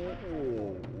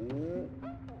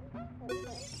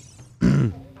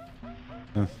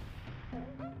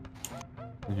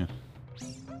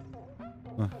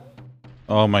 Yeah.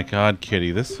 Oh my god,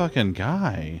 Kitty, this fucking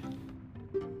guy.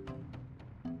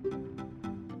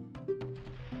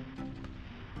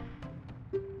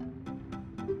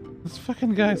 This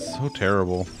fucking guy's so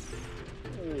terrible.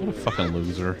 What a fucking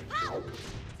loser.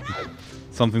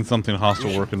 Something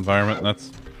hostile work environment,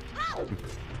 that's...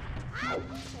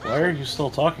 Why are you still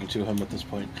talking to him at this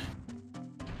point?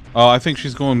 Oh, I think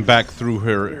she's going back through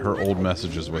her old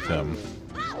messages with him.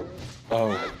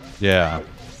 Oh. Yeah.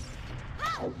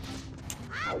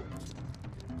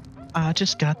 I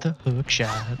just got the hook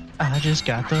shot. I just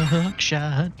got the hook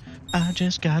shot. I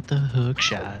just got the hook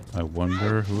shot. I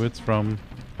wonder who it's from,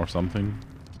 or something.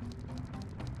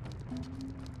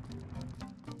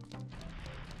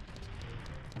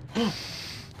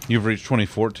 You've reached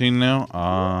 2014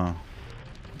 now?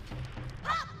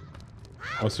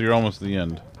 Oh, so you're almost at the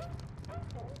end.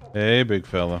 Hey, big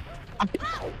fella.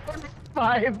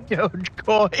 5 Doge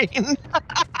coin.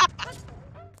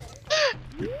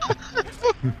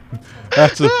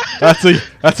 That's a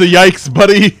yikes,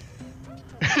 buddy.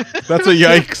 That's a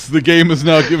yikes. The game is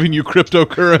now giving you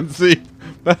cryptocurrency.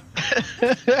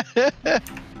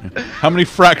 How many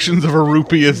fractions of a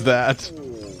rupee is that?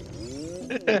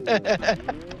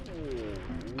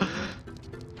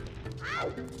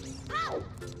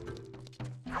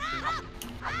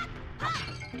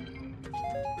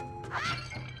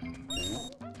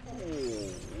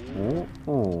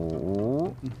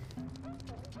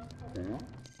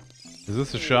 Is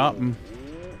this a shop?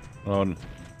 Oh,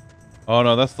 oh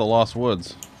no, that's the Lost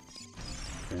Woods.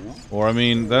 Or I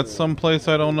mean, that's some place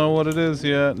I don't know what it is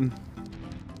yet.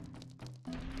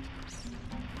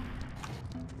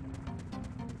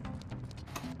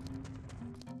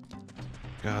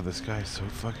 God, this guy's so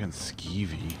fucking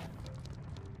skeevy.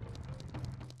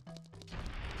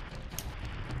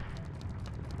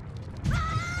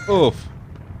 Oof.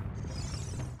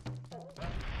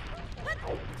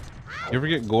 You ever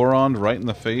get Goroned right in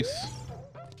the face?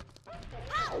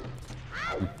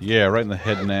 Yeah, right in the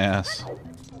head and ass.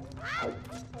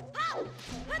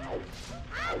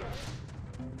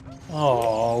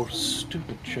 Oh,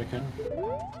 stupid chicken.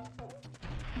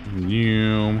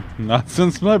 You, not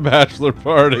since my bachelor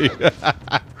party.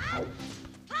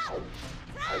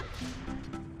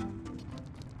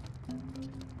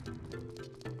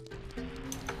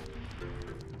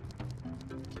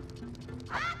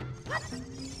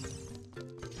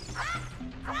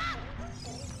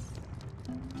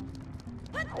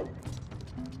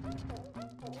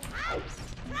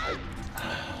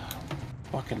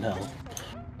 Fucking hell.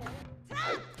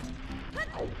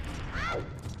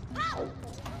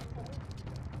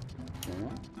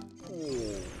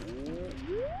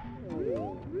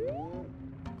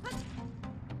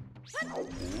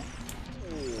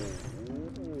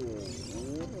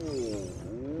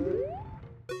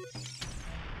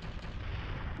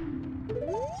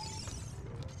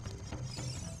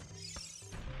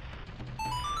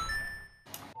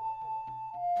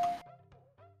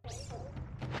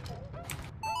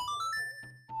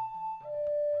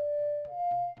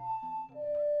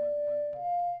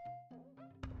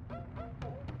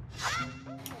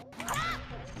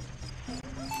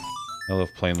 I love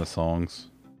playing the songs.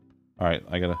 Alright,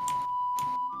 I gotta...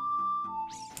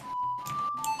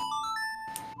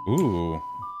 Ooh.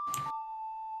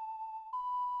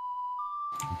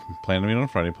 Planning to meet on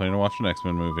Friday, planning to watch an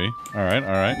X-Men movie. Alright,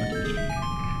 alright.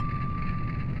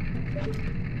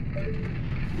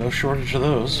 No shortage of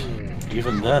those.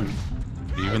 Even then.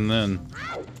 Even then.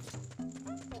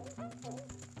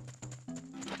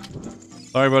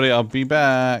 Sorry, buddy, I'll be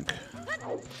back.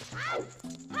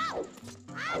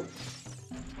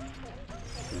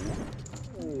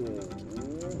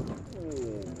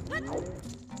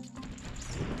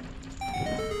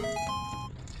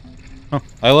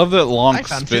 I love that long I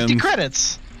found spins. 50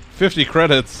 credits. 50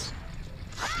 credits.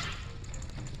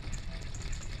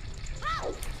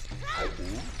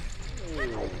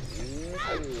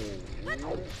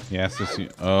 Yes, this.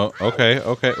 Oh, okay,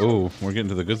 okay. Ooh, we're getting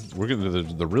to the good. We're getting to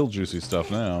the real juicy stuff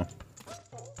now.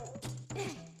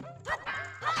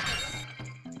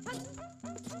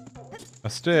 A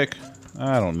stick.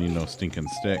 I don't need no stinking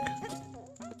stick.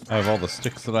 I have all the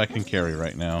sticks that I can carry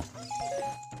right now.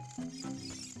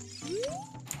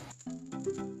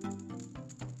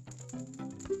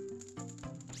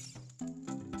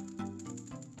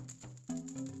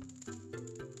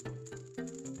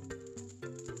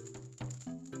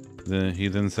 He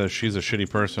then says she's a shitty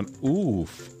person.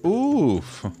 Oof.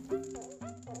 Oof.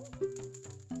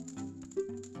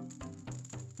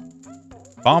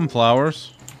 Bomb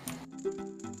flowers.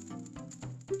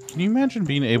 Can you imagine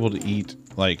being able to eat,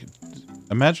 like,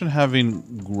 imagine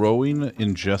having growing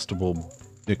ingestible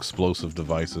explosive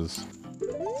devices.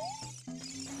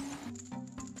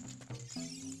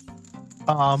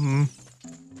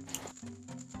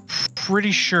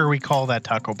 Pretty sure we call that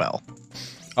Taco Bell.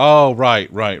 Oh,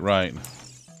 right, right, right.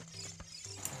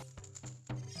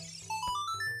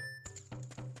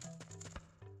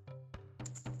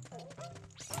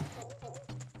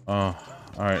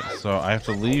 Alright, so I have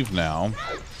to leave now.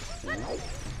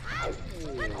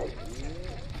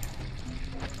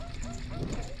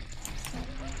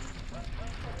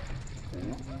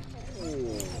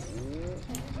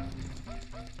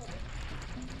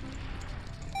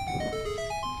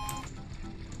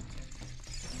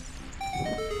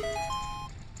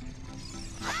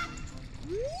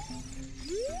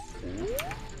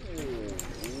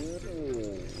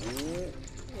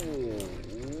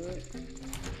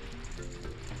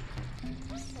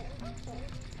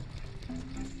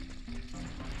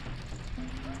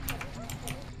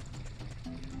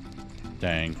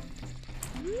 Dang.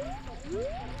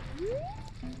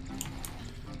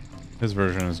 His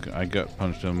version is, I gut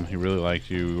punched him. He really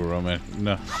liked you. We were romantic.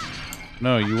 No.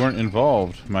 No, you weren't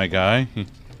involved, my guy.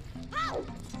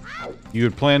 You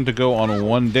had planned to go on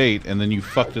one date, and then you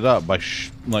fucked it up by,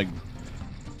 like,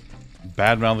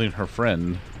 bad-mouthing her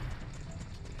friend.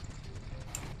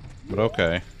 But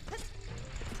okay.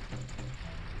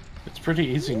 It's pretty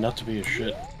easy not to be a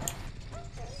shit.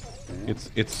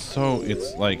 It's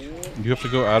like, you have to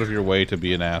go out of your way to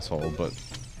be an asshole, but,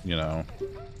 you know.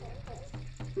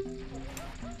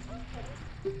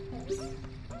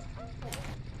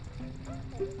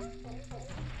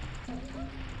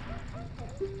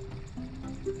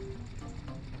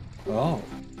 Oh.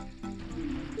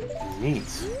 Neat.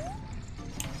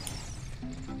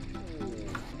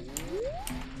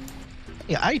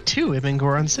 Yeah, I too am in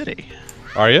Goron City.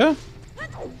 Are you?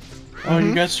 Oh,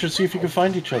 you guys should see if you can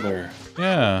find each other.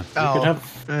 Yeah.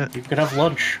 You could have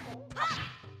lunch.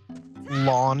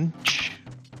 Launch.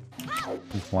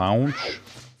 Lounge.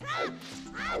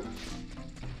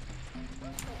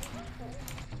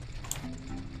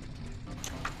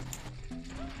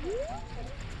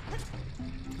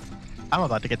 I'm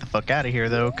about to get the fuck out of here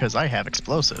though, because I have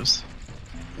explosives.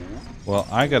 Well,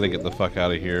 I gotta get the fuck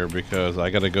out of here because I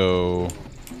gotta go.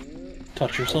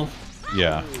 Touch yourself?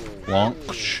 Yeah.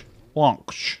 Launch.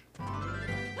 Launch.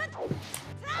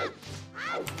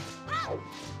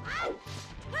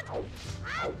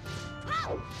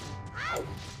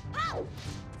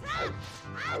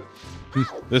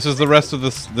 This is the rest of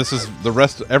this. This is the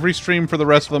rest. Every stream for the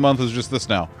rest of the month is just this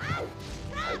now.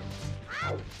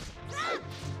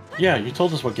 Yeah, you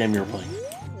told us what game you were playing.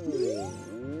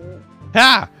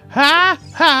 Ha! Ha!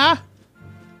 Ha!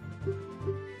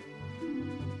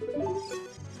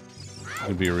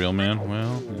 Could be a real man.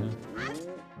 Well, yeah.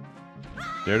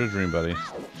 Dare to dream, buddy.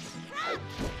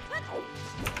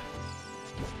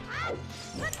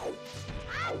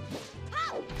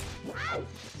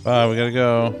 We gotta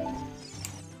go.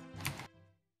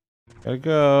 Gotta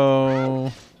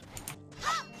go.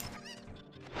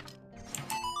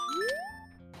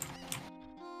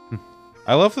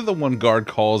 I love that the one guard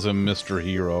calls him Mr.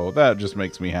 Hero. That just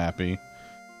makes me happy.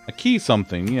 A key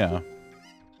something, yeah.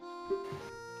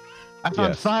 I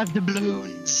found Yes. 5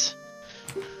 doubloons.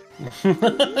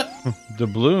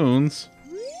 Doubloons?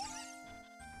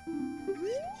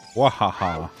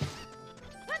 Wahaha.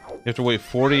 You have to wait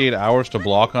 48 hours to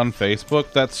block on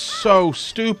Facebook? That's so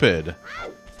stupid.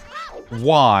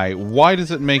 Why? Why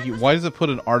does it make you... Why does it put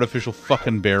an artificial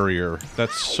fucking barrier?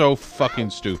 That's so fucking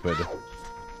stupid.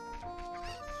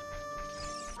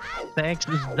 Thanks,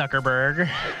 Zuckerberg.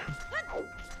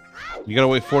 You gotta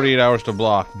wait 48 hours to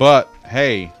block. But,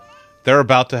 hey, they're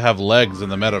about to have legs in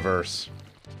the metaverse.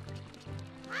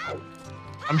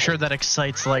 I'm sure that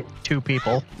excites like 2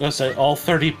 people. I say all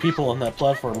 30 people on that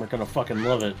platform are gonna fucking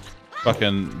love it.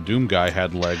 Fucking Doom Guy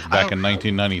had legs back in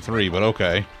 1993, but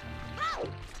okay.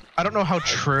 I don't know how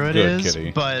true it Good is,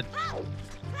 kitty. but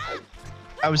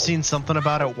I was seeing something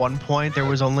about at one point there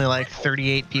was only like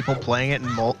 38 people playing it,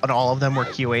 and all of them were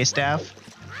QA staff.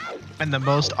 And the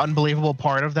most unbelievable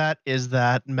part of that is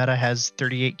that Meta has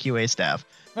 38 QA staff.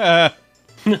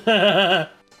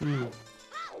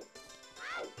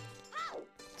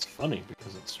 It's funny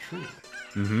because it's true.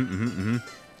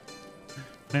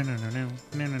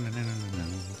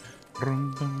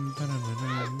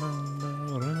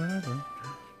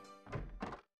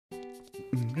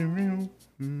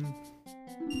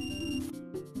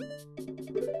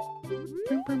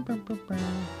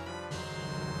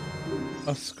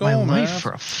 A skull My life mask.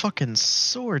 for a fucking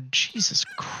sword, Jesus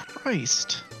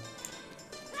Christ.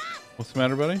 What's the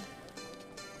matter, buddy?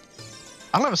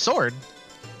 I don't have a sword.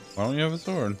 Why don't you have a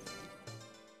sword?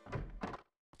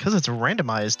 Because it's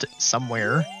randomized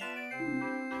somewhere.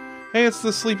 Hey, it's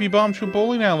the sleepy Bombchu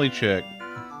bowling alley chick.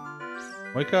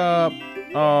 Wake up!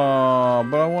 Oh,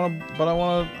 but I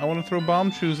wanna throw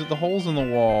Bombchus at the holes in the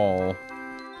wall.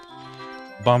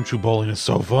 Bombchu bowling is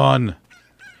so fun.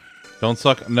 Don't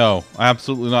suck. No,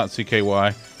 absolutely not,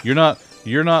 CKY.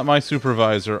 You're not my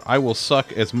supervisor. I will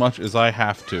suck as much as I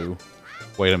have to.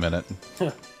 Wait a minute.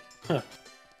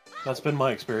 That's been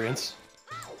my experience.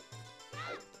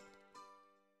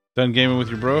 Done gaming with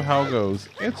your bro? How it goes?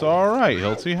 It's alright,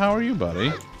 Hilty. How are you,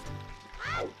 buddy?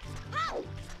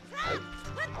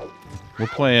 We're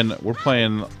playing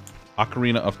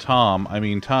Ocarina of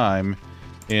Time,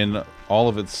 in all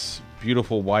of its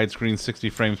beautiful widescreen 60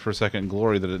 frames per second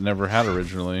glory that it never had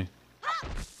originally.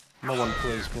 No one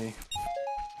plays me.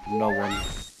 No one.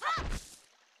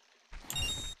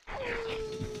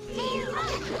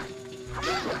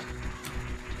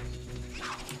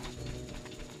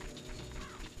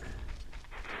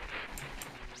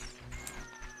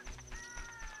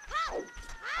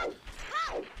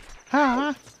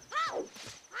 Ha!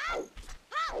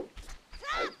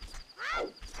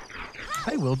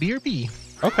 I will be your bee.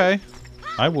 Okay.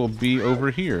 I will be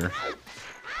over here.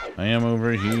 I am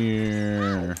over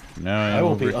here. Now I am I will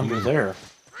over be under here. there.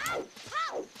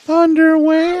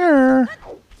 Underwear.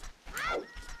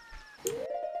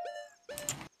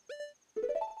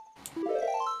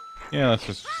 Yeah,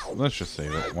 let's just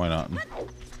save it. Why not?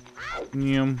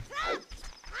 Yum.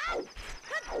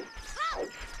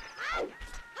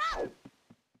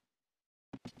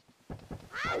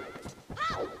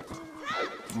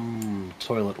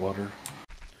 Toilet water.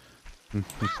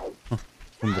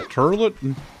 From the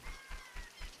turlet?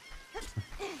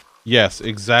 Yes,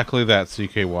 exactly that,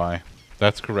 CKY.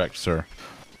 That's correct, sir.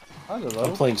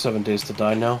 I'm playing 7 Days to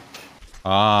Die now,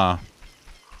 Ah.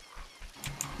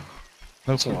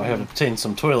 so I have obtained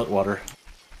some toilet water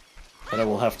that I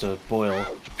will have to boil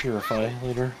to purify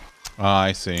later. Ah,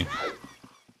 I see.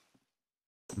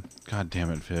 God damn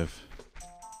it, Viv.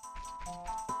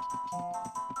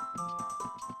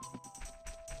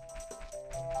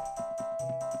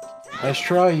 Nice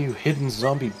try, you hidden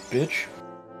zombie bitch.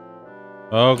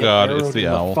 Oh Get god, it's arrowed the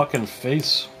in owl. fucking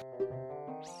face.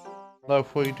 Love,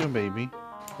 what you doing, baby?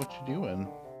 What you doing?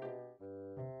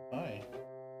 Hi.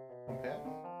 Okay.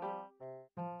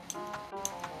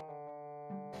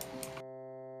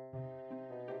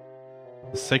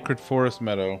 The Sacred Forest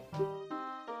Meadow.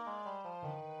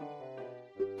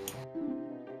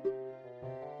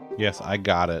 Yes, I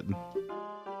got it.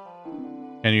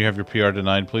 Can you have your PR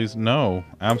denied, please? No,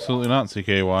 absolutely not,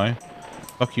 CKY.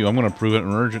 Fuck you, I'm gonna prove it and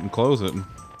merge it and close it.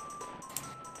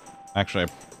 Actually,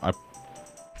 I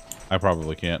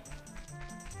probably can't.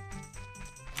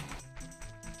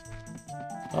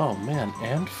 Oh man,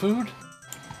 and food?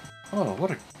 Oh, what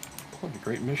a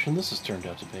great mission this has turned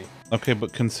out to be. Okay,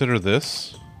 but consider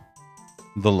this.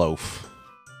 The loaf.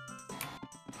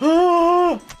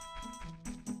 I'm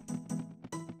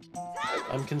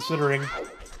considering.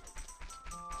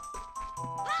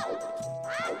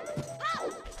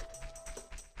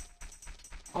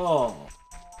 Oh.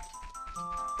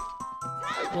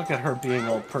 Look at her being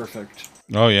all perfect.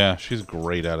 Oh yeah, she's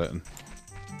great at it.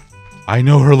 I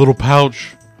know her little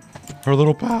pouch. Her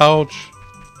little pouch.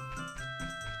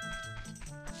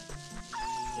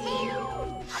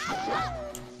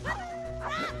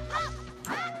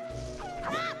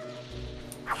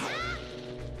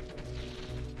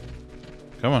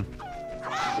 Come on.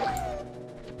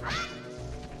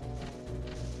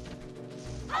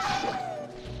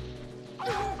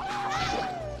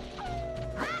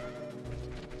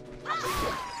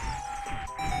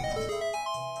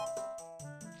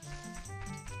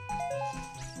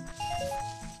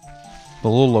 The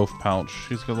little loaf pouch.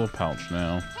 She's got a little pouch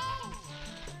now.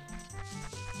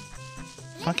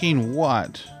 Fucking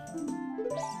what?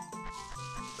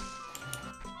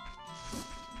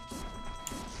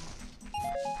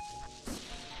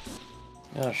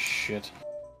 Oh shit.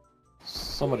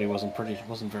 Somebody wasn't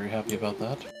very happy about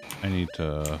that. I need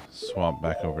to swap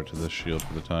back over to this shield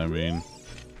for the time being.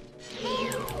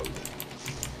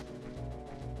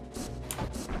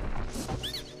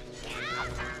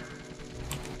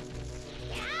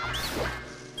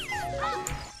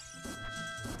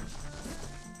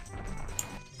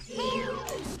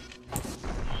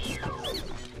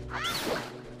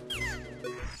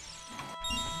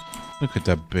 Look at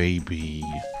the baby.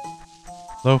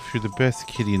 Loaf, you're the best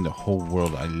kitty in the whole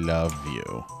world. I love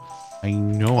you. I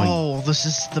know. Oh, this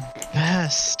is the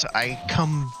best. I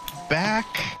come back,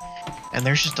 and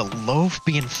there's just a Loaf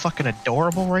being fucking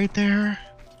adorable right there.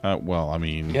 Well, I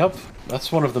mean... Yep,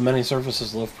 that's one of the many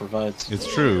services Loaf provides. It's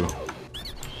true.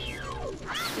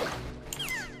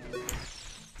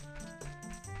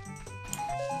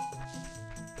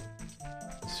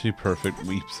 She perfect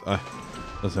weeps.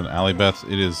 Listen, Allie Beth,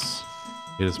 it is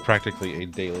practically a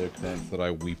daily occurrence that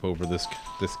I weep over this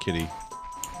kitty.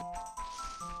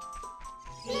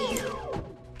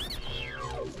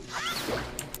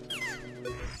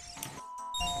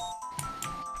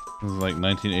 This is like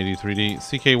 1983D.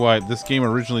 CKY, this game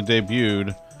originally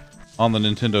debuted on the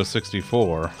Nintendo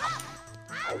 64.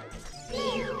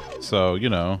 So, you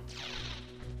know.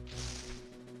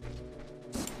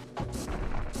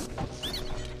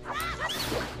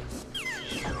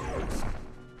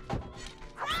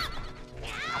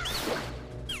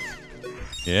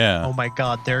 Yeah. Oh my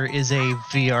god, there is a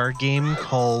VR game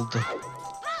called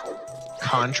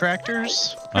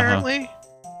Contractors, apparently.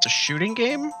 It's a shooting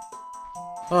game.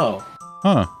 Oh.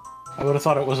 Huh. I would have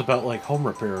thought it was about, like, home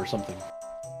repair or something.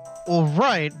 Well,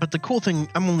 right, but the cool thing,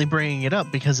 I'm only bringing it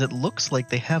up because it looks like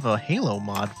they have a Halo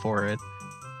mod for it.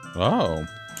 Oh.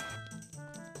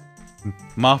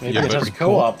 Mafia, Maybe it but has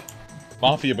co-op.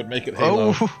 Mafia, but make it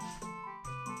Halo. Oh.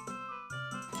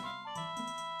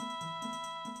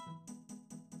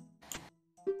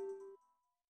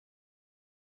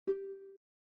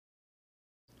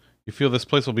 You feel this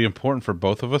place will be important for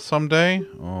both of us someday?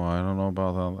 Oh, I don't know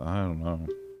about that. I don't know.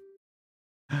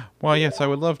 Why, yes, I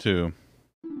would love to.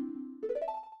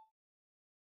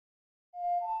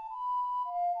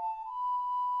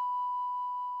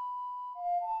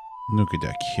 Look at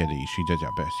that kitty. She did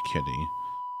her best, kitty.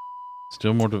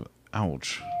 Still more to...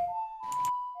 Ouch.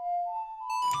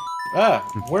 Ah,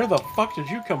 where the fuck did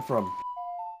you come from?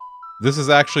 This is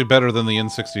actually better than the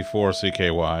N64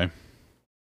 CKY.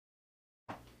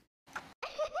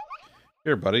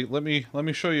 Here, buddy, let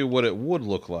me show you what it would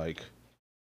look like.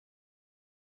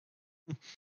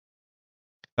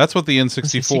 That's what the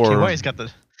N64... CKY's got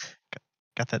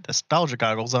that nostalgia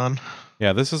goggles on.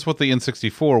 Yeah, this is what the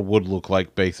N64 would look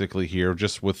like basically here,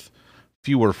 just with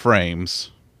fewer frames.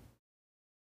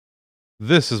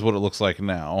 This is what it looks like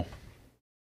now.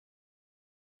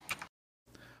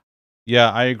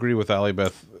 Yeah, I agree with Allie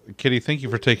Beth. Kitty, thank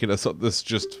you for taking us up this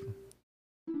just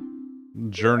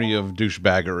journey of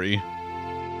douchebaggery.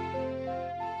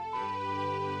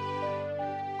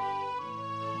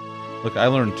 Look, I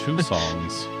learned 2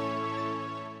 songs.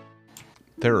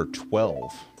 There are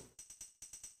 12.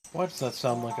 Why does that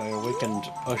sound like I awakened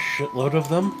a shitload of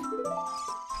them?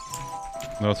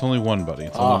 No, it's only one, buddy.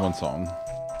 It's only one song.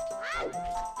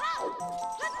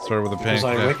 Started with a Because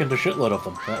pancake. I awakened a shitload of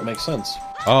them. That makes sense.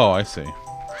 Oh, I see.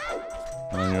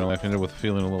 And then your life ended with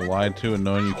feeling a little lied to and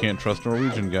knowing you can't trust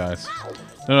Norwegian guys.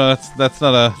 No, that's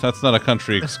not a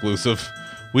country exclusive.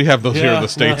 We have those here in the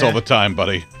States all the time,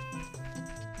 buddy.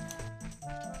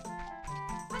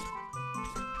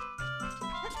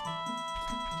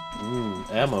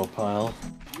 Ammo pile.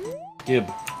 Gib.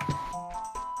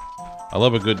 I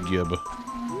love a good gib.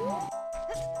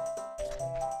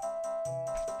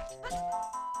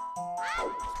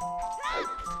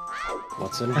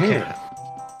 What's in here?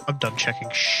 I'm done checking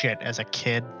shit as a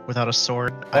kid without a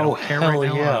sword. I Oh, don't care hell right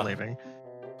now. yeah. I'm leaving.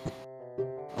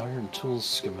 Iron tools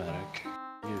schematic.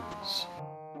 Use.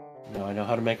 Now I know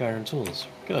how to make iron tools.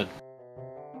 Good.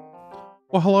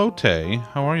 Well, hello, Tay.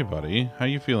 How are you, buddy? How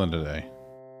you feeling today?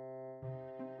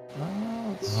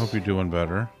 I hope you're doing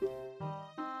better.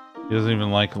 He doesn't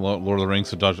even like Lord of the Rings,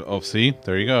 so dodge. Oh, see?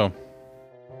 There you go.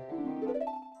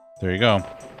 There you go.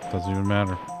 Doesn't even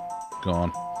matter.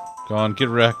 Gone. Gone. Get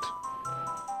wrecked.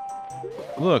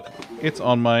 Look, it's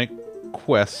on my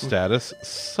quest status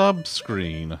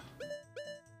sub-screen.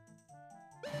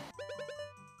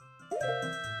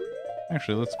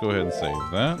 Actually, let's go ahead and save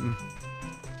that.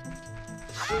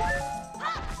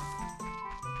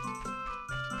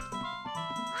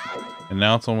 And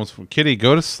now it's almost... Kitty,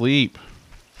 go to sleep.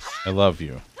 I love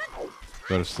you.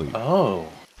 Go to sleep. Oh.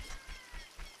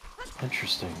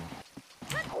 Interesting.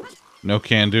 No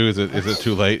can do. Is it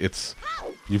too late?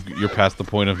 You're past the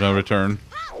point of no return.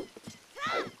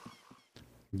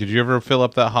 Did you ever fill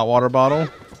up that hot water bottle?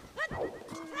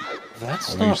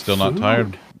 That's Are not you still not food.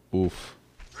 tired? Oof.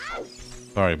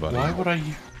 Sorry, buddy. Why would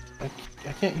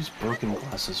I can't use broken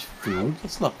glass as food.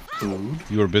 That's not food.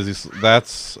 You were busy.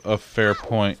 That's a fair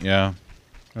point. Yeah,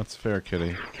 that's fair,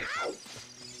 Kitty.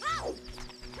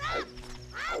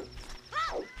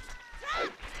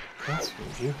 That's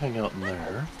good. You hang out in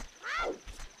there.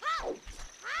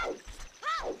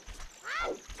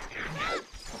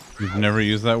 You've never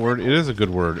used that word? It is a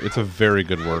good word. It's a very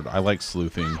good word. I like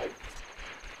sleuthing.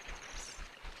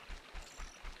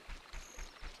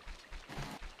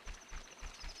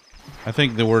 I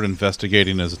think the word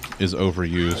investigating is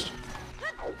overused.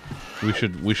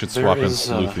 We should swap in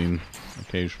sleuthing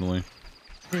occasionally.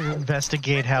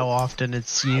 Investigate how often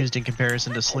it's used in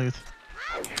comparison to sleuth.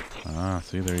 Ah,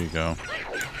 see, there you go.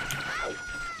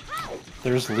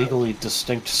 There's legally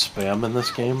distinct spam in this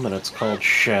game, and it's called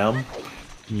sham.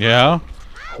 Yeah?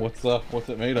 What's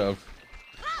it made of?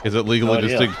 Is it legally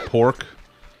distinct pork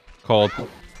called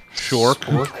shork?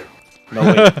 Spork? No,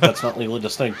 wait, that's not legally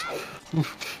distinct.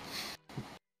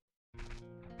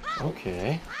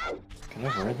 Okay. Can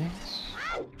I wear these?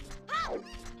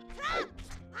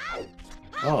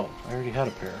 Oh, I already had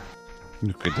a pair.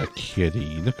 Look at that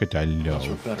kitty. Look at that Those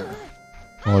were loaf. better.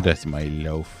 Oh, that's my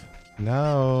loaf.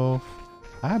 Loaf.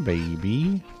 Hi,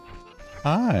 baby.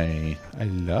 Hi. I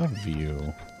love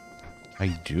you. I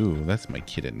do. That's my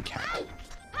kitten cat.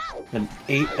 An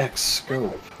 8x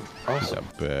scope. He's Awesome.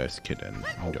 the best kitten.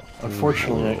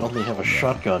 Unfortunately, I only have a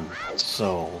shotgun,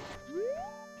 so...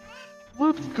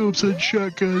 Love scopes and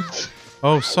shotguns.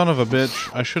 Oh, son of a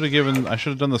bitch! I should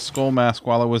have done the skull mask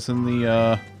while I was in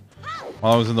the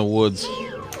woods.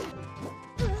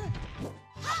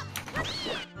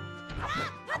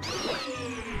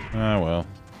 Ah well.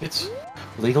 It's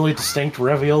legally distinct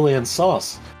ravioli and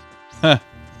sauce. I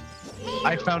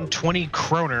found 20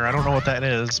 kroner. I don't know what that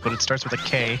is, but it starts with a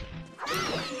K.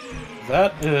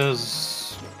 That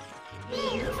is...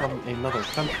 from another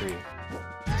country.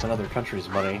 It's another country's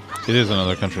money. It is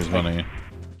another country's money.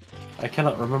 I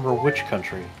cannot remember which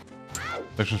country.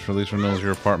 Sections for lease renewals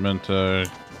your apartment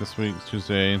this week,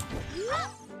 Tuesday.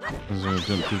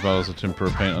 Two bottles of tempera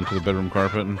paint onto the bedroom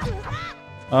carpet.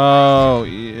 Oh,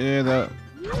 yeah, that...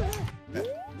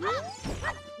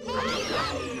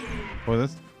 Boy,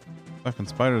 this fucking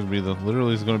spider's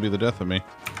literally is gonna be the death of me.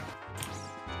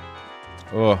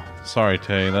 Oh, sorry,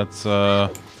 Tay. That's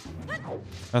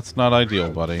not ideal,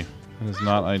 buddy. It is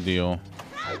not ideal.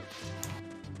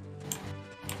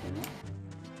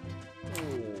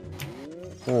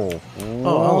 Oh,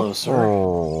 hello, sir.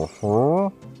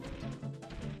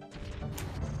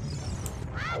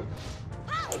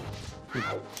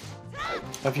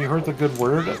 Have you heard the good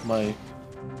word at my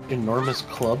enormous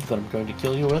club that I'm going to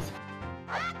kill you with?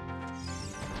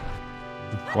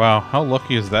 Wow, how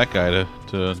lucky is that guy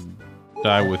to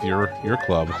die with your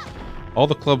club? All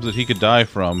the clubs that he could die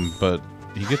from, but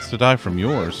he gets to die from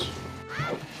yours.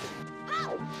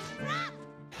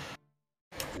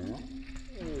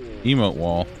 Emote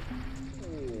wall.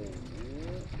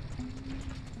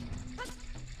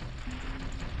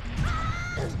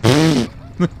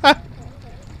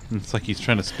 It's like he's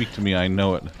trying to speak to me. I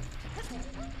know it.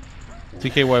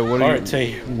 TKY, what are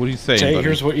you saying, Tay, buddy?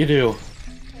 here's what you do.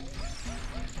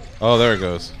 Oh, there it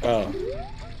goes.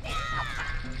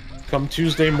 Come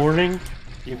Tuesday morning,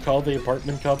 you call the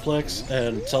apartment complex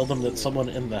and tell them that someone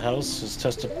in the house has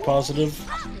tested positive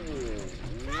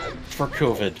for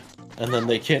COVID, and then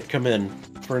they can't come in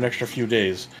for an extra few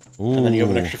days. Ooh. And then you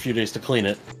have an extra few days to clean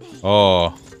it.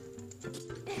 Oh.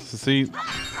 See?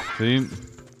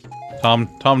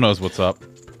 Tom knows what's up.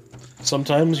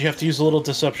 Sometimes you have to use a little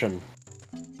deception.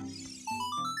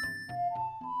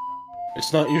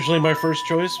 It's not usually my first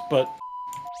choice, but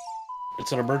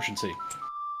it's an emergency.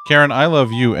 Karen, I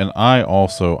love you, and I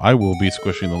will be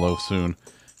squishing the loaf soon.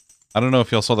 I don't know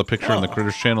if y'all saw the picture in the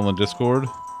Critters channel in Discord.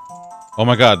 Oh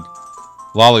my god.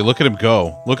 Lolly, look at him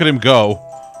go. Look at him go.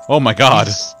 Oh my god.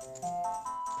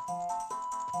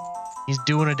 He's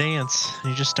doing a dance.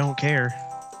 You just don't care.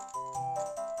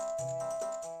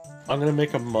 I'm gonna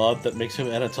make a mod that makes him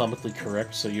anatomically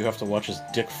correct, so you have to watch his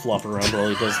dick flop around while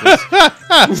he does this.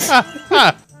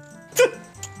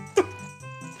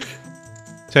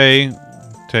 Tay,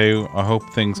 I hope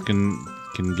things can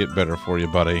get better for you,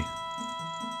 buddy.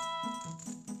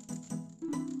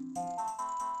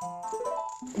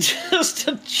 Just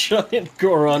a giant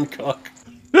Goron cock.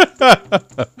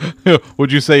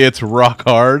 Would you say it's rock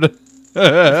hard?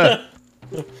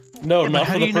 No, But not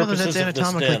how for do the you know that purposes that's of this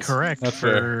anatomically dance. correct That's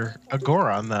for a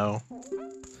Goron, though?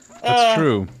 That's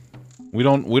true. We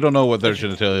don't know what their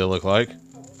genitalia look like.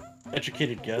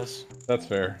 Educated guess. That's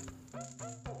fair.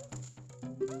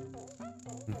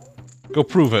 Go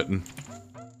prove it.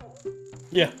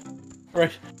 Yeah,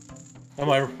 right.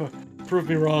 Prove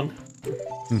me wrong.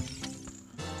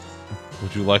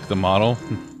 Would you like the model?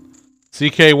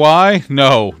 CKY?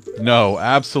 No. No,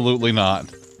 absolutely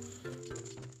not.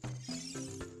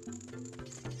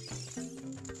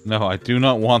 No, I do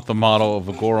not want the model of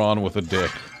a Goron with a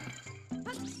dick.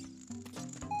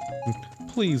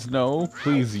 Please, no.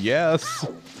 Please, yes.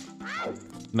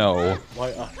 No.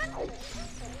 Why?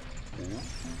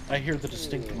 I hear the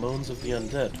distinct moans of the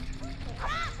undead.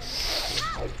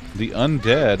 The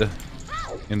undead?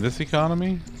 In this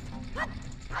economy?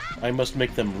 I must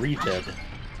make them re-dead.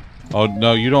 Oh,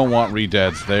 no, you don't want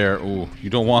re-deads there. Ooh, you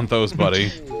don't want those,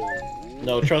 buddy.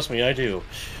 No, trust me, I do.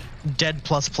 Dead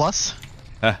plus plus?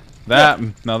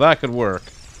 Now that could work.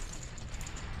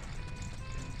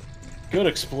 Good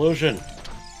explosion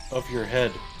of your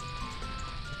head.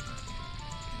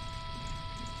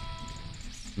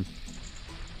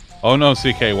 Oh no,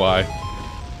 CKY.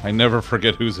 I never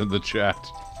forget who's in the chat.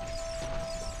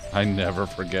 I never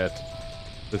forget.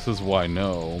 This is why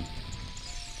no.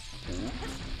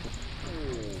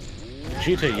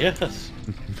 Vegeta, yes.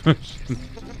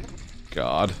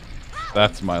 God.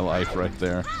 That's my life right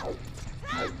there.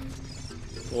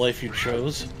 The life you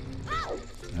chose.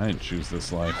 I didn't choose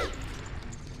this life.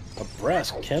 A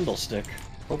brass candlestick.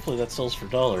 Hopefully that sells for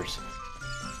dollars.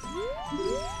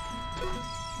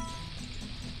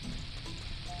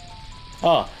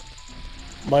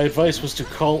 My advice was to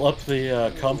call up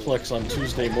the complex on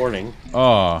Tuesday morning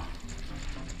Ah.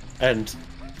 and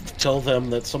tell them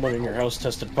that someone in your house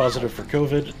tested positive for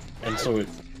COVID, and so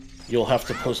you'll have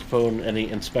to postpone any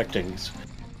inspectings.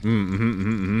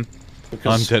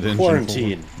 Because Undead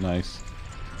quarantine. engine. Nice.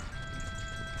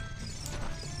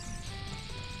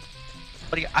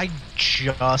 Buddy, I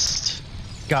just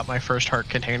got my first heart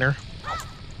container.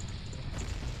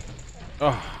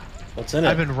 Oh. What's in it?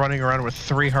 I've been running around with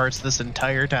 3 hearts this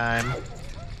entire time.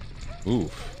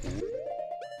 Oof.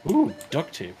 Ooh,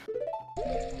 duct tape.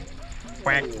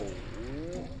 Quack.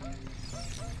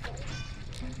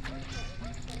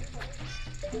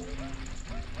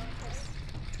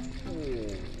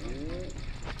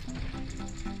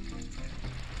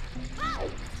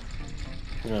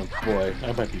 Oh boy,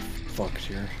 I might be fucked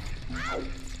here.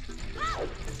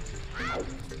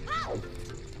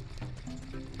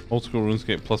 Old school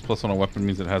RuneScape ++ on a weapon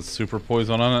means it has super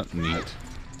poison on it? Neat.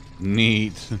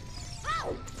 Neat.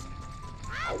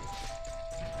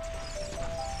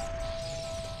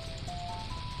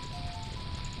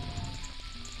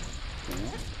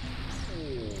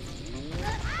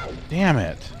 Damn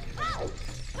it.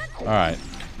 Alright.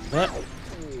 That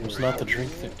was not the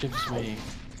drink that gives me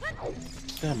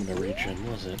stamina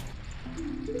regen, was it?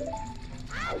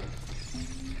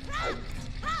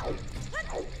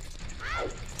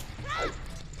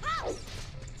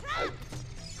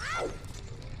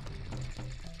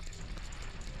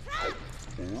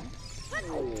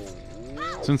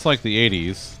 Since like the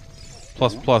 80s,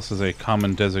 ++ is a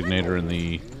common designator in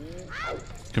the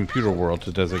computer world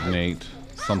to designate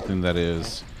something that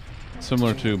is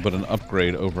similar to but an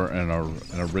upgrade over an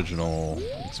original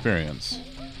experience.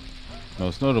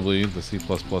 Most notably, the C++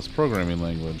 programming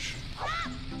language.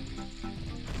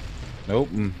 Nope,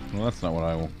 well that's not what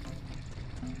I will.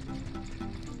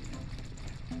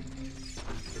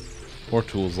 Or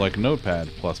tools like Notepad++.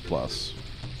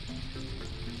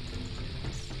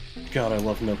 God, I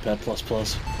love Notepad++.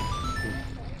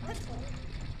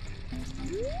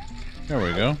 There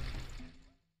we go.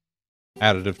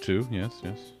 Additive 2, yes,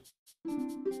 yes.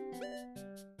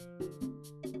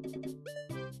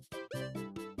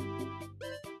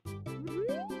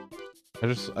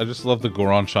 I just love the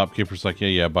Goron shopkeeper's like,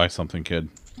 yeah, buy something, kid.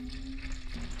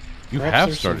 You Perhaps have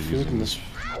there's started some food using in this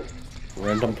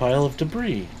random pile of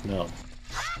debris. No.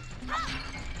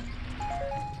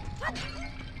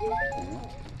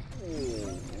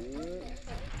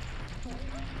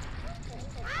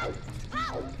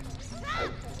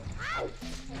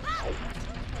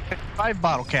 Five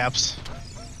bottle caps.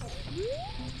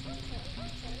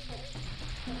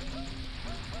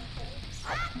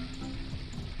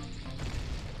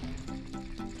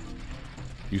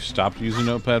 You stopped using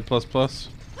Notepad++?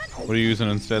 What are you using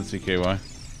instead, CKY?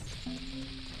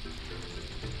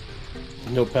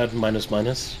 Notepad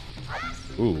minus.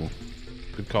 Ooh.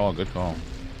 Good call, good call.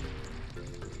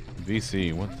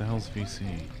 VC. What the hell's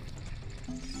VC?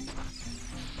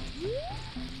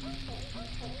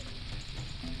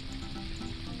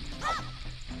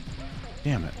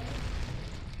 Damn it.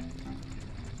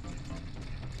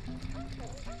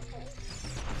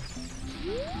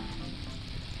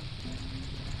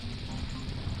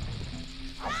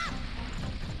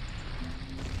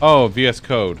 Oh, VS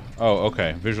Code. Oh,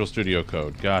 okay. Visual Studio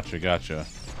Code. Gotcha, gotcha.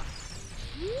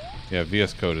 Yeah,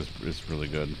 VS Code is really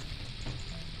good.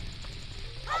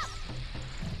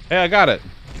 Hey, I got it.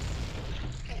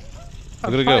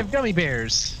 Look at it go. 5 gummy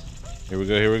bears. Here we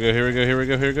go, here we go, here we go, here we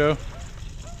go, here we go.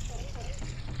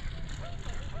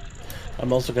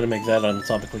 I'm also gonna make that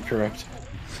anatomically correct.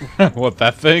 What,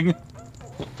 that thing?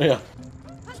 Yeah.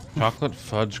 Chocolate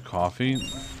fudge coffee?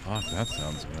 Fuck, that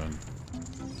sounds good.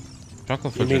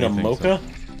 Chocolate You fudge mean a anything mocha?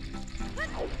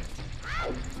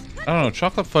 I don't know,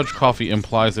 chocolate fudge coffee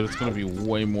implies that it's gonna be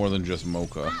way more than just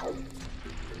mocha.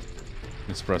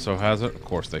 Nespresso has it? Of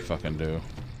course they fucking do.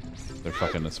 They're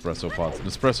fucking espresso pots.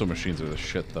 Nespresso machines are the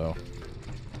shit, though.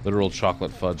 Literal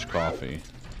chocolate fudge coffee.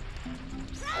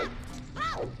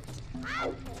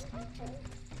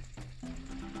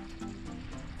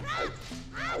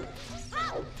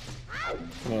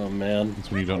 Oh man. That's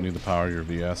when you don't need the power of your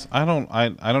VS. I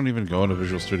don't even go into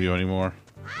Visual Studio anymore.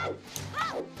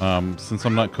 Since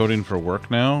I'm not coding for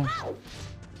work now,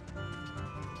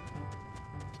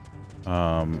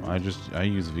 I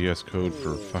use VS Code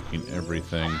for fucking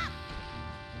everything.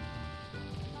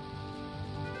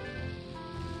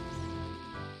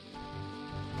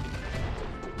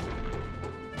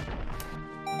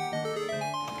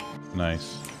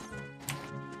 Nice.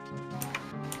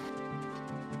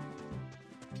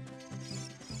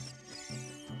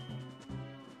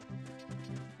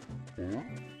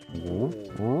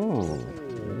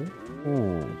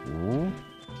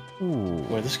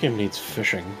 Boy, this game needs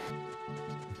fishing.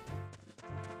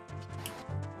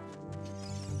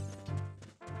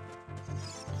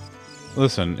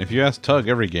 Listen, if you ask Tug,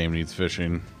 every game needs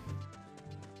fishing.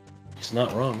 He's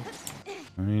not wrong.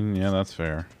 I mean, yeah, that's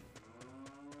fair.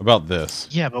 About this.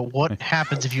 Yeah, but what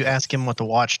happens if you ask him what the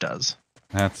watch does?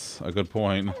 That's a good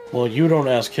point. Well, you don't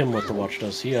ask him what the watch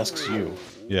does, he asks you.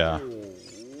 Yeah.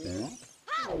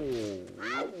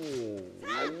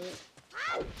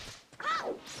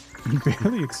 You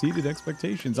barely exceeded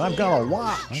expectations. I've got a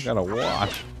watch. I got a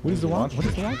watch. What does the watch? What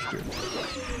does the watch do?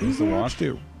 What does the watch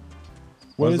do?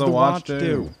 What does the watch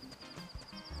do?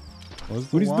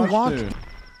 What does the watch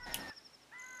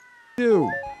do?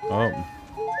 Oh.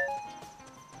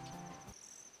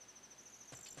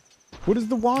 What does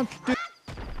the watch do?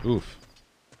 Oof.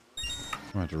 I'm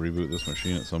gonna have to reboot this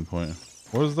machine at some point.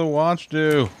 What does the watch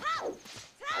do?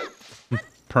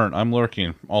 Pernt, I'm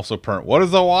lurking. Also Pernt. What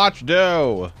does the watch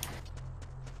do?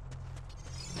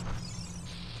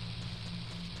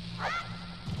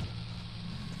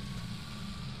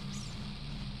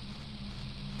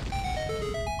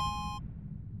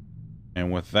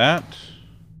 And with that,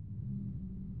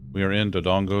 we are in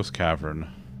Dodongo's Cavern.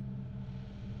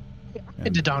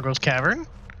 In Dodongo's Cavern?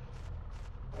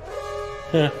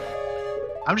 I'm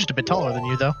just a bit taller than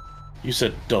you, though. You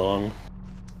said dong.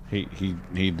 He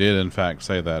did in fact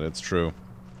say that. It's true.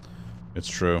 It's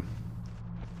true.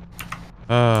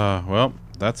 Well,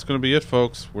 that's gonna be it,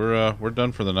 folks. We're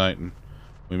done for the night, and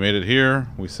we made it here.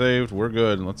 We saved. We're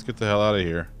good. Let's get the hell out of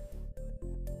here.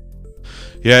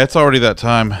 Yeah, it's already that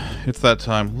time. It's that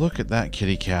time. Look at that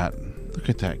kitty cat. Look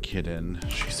at that kitten.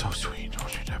 She's so sweet. Oh,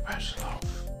 she's the best love.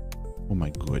 Oh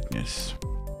my goodness.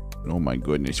 Oh my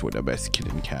goodness, what the best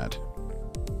kitten cat.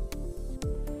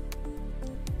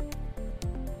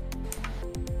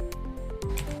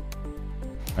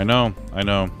 I know.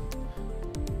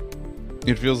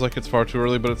 It feels like it's far too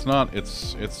early, but it's not.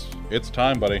 It's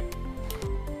time, buddy.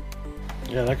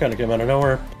 Yeah, that kind of came out of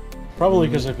nowhere. Probably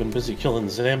because I've been busy killing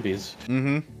zombies.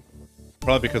 Mm-hmm.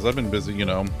 Probably because I've been busy, you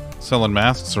know, selling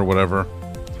masks or whatever.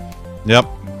 Yep.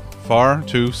 Far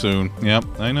too soon. Yep.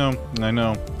 I know.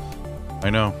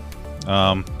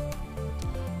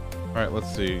 Alright,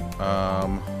 let's see.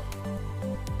 Oh,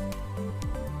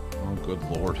 good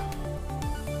lord.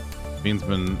 Bean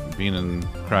and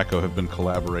Krakow have been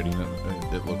collaborating,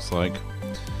 it looks like.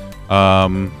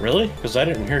 Really? Because I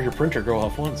didn't hear your printer go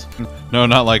off once. No,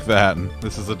 not like that.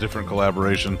 This is a different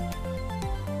collaboration.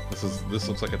 This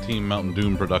looks like a Team Mountain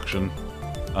Doom production.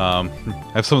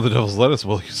 Have some of the devil's lettuce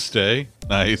while you stay.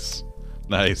 Nice.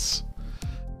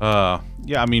 Yeah,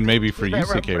 I mean, maybe for you,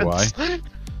 CKY.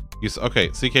 Okay,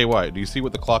 CKY, do you see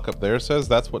what the clock up there says?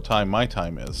 That's what time my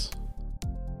time is.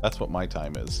 That's what my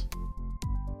time is.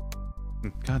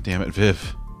 God damn it,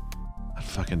 Viv. God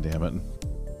fucking damn it.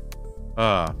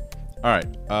 Alright.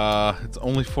 It's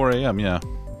only 4 a.m., yeah.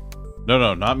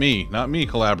 No, not me. Not me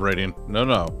collaborating.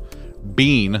 No.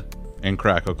 Bean and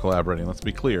Krakow collaborating. Let's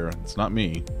be clear. It's not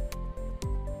me.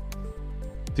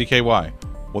 TKY.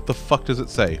 What the fuck does it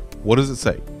say? What does it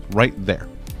say? Right there.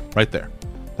 Right there.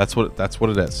 That's what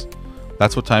it is.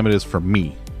 That's what time it is for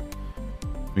me.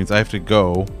 It means I have to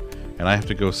go, and I have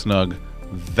to go snug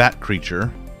that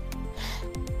creature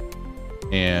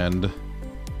and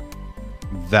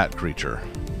that creature.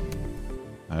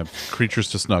 I have creatures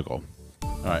to snuggle.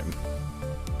 All right.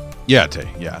 Yeah, Tay.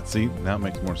 Yeah. See, now it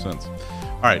makes more sense.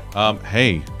 All right.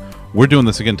 Hey, we're doing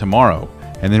this again tomorrow,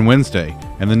 and then Wednesday,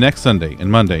 and the next Sunday,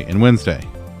 and Monday, and Wednesday.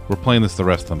 We're playing this the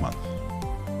rest of the month.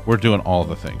 We're doing all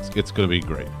the things. It's gonna be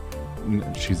great.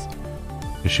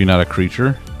 Is she not a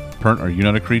creature? Pernt, are you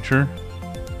not a creature?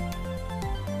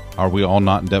 Are we all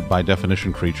not by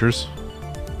definition creatures?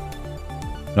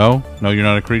 No? No, you're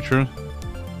not a creature?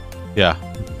 Yeah.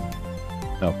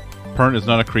 No. Pernt is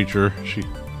not a creature. She...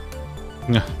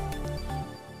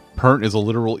 Pernt is a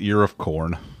literal ear of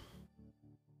corn.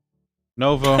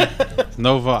 Nova.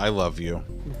 Nova, I love you.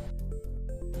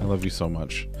 I love you so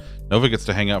much. Nova gets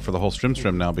to hang out for the whole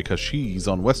stream now because she's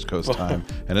on West Coast time,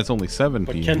 and it's only 7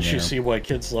 p.m. But can't you see why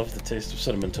kids love the taste of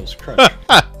Cinnamon Toast Crunch?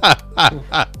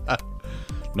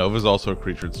 Nova's also a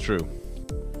creature, it's true.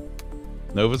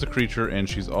 Nova's a creature, and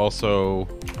she's also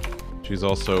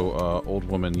old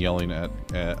woman yelling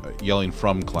yelling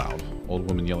from cloud. Old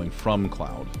woman yelling from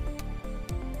cloud.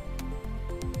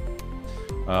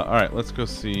 All right, let's go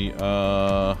see.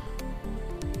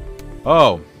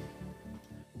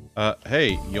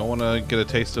 Hey, you want to get a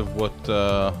taste of what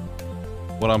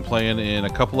I'm playing in a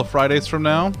couple of Fridays from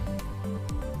now?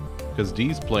 Because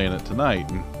Dee's playing it tonight,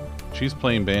 and she's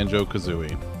playing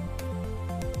Banjo-Kazooie.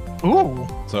 Ooh.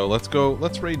 So let's go.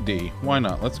 Let's raid D. Why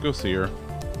not? Let's go see her.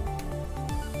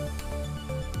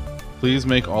 Please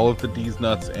make all of the D's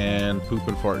nuts and poop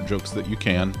and fart jokes that you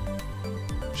can.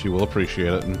 She will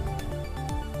appreciate it.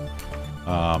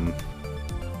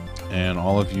 And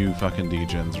all of you fucking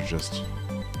D-gens are just...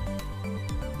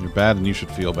 You're bad and you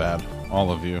should feel bad.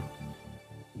 All of you.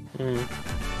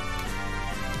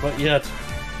 But yet...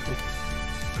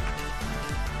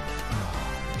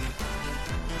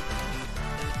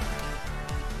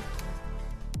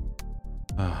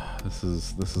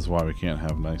 This is why we can't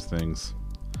have nice things.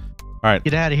 Alright.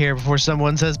 Get out of here before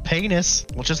someone says penis.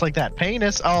 Well, just like that.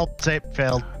 Penis. Oh, say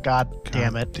failed. God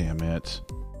damn it. Damn it.